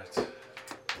 all right.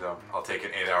 So I'll take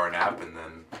an 8-hour nap and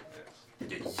then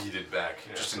get yeeted back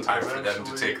Yeah, just so in time for them to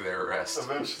eventually- take their rest.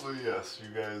 Eventually, yes, you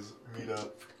guys meet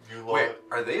up. You lot. Wait,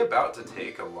 are they about to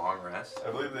take a long rest? I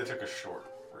believe they took a short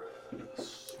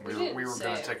rest. We We didn't were say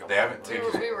gonna it. take a They long haven't rest.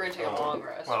 taken- We were gonna take a long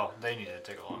rest. Well, they needed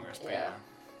to take a long rest. But yeah.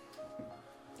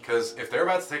 Because if they're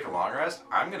about to take a long rest,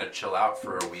 I'm gonna chill out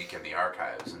for a week in the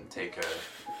archives and take a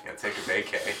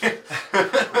vacay.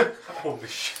 Holy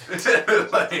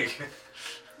shit. Like,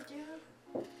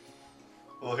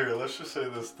 Well, here, let's just say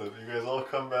this then. You guys all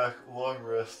come back long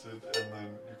rested, and then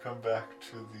you come back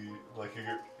to the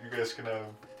you guys can have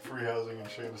free housing in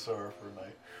Shanasara for a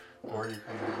night, or you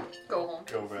can Go home.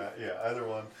 go back. Yeah, either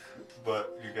one.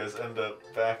 But you guys end up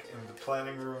back in the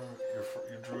planning room.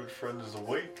 Your druid friend is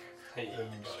awake. Hey, And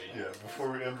buddy. yeah, before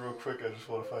we end real quick, I just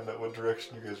want to find out what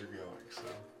direction you guys are going. So,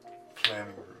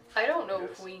 planning room. I don't know Yes.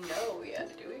 if we know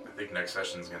yet, do we? I think next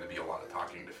session's gonna be a lot of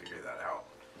talking to figure that out.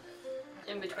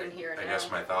 In between here and I now.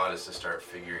 guess my thought is to start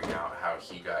figuring out how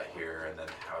he got here and then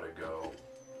how to go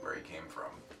where he came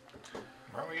from.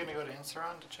 Weren't we gonna go to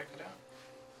Inceron to check it out?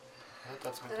 I thought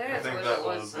that's what I I That's think what that it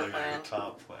was, was the like plan. the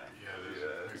top plan. Yeah,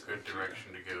 there's a good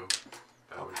direction to go.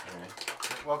 Oh,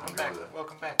 okay. Welcome I'll go back. with it.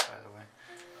 Welcome back, by the way.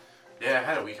 Yeah, I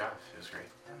had a week off. It was great.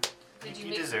 Did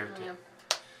You make, deserved it.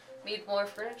 Need more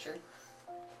furniture.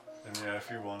 And yeah, if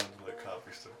you wanted to like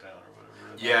copy stuff down or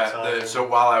whatever. at Yeah, that time- so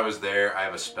while I was there, I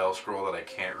have a spell scroll that I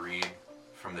can't read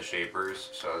from the Shapers,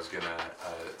 so I was gonna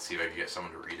see if I could get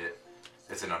someone to read it.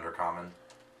 It's an undercommon.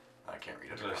 I can't read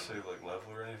Did I say undercommon. like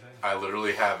level or anything? I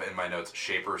literally have in my notes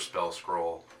Shaper spell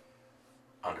scroll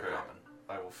undercommon.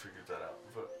 I will figure that out,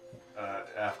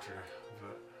 but after.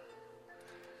 But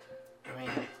I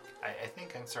mean, I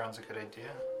think Inceron's a good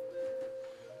idea.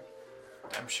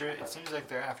 I'm sure it seems like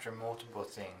they're after multiple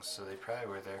things, so they probably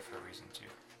were there for a reason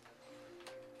too.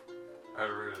 I'd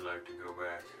really like to go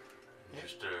back and Yeah.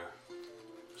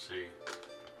 just see.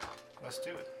 Let's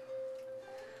do it.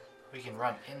 We can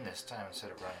run in this time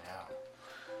instead of running out.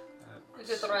 We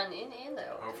could run in and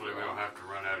out. Hopefully we don't have to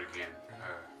run out again.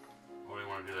 Only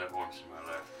want to do that once in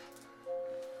my life.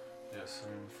 yes,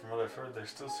 and from what I've heard, they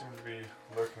still seem to be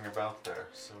lurking about there.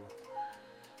 So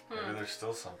maybe there's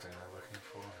still something they're looking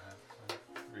for.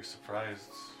 I'd be surprised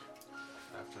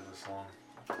after this long.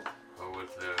 But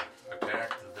with the attack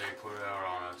that they put out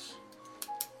on us,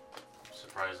 I'm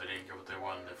surprised they didn't get what they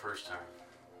wanted the first time.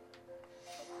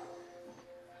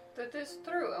 that this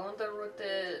through. I wonder what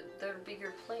their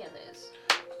bigger plan is.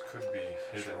 Could be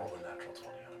Should hidden. roll a natural 20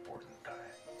 on a board and die.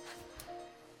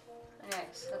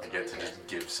 Nice. That's I get really to good. just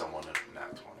give someone a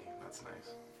nat 20. That's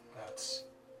nice. That's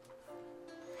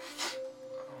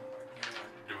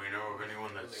Do we know of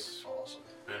anyone that's awesome.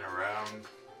 been around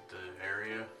the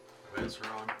area of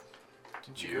Edjrana?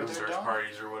 Didn't You you go there, Search Dawn?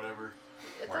 parties or whatever?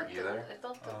 I Weren't thought you there? I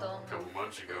thought the Dawn A couple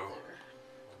months ago. there.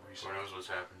 Who knows what's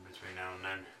happened between now and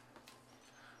then?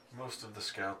 Most of the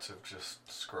scouts have just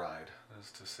scryed,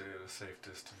 as to say at a safe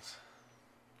distance.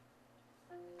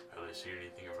 Have they seen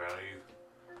anything about you?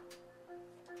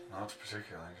 Not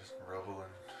particularly, just rubble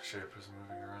and shapers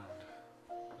moving around.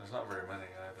 There's not very many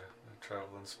either. They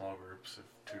travel in small groups of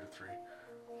 2 to 3.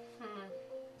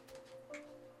 I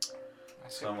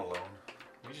say Some alone.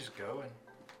 we just go and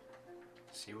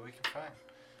see what we can find.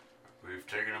 We've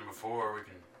taken them before, we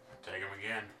can take them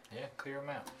again. Yeah, clear them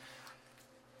out.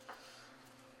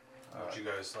 Would you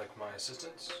guys like my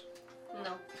assistance?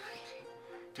 No.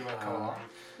 Do you want to come along?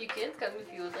 You can come if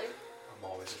you would like. I'm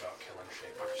always about killing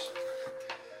shapers.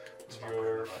 It's my bread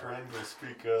Your and butter. friend will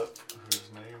speak up, whose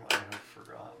name I have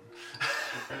forgotten.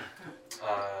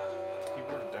 You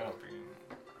wrote it down.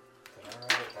 Did I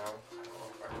write it down? I don't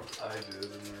know if I wrote it down. I did,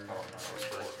 and then Oh, no, it's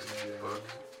supposed to be in the book.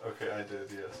 Okay, I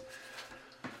did, yes.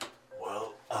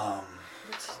 Well,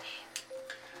 What's his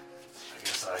I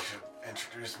guess I should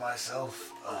introduce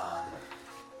myself.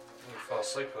 You fell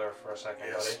asleep there for a second,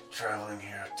 Yes, traveling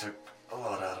here took a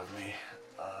lot out of me.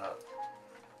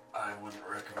 I wouldn't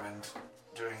recommend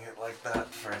doing it like that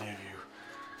for any of you.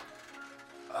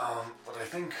 But I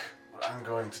think what I'm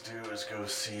going to do is go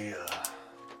see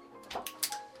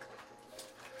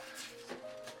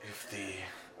if the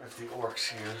orcs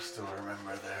here still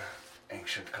remember their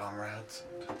ancient comrades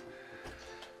and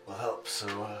will help. So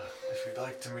if you'd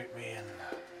like to meet me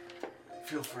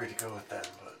feel free to go with them,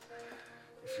 but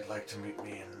if you'd like to meet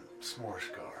me in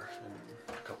Smorsgar in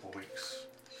a couple weeks,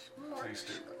 please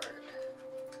do.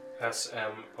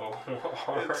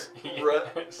 S-M-O-R-E.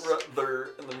 It's right there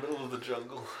in the middle of the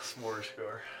jungle,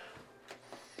 Smorsgar.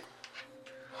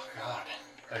 Oh, God.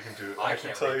 I can do it. I I can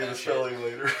can't tell read you that the shit. spelling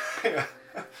later. Yeah.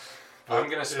 I'm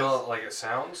gonna spell it like it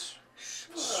sounds.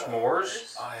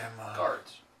 S'mores. I am.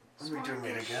 Guards. Let me do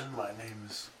meet again. My name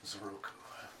is Zeroku.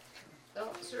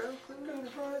 Oh, Zero.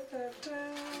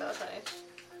 That's nice.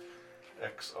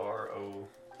 X-R-O.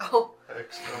 Oh.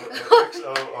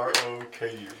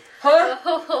 X-O-R-O-K-U.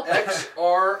 Huh?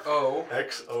 X-R-O.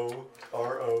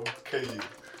 X-O-R-O-K-U.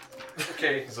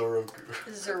 Okay.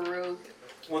 Zeroku. Zero.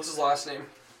 What's his last name?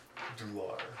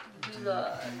 Dular.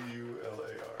 Dular.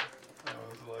 D-U-L-A-R. That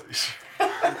was a lot easier.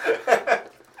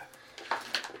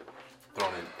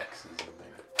 Throwing in X's in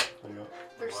there. Yeah.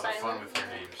 They're A lot of fun silent. with your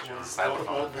names, John. Silent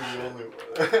Won't font. be the only one.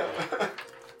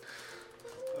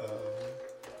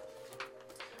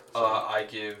 I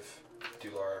give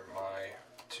Dular my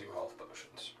 2 health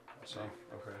potions. So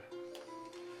Okay.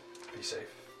 be safe.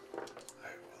 I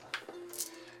will.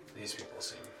 These people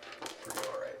seem pretty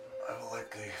alright. I will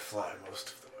likely fly most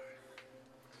of the way.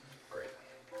 Great.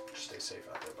 Just stay safe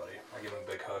out there, buddy. I give him a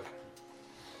big hug.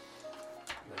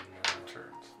 Then,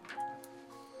 Turns.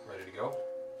 ready to go?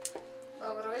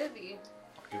 Already.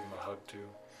 I'll give him a hug too.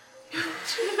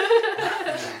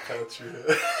 Pat your head.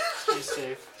 Be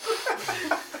safe.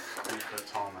 3 foot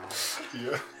tall now.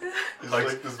 Yeah. He's Hugs-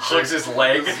 like this hugs his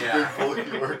leg. This big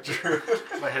bulky orc druid.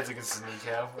 My head's against his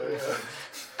kneecap.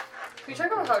 Can we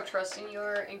talk about how trusting you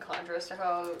are in contrast to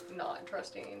how not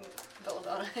trusting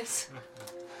Belladonna is?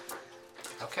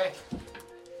 Okay.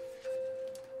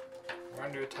 We're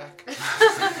under attack.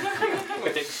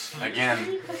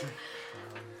 Again.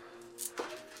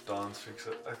 Dawn speaks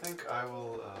up. I think I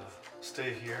will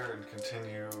stay here and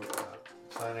continue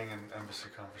planning and embassy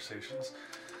conversations.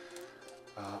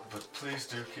 But please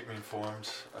do keep me informed.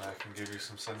 I can give you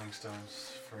some sending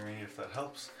stones for me if that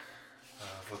helps.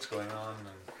 What's going on,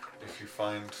 and if you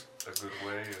find a good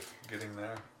way of getting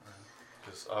there.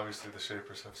 Because obviously the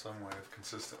Shapers have some way of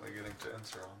consistently getting to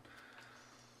Enceron.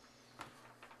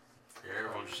 Yeah,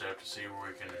 we'll just have to see what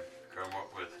we can come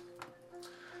up with.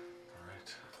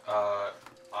 Alright.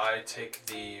 I take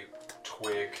the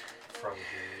twig from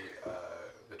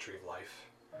the tree of life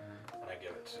and I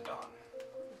give it to Don.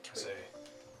 I say,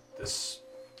 this,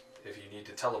 if you need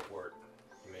to teleport,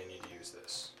 you may need to use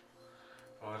this.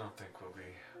 Oh, I don't think we'll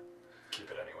be... Keep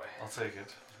it anyway. I'll take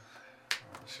it.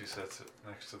 She sets it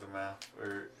next to the map,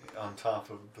 or on top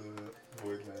of the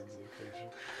Voidlands location.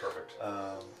 Perfect.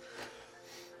 I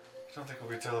don't think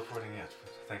we'll be teleporting yet,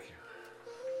 but thank you.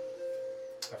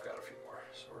 I've got a few more,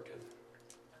 so we're good.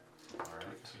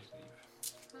 Alright.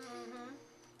 Mm-hmm.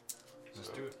 Let's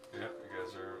do it. Yeah, you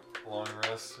guys are long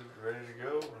rest, ready to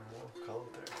go, and we'll call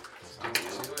it there.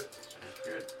 Let's do it.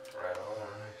 Good. Right on.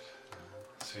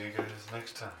 Alright. See you guys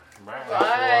next time.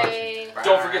 Bye.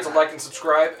 Don't forget to like and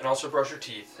subscribe, and also brush your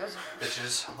teeth.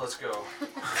 Bitches, let's go.